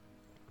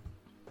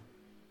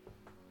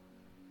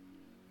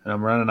 And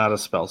I'm running out of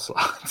spell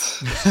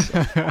slots.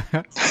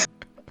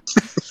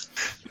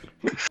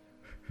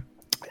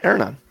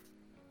 Aranon.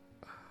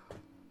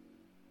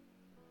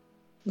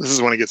 This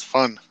is when it gets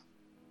fun.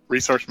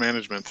 Resource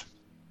management.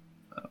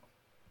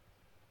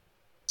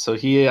 So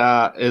he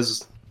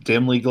is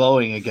dimly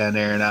glowing again,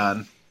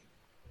 Aranon.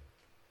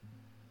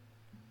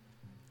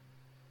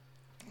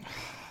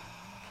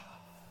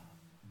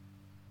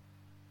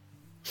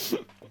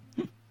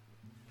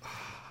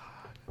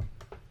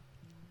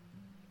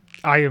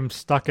 I am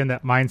stuck in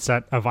that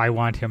mindset of I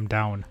want him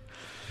down.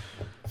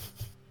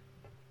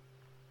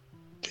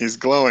 He's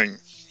glowing.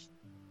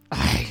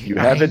 You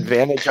have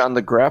advantage on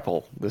the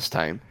grapple this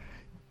time.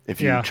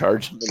 If you Yeah.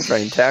 charge and try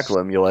and tackle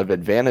him, you'll have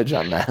advantage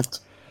on that.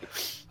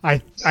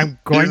 I'm You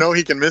going. know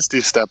he can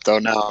Misty Step, though,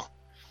 now.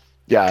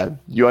 Yeah,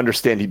 you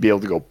understand he'd be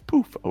able to go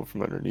poof out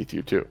from underneath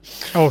you, too.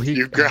 Oh, he.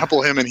 You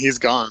grapple him and he's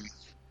gone.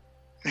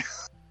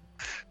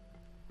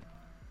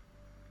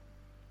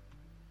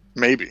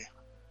 Maybe.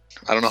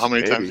 I don't know how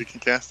many times Maybe. you can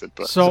cast it,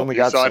 but He's So only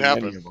you got saw so it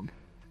many happen. of them.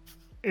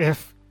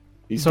 if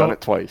He's done it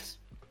twice.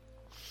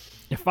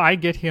 if I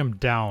get him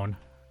down,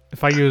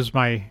 if I use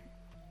my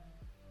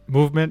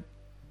movement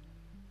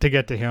to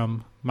get to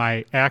him,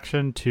 my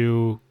action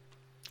to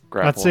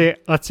Grapple.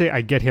 let's say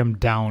I get him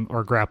down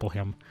or grapple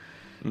him.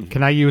 Mhm.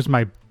 Can I use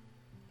my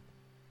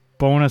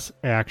bonus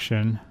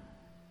action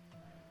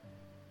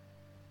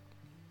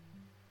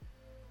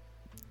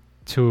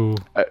to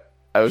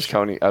I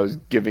was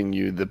giving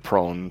you the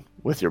prone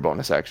with your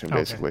bonus action, Okay.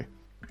 basically.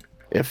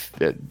 If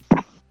it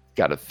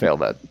got to fail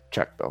that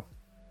check, though.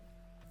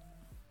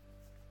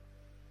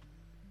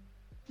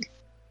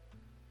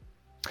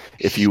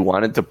 If you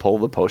wanted to pull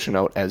the potion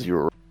out as you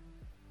were,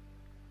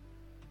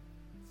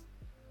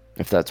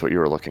 if that's what you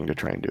were looking to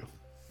try and do.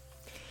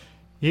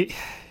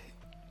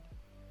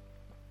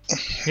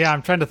 Yeah,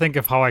 I'm trying to think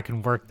of how I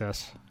can work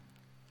this.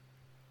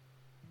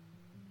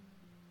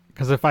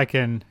 Because if I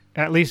can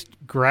at least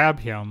grab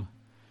him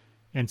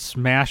and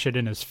smash it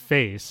in his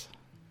face,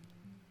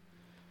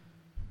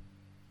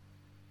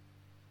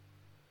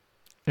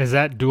 is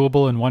that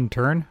doable in one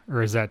turn,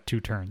 or is that 2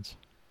 turns?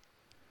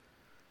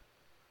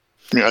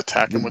 You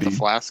attack him Would with a be-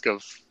 flask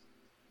of.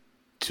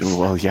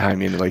 Well, yeah, I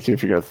mean, like,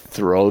 if you're going to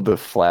throw the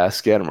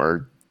flask at him,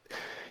 or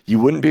you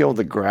wouldn't be able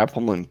to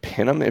grapple him and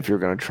pin him if you're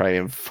going to try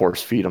and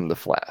force feed him the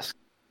flask.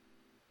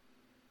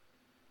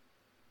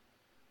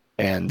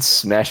 And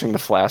smashing the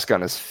flask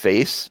on his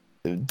face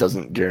it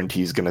doesn't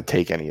guarantee he's going to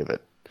take any of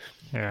it.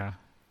 Yeah.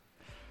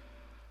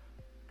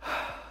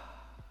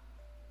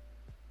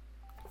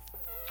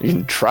 You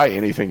can try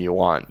anything you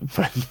want,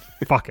 but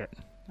Fuck it.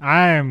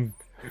 I'm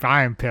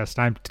pissed.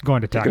 I'm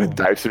going to you're tackle going him.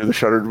 to dive through the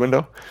shuttered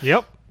window.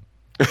 Yep.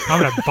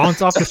 I'm going to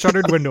bounce off the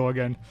shuttered window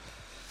again.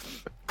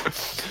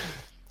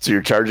 So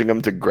you're charging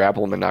him to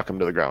grapple him and knock him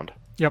to the ground.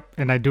 Yep.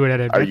 And I do it at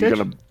Are advantage.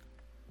 you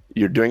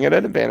You're doing it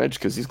at advantage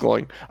because he's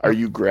glowing. Are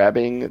you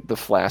grabbing the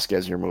flask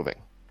as you're moving?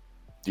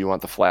 Do you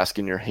want the flask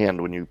in your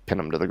hand when you pin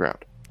him to the ground?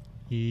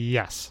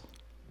 Yes.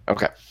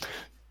 Okay.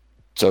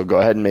 So go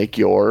ahead and make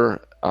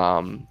your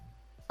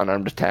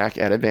unarmed attack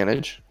at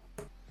advantage.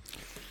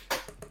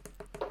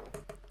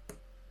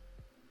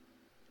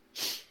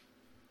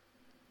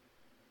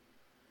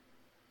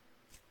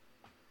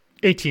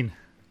 $18.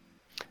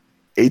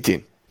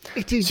 18.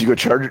 18. So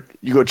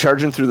you go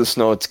charging through the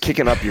snow. It's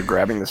kicking up. You're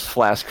grabbing this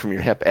flask from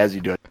your hip as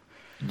you do it.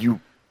 You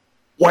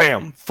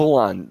wham, full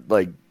on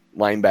like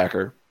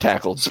linebacker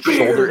tackled,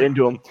 shoulder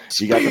into him.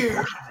 You got the push in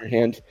your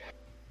hand.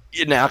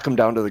 You knock him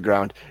down to the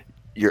ground.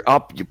 You're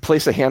up. You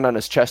place a hand on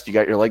his chest. You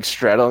got your legs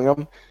straddling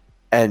him,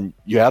 and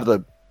you're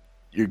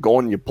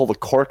going. You pull the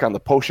cork on the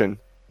potion,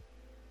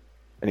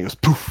 and he goes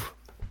poof.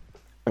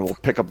 And we'll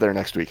pick up there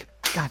next week.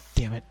 God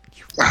damn it.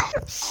 You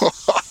son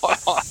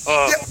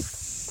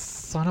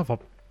of a...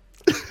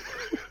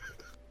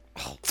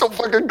 So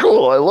fucking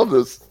cool. I love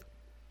this.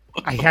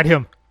 I had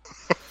him.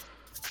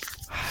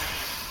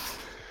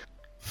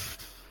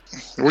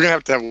 We're gonna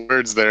have to have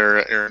words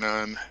there, Aaron,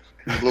 on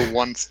a little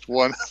one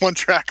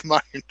track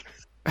mind.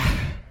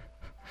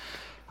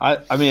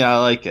 I mean, I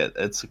like it.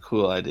 It's a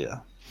cool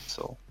idea.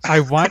 So I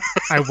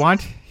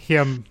want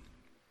him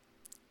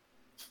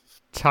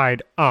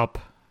tied up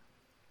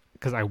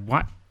because I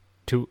want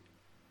to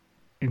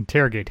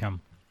interrogate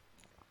him.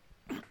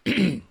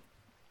 You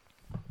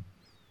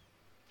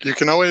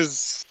can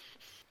always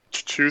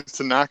choose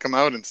to knock him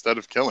out instead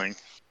of killing.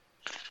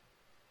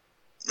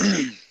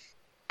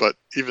 But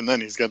even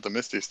then, he's got the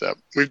Misty Step.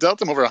 We've dealt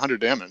him over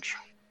 100 damage.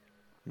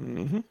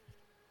 Mm-hmm.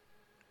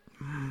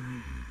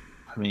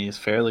 I mean, he's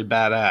fairly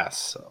badass.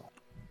 So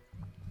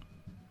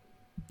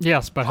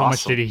Yes, but how much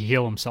Awesome. did he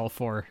heal himself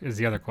for is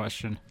the other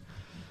question.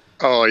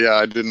 Oh yeah,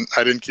 I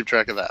didn't keep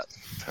track of that.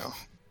 So.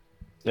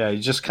 yeah, he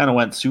just kind of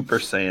went Super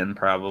Saiyan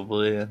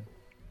probably.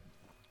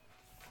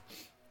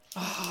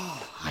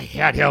 I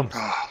had him.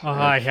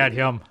 I had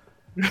him.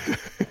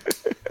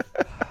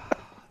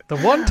 The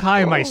one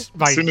time As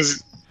soon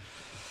as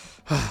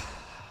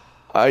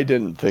I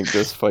didn't think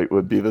this fight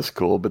would be this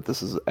cool, but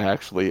this is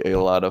actually a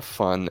lot of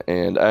fun,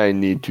 and I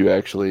need to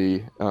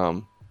actually,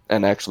 and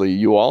actually,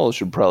 you all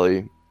should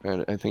probably,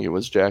 and I think it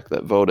was Jack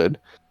that voted,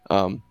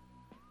 on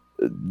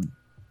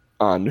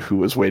who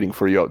was waiting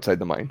for you outside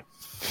the mine.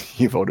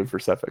 He voted for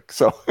Sefik,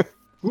 so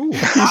Ooh,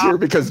 he's here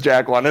because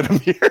Jack wanted him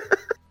here.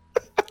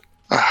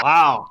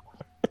 Wow.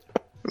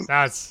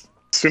 that's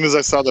as soon as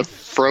I saw the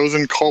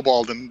frozen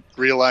kobold and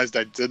realized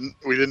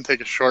we didn't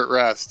take a short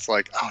rest, it's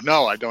like, oh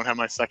no, I don't have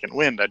my second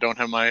wind. I don't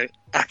have my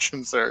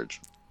action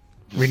surge.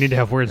 we need to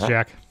have words,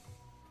 Jack.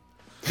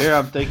 Here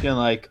I'm thinking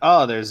like,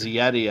 oh, there's a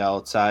Yeti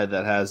outside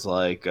that has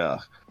like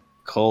a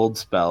cold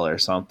spell or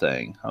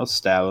something. I'll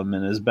stab him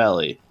in his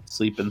belly,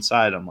 sleep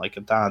inside him like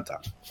a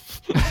tauntaun.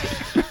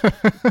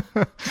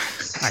 I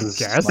This is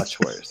guess. much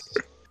worse.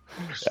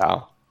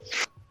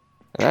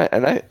 Yeah,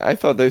 and I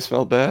thought they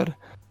smelled bad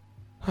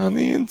on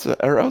the inside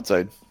or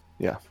outside.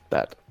 Yeah,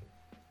 that.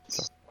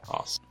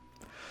 Awesome.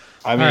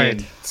 I mean,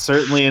 right.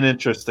 certainly an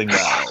interesting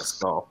battle.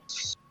 So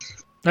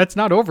That's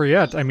not over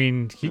yet. I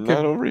mean, he Not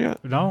could. over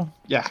yet. No.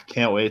 yeah,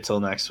 can't wait till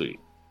next week.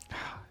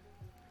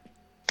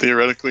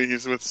 Theoretically,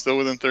 he's still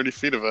within 30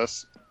 feet of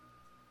us,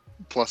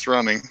 plus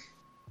running.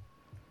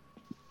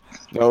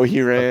 No,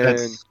 he ran.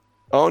 that's-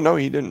 Oh no,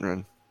 he didn't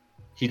run.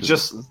 He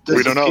just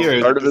We don't know. disappeared.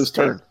 Start of his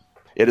turn.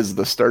 It is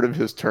the start of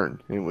his turn,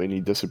 and when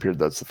he disappeared,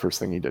 that's the first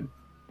thing he did.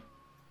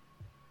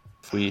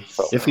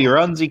 If he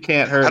runs, he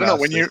can't hurt I don't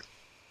know us.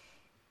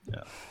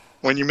 Yeah.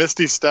 when you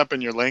Misty Step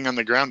and you're laying on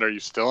the ground. Are you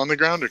still on the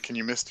ground, or can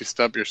you Misty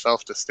Step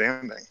yourself to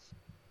standing?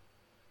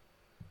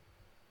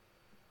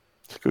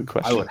 It's a good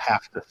question. I would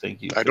have to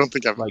think you. I don't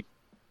think I've like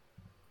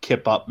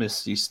kip up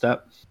Misty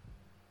Step.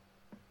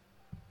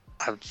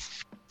 I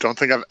don't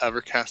think I've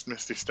ever cast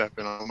Misty Step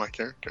in all my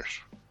characters.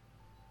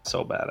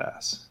 So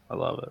badass. I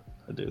love it.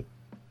 I do.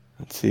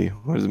 Let's see.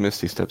 What does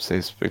Misty Step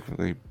say?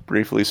 Specifically,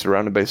 briefly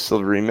surrounded by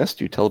silvery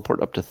mist, you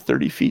teleport up to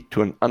 30 feet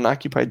to an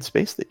unoccupied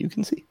space that you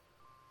can see.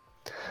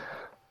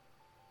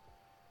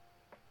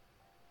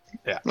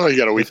 Well, you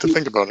got a week to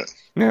think about it.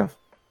 Yeah,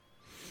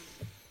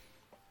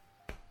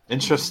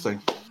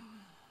 Interesting.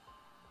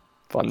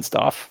 fun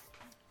stuff.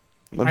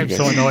 Love you I'm guys.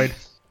 so annoyed.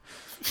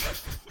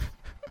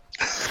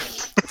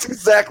 That's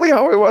exactly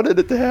how I wanted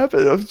it to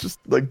happen. I was just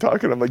like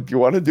talking. I'm like, do you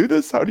want to do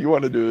this? How do you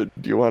want to do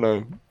it? Do you want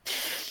to?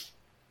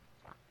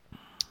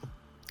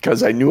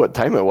 Because I knew what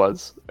time it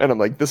was, and I'm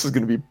like, this is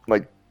gonna be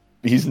like,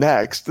 he's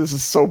next. This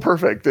is so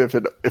perfect. If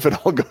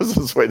it all goes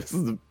this way, this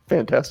is a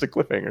fantastic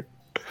cliffhanger.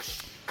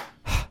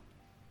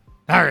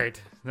 All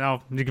right.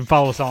 No, you can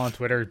follow us all on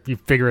Twitter. You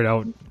figure it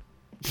out.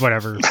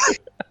 Whatever.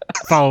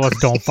 Follow us,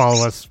 don't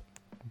follow us.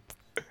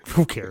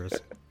 Who cares?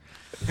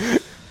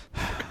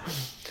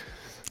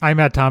 I'm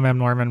at Tom M.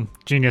 Norman.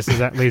 Genius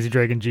is at Lazy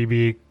Dragon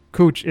GB.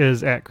 Cooch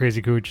is at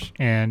Crazy Cooch.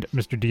 And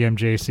Mr.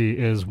 DMJC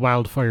is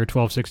Wildfire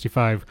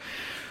 1265.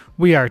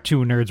 We are 2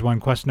 Nerds, 1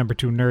 Quest, number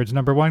 2 Nerds,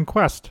 number 1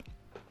 Quest.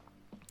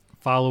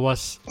 Follow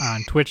us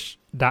on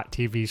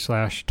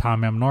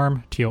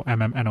twitch.tv/TomMNorm,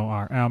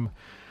 TOMMNORM.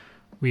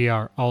 We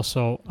are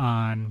also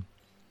on...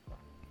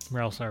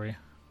 Where else are we?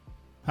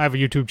 I have a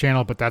YouTube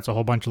channel, but that's a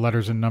whole bunch of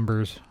letters and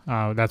numbers.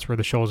 That's where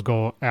the shows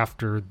go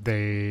after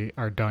they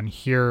are done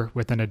here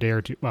within a day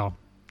or two. Well,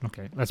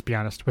 okay, let's be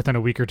honest. Within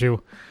a week or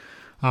two.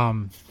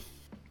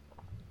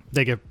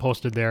 They get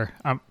posted there.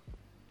 I'm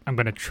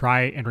going to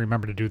try and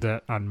remember to do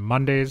that on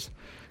Mondays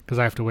because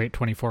I have to wait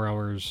 24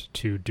 hours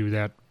to do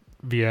that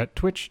via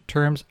Twitch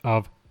terms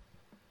of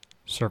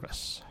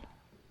service.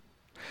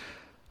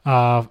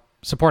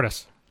 Support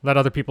us. Let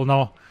other people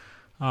know.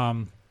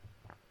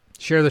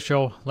 Share the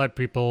show. Let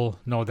people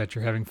know that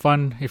you're having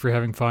fun. If you're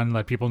having fun,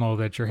 let people know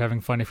that you're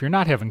having fun. If you're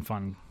not having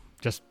fun,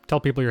 just tell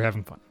people you're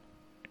having fun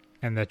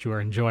and that you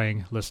are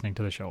enjoying listening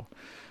to the show.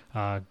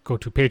 Go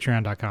to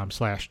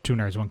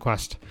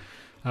patreon.com/2nerds1quest.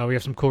 We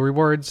have some cool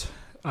rewards.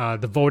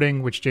 The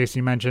voting, which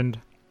JC mentioned,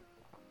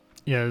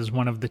 is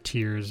one of the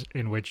tiers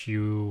in which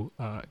you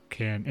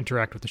can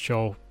interact with the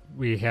show.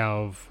 We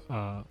have,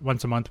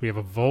 once a month, we have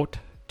a vote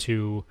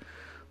to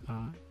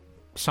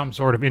some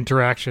sort of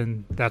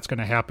interaction that's going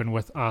to happen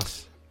with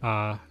us.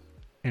 And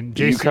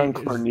The JC Yukon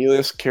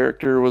Cornelius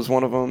character was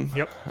one of them.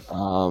 Yep.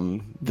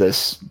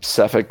 This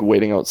Cephalic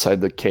waiting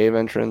outside the cave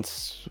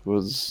entrance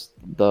was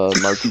the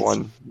March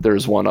one.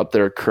 There's one up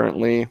there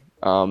currently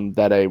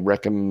that I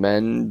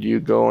recommend you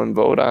go and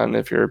vote on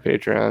if you're a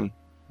Patreon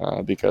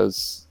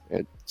because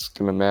it's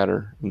going to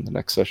matter in the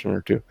next session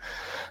or two.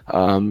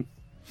 I'm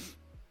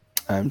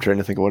trying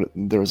to think of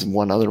there was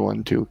one other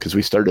one too because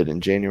we started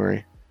in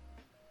January.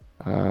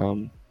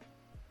 I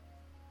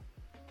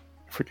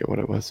forget what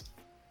it was.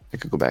 I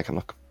could go back and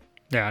look.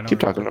 Yeah, I know. Keep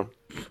talking to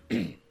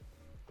them.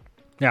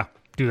 Yeah,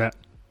 do that.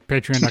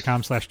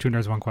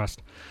 Patreon.com/2nerds1quest.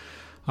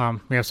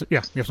 We have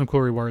some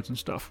cool rewards and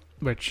stuff.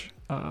 Which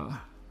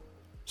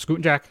Scoot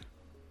and Jack,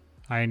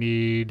 I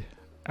need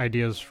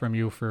ideas from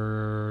you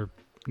for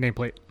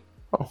nameplate.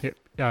 Oh.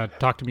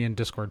 Talk to me in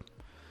Discord.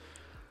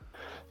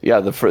 Yeah,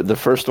 the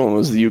first one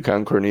was the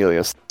Yukon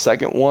Cornelius. The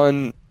second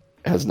one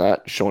has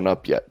not shown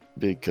up yet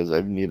because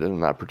I've needed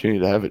an opportunity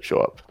to have it show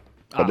up.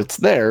 But it's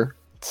there.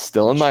 It's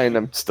still in mind.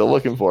 I'm still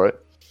looking for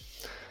it.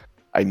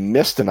 I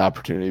missed an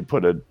opportunity to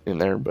put it in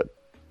there, but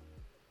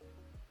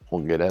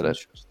we'll get at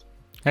it.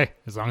 Hey,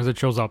 as long as it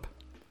shows up.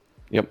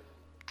 Yep.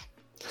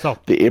 So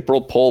the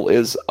April poll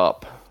is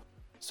up.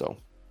 So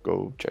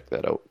go check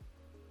that out.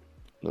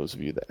 Those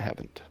of you that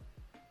haven't.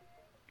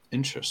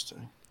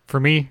 Interesting. For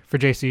me, for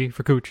JC,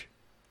 for Cooch,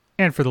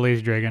 and for the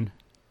Lazy Dragon,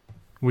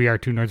 we are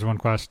 2 Nerds, 1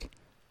 Quest.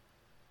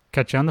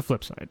 Catch you on the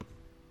flip side.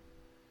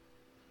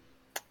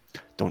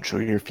 Don't show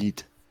your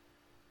feet.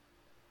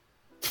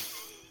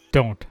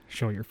 Don't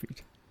show your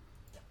feet.